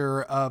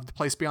director of The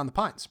Place Beyond the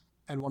Pines,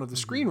 and one of the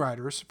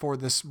screenwriters for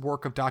this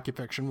work of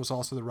docufiction was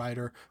also the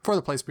writer for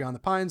The Place Beyond the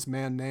Pines,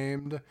 man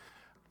named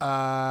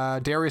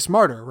Darius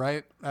Marder,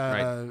 right?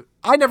 Right.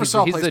 I never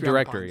saw He's Place the Beyond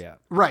director, the Pines. yeah.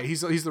 Right,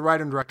 he's the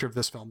writer and director of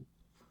this film.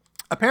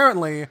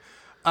 Apparently,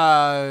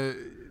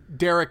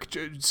 Derek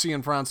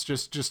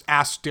Cianfrance just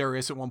asked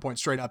Darius at one point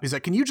straight up. He's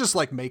like, "Can you just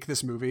like make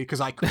this movie?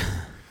 Because I could."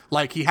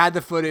 Like he had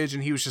the footage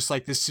and he was just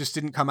like, "This just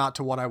didn't come out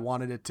to what I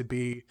wanted it to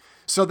be."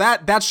 So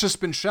that's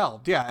just been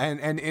shelved. Yeah,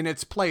 and in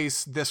its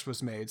place, this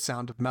was made,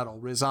 Sound of Metal.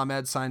 Riz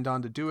Ahmed signed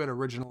on to do it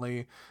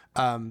originally.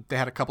 They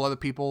had a couple other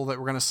people that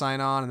were going to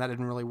sign on, and that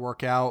didn't really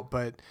work out.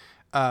 But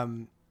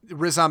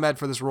Riz Ahmed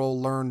for this role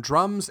learned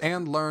drums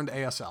and learned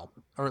ASL,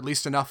 or at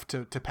least enough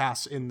to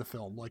pass in the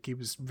film. Like he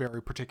was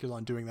very particular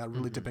on doing that,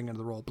 really dipping into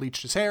the role.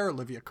 Bleached his hair.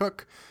 Olivia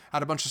Cook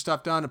had a bunch of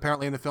stuff done.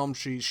 Apparently in the film,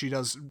 she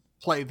does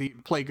play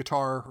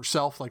guitar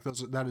herself. Like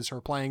that is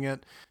her playing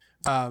it.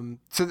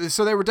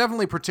 So they were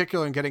definitely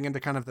particular in getting into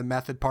kind of the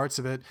method parts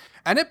of it,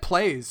 and it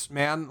plays,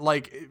 man.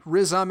 Like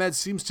Riz Ahmed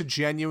seems to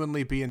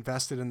genuinely be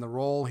invested in the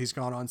role. He's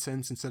gone on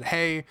since and said,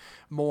 "Hey,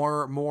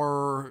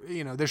 more,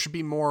 there should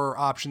be more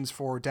options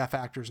for deaf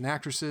actors and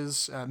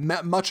actresses."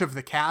 Much of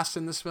the cast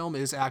in this film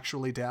is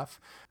actually deaf,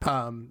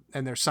 and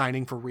they're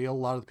signing for real. A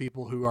lot of the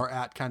people who are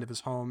at kind of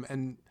his home,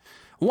 and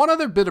One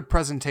other bit of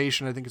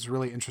presentation I think is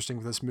really interesting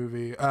with this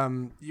movie.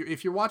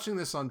 If you're watching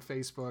this on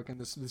Facebook, and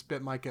this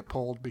bit might get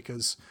pulled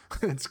because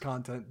it's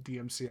content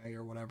DMCA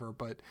or whatever,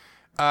 but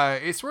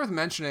it's worth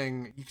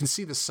mentioning. You can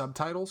see the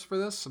subtitles for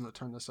this. I'm going to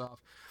turn this off.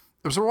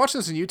 So we're watching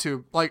this on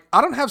YouTube. Like,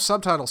 I don't have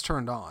subtitles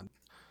turned on.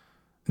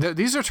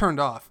 These are turned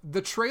off.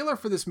 The trailer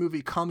for this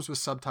movie comes with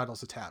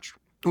subtitles attached.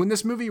 When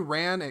this movie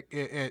ran at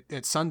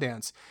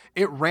Sundance,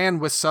 it ran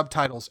with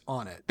subtitles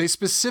on it. They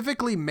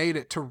specifically made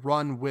it to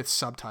run with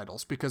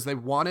subtitles because they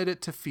wanted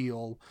it to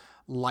feel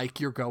like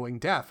you're going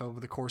deaf over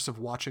the course of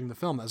watching the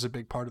film. That's a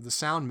big part of the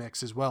sound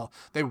mix as well.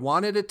 They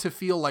wanted it to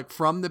feel like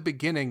from the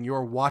beginning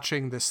you're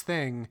watching this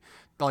thing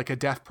like a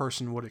deaf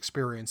person would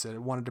experience it.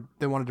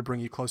 They wanted to bring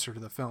you closer to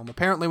the film.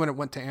 Apparently, when it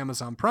went to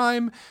Amazon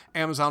Prime,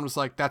 Amazon was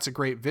like, that's a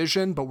great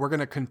vision, but we're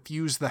going to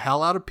confuse the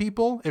hell out of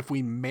people if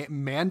we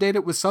mandate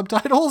it with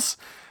subtitles.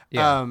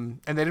 Yeah. And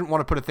they didn't want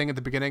to put a thing at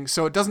the beginning.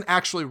 So it doesn't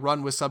actually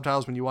run with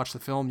subtitles when you watch the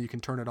film. You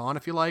can turn it on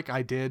if you like.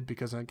 I did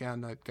because,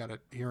 again, I got a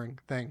hearing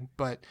thing.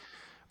 But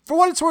for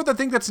what it's worth, I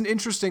think that's an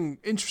interesting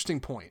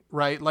point,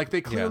 right? Like,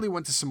 they clearly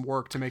went to some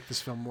work to make this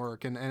film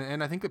work, and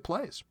I think it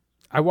plays.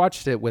 I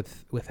watched it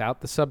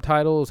without the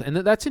subtitles, and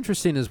that's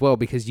interesting as well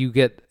because you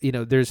get,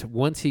 there's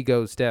once he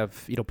goes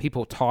deaf,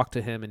 people talk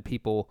to him and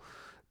people,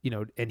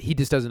 and he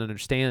just doesn't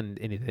understand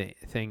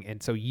anything,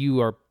 and so you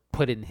are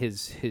put in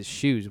his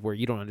shoes where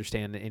you don't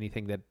understand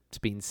anything that's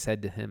being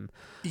said to him.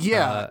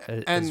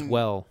 As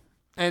well.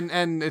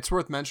 And it's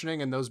worth mentioning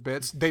in those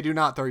bits, they do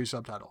not throw you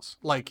subtitles.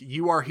 Like,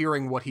 you are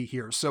hearing what he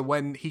hears. So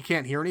when he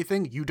can't hear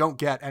anything, you don't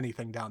get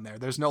anything down there.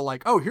 There's no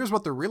like, oh, here's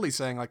what they're really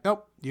saying. Like,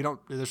 nope, you don't.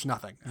 There's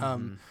nothing.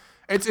 Mm-hmm.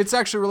 It's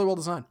actually really well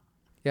designed.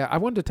 Yeah, I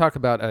wanted to talk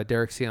about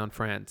Derek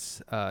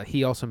Cianfrance.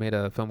 He also made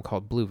a film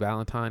called Blue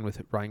Valentine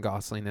with Ryan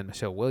Gosling and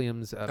Michelle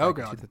Williams. Oh,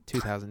 God.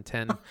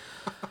 2010.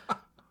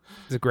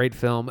 It's a great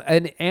film.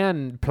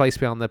 And Place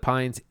Beyond the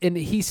Pines. And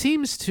he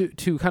seems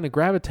to kind of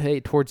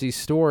gravitate towards these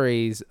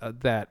stories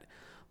that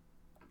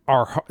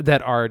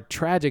are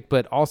tragic,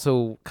 but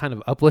also kind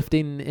of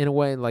uplifting in a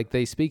way. Like,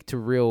 they speak to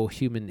real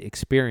human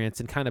experience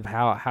and kind of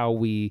how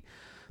we...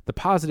 the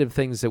positive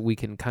things that we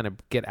can kind of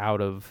get out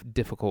of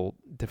difficult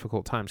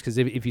times. Because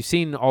if you've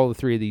seen all the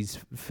three of these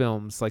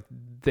films, like,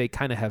 they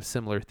kind of have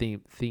similar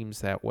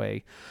themes that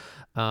way.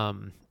 I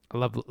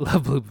love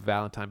Blue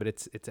Valentine, but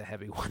it's a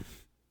heavy one.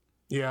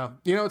 Yeah.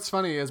 It's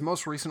funny. His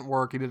most recent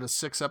work, he did a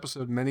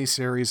 6-episode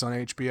miniseries on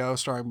HBO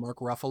starring Mark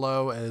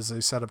Ruffalo as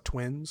a set of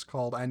twins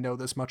called I Know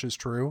This Much Is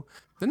True.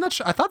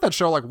 I thought that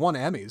show won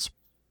Emmys.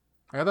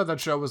 I thought that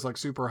show was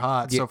super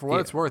hot. So for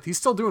what it's worth, he's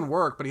still doing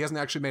work, but he hasn't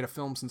actually made a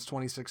film since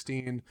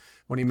 2016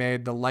 when he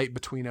made The Light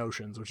Between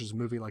Oceans, which is a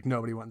movie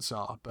nobody went and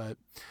saw. But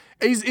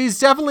he's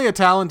definitely a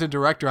talented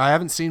director. I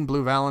haven't seen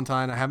Blue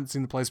Valentine. I haven't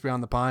seen The Place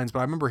Beyond the Pines, but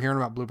I remember hearing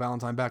about Blue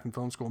Valentine back in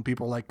film school, and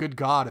people were like, good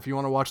God, if you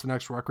want to watch the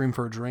next Requiem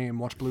for a Dream,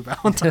 watch Blue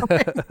Valentine.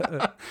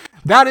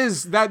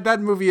 That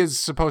movie is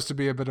supposed to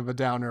be a bit of a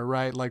downer,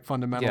 right? Like,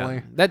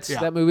 fundamentally. Yeah.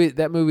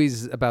 That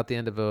movie's about the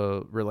end of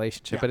a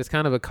relationship, but it's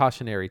kind of a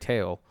cautionary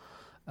tale.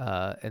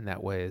 In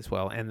that way as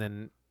well. And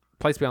then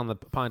Place Beyond the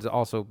Pines is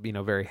also,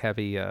 very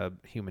heavy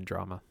human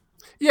drama.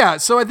 Yeah,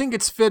 so I think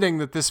it's fitting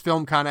that this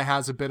film kind of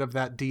has a bit of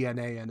that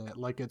DNA in it.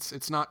 Like,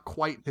 it's not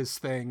quite his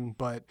thing,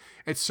 but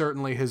it's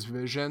certainly his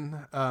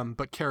vision,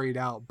 but carried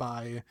out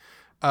by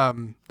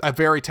a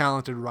very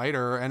talented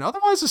writer and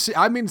otherwise,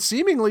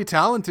 seemingly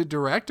talented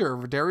director.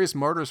 Darius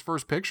Marder's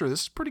first picture.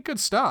 This is pretty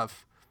good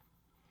stuff.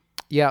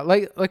 Yeah,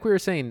 like we were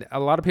saying, a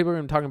lot of people are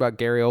going to be talking about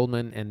Gary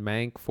Oldman and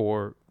Mank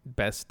for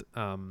best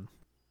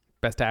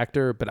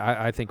actor, but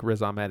I think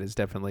Riz Ahmed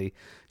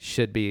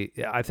should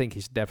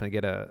definitely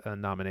get a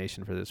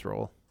nomination for this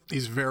role.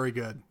 He's very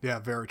good. Yeah,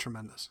 very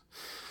tremendous.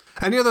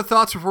 Any other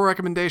thoughts before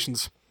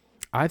recommendations?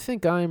 I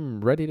think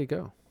I'm ready to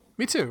go.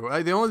 Me too.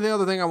 The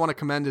other thing I want to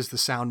commend is the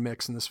sound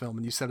mix in this film,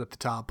 and you said at the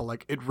top,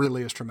 but it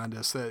really is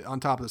tremendous. On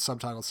top of the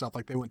subtitle stuff,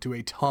 they went to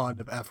a ton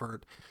of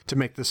effort to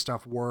make this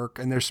stuff work,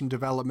 and there's some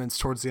developments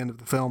towards the end of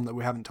the film that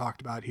we haven't talked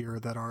about here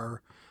that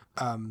are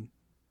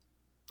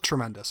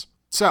tremendous.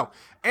 So,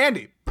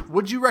 Andy,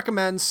 would you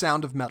recommend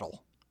Sound of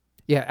Metal?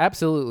 Yeah,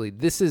 absolutely.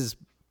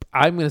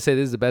 I'm going to say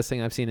this is the best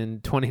thing I've seen in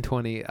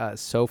 2020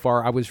 so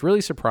far. I was really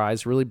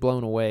surprised, really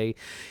blown away.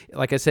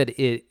 Like I said,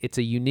 it's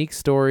a unique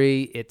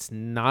story. It's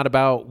not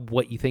about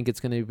what you think it's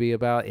going to be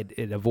about.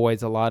 It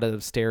avoids a lot of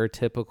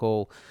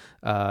stereotypical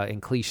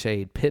and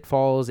cliched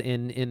pitfalls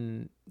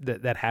in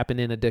that happen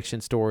in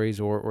addiction stories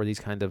or these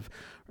kind of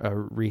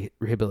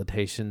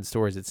rehabilitation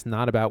stories. It's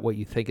not about what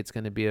you think it's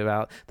going to be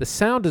about. The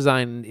sound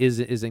design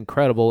is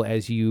incredible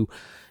as you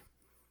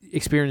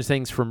experience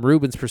things from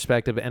Ruben's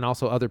perspective and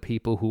also other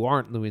people who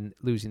aren't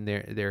losing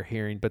their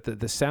hearing. But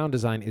the sound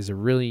design is a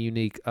really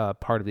unique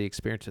part of the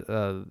experience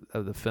of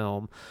the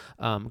film.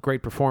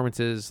 Great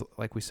performances,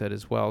 like we said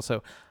as well.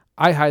 So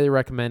I highly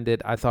recommend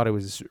it. I thought it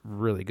was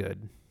really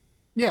good.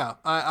 Yeah,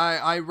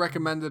 I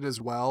recommend it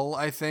as well,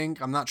 I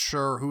think. I'm not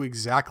sure who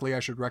exactly I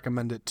should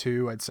recommend it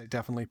to. I'd say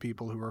definitely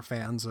people who are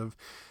fans of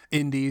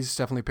indies,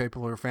 definitely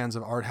people who are fans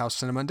of art house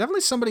cinema, and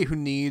definitely somebody who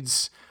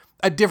needs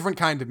a different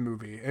kind of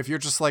movie. If you're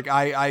just like,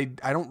 I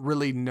don't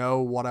really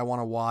know what I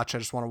want to watch, I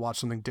just want to watch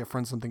something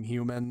different, something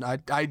human,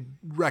 I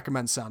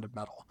recommend Sound of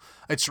Metal.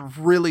 It's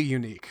really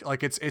unique.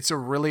 Like it's a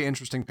really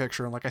interesting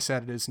picture. And like I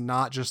said, it is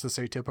not just this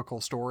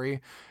atypical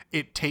story.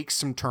 It takes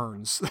some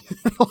turns,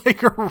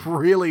 like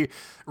really,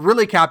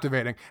 really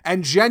captivating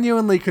and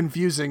genuinely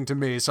confusing to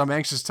me. So I'm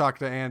anxious to talk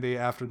to Andy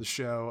after the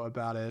show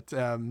about it.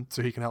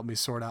 So he can help me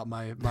sort out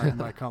my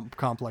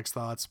complex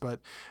thoughts, but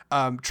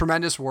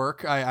tremendous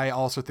work. I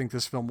also think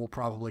this film will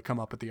probably come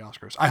up at the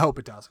Oscars. I hope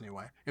it does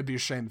anyway. It'd be a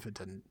shame if it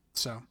didn't.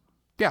 So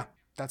yeah,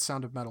 that's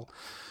Sound of Metal.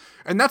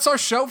 And that's our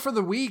show for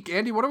the week.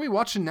 Andy, what are we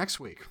watching next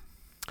week?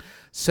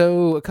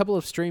 So a couple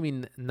of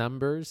streaming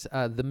numbers.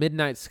 The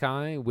Midnight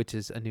Sky, which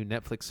is a new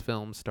Netflix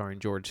film starring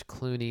George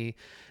Clooney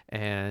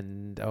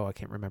and, I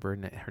can't remember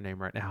her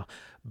name right now.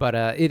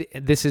 But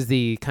this is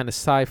the kind of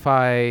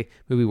sci-fi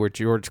movie where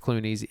George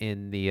Clooney's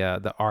in the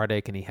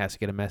Arctic and he has to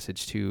get a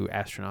message to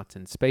astronauts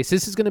in space.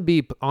 This is going to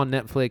be on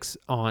Netflix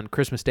on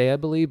Christmas Day, I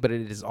believe, but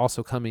it is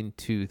also coming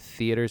to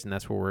theaters, and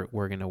that's where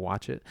we're going to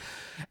watch it.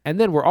 And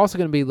then we're also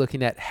going to be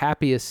looking at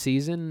Happiest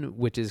Season,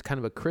 which is kind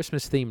of a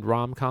Christmas-themed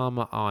rom-com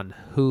on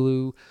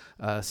Hulu,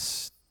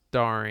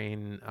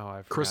 starring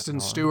Kristen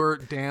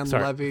Stewart, Dan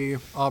Levy,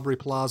 Aubrey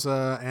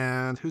Plaza,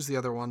 and who's the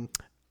other one?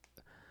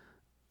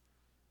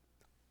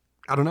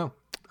 I don't know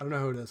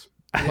who it is.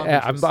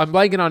 I'm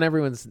blanking on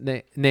everyone's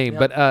name, yep.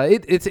 But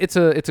it's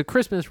a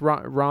Christmas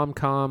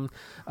rom-com,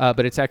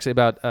 but it's actually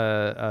about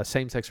a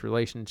same-sex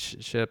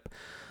relationship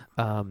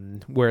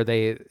where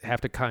they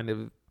have to kind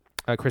of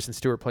Kristen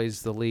Stewart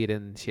plays the lead,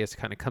 and she has to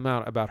kind of come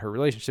out about her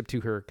relationship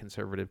to her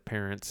conservative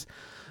parents.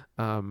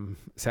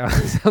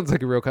 Sounds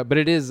like a real cut, but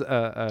it is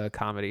a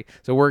comedy.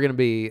 So we're going to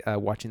be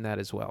watching that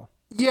as well.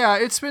 Yeah,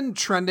 it's been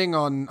trending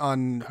on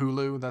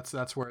Hulu.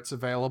 That's where it's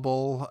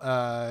available.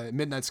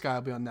 Midnight Sky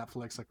will be on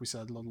Netflix, like we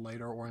said, a little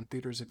later, or in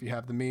theaters if you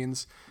have the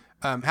means.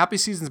 Happy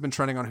Season's been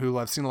trending on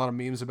Hulu. I've seen a lot of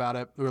memes about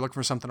it. We were looking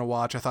for something to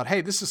watch. I thought, hey,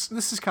 this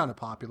is kind of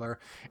popular.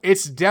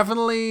 It's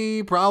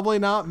definitely probably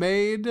not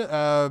made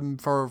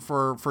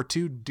for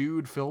two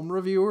dude film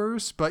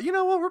reviewers, but you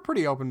know what? We're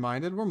pretty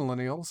open-minded. We're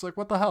millennials. Like,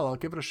 what the hell? I'll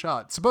give it a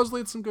shot.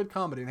 Supposedly it's some good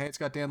comedy, and hey, it's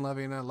got Dan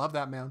Levy, and I love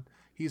that man.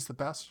 He's the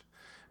best.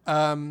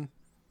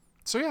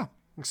 So yeah.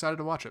 I'm excited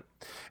to watch it.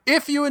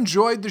 If you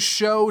enjoyed the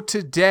show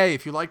today,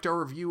 if you liked our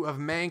review of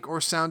Mank or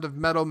Sound of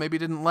Metal, maybe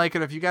didn't like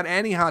it, if you got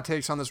any hot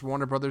takes on this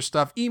Warner Brothers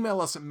stuff, email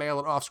us at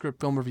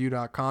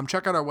mail@offscriptfilmreview.com.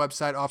 Check out our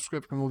website,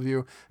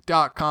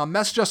 offscriptfilmreview.com.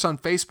 Message us on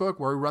Facebook,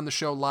 where we run the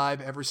show live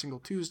every single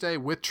Tuesday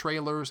with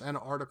trailers and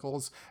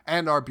articles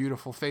and our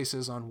beautiful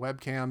faces on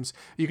webcams.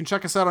 You can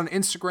check us out on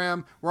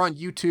Instagram. We're on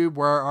YouTube,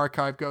 where our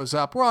archive goes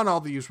up. We're on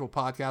all the usual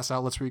podcast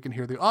outlets where you can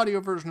hear the audio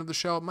version of the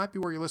show. It might be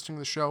where you're listening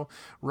to the show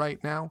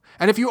right now.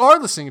 And if you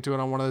are listening to it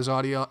on one of those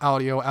audio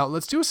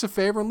outlets, do us a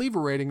favor and leave a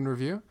rating and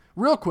review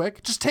real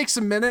quick. Just takes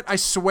a minute. I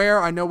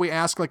swear, I know we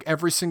ask like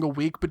every single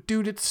week, but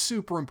dude, it's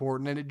super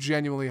important and it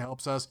genuinely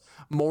helps us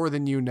more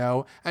than you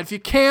know. And if you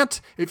can't,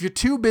 if you're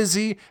too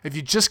busy, if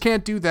you just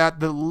can't do that,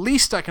 the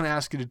least I can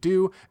ask you to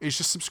do is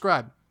just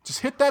subscribe. Just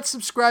hit that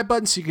subscribe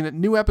button so you can get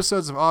new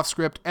episodes of Off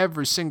Script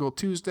every single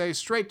Tuesday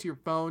straight to your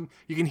phone.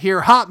 You can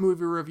hear hot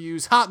movie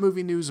reviews, hot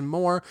movie news, and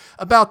more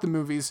about the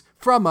movies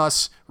from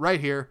us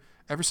right here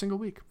every single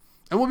week.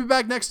 And we'll be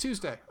back next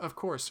Tuesday, of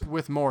course,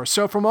 with more.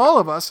 So from all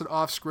of us at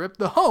Off Script,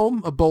 the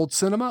home of bold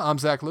cinema, I'm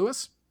Zach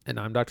Lewis. And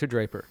I'm Dr.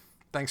 Draper.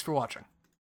 Thanks for watching.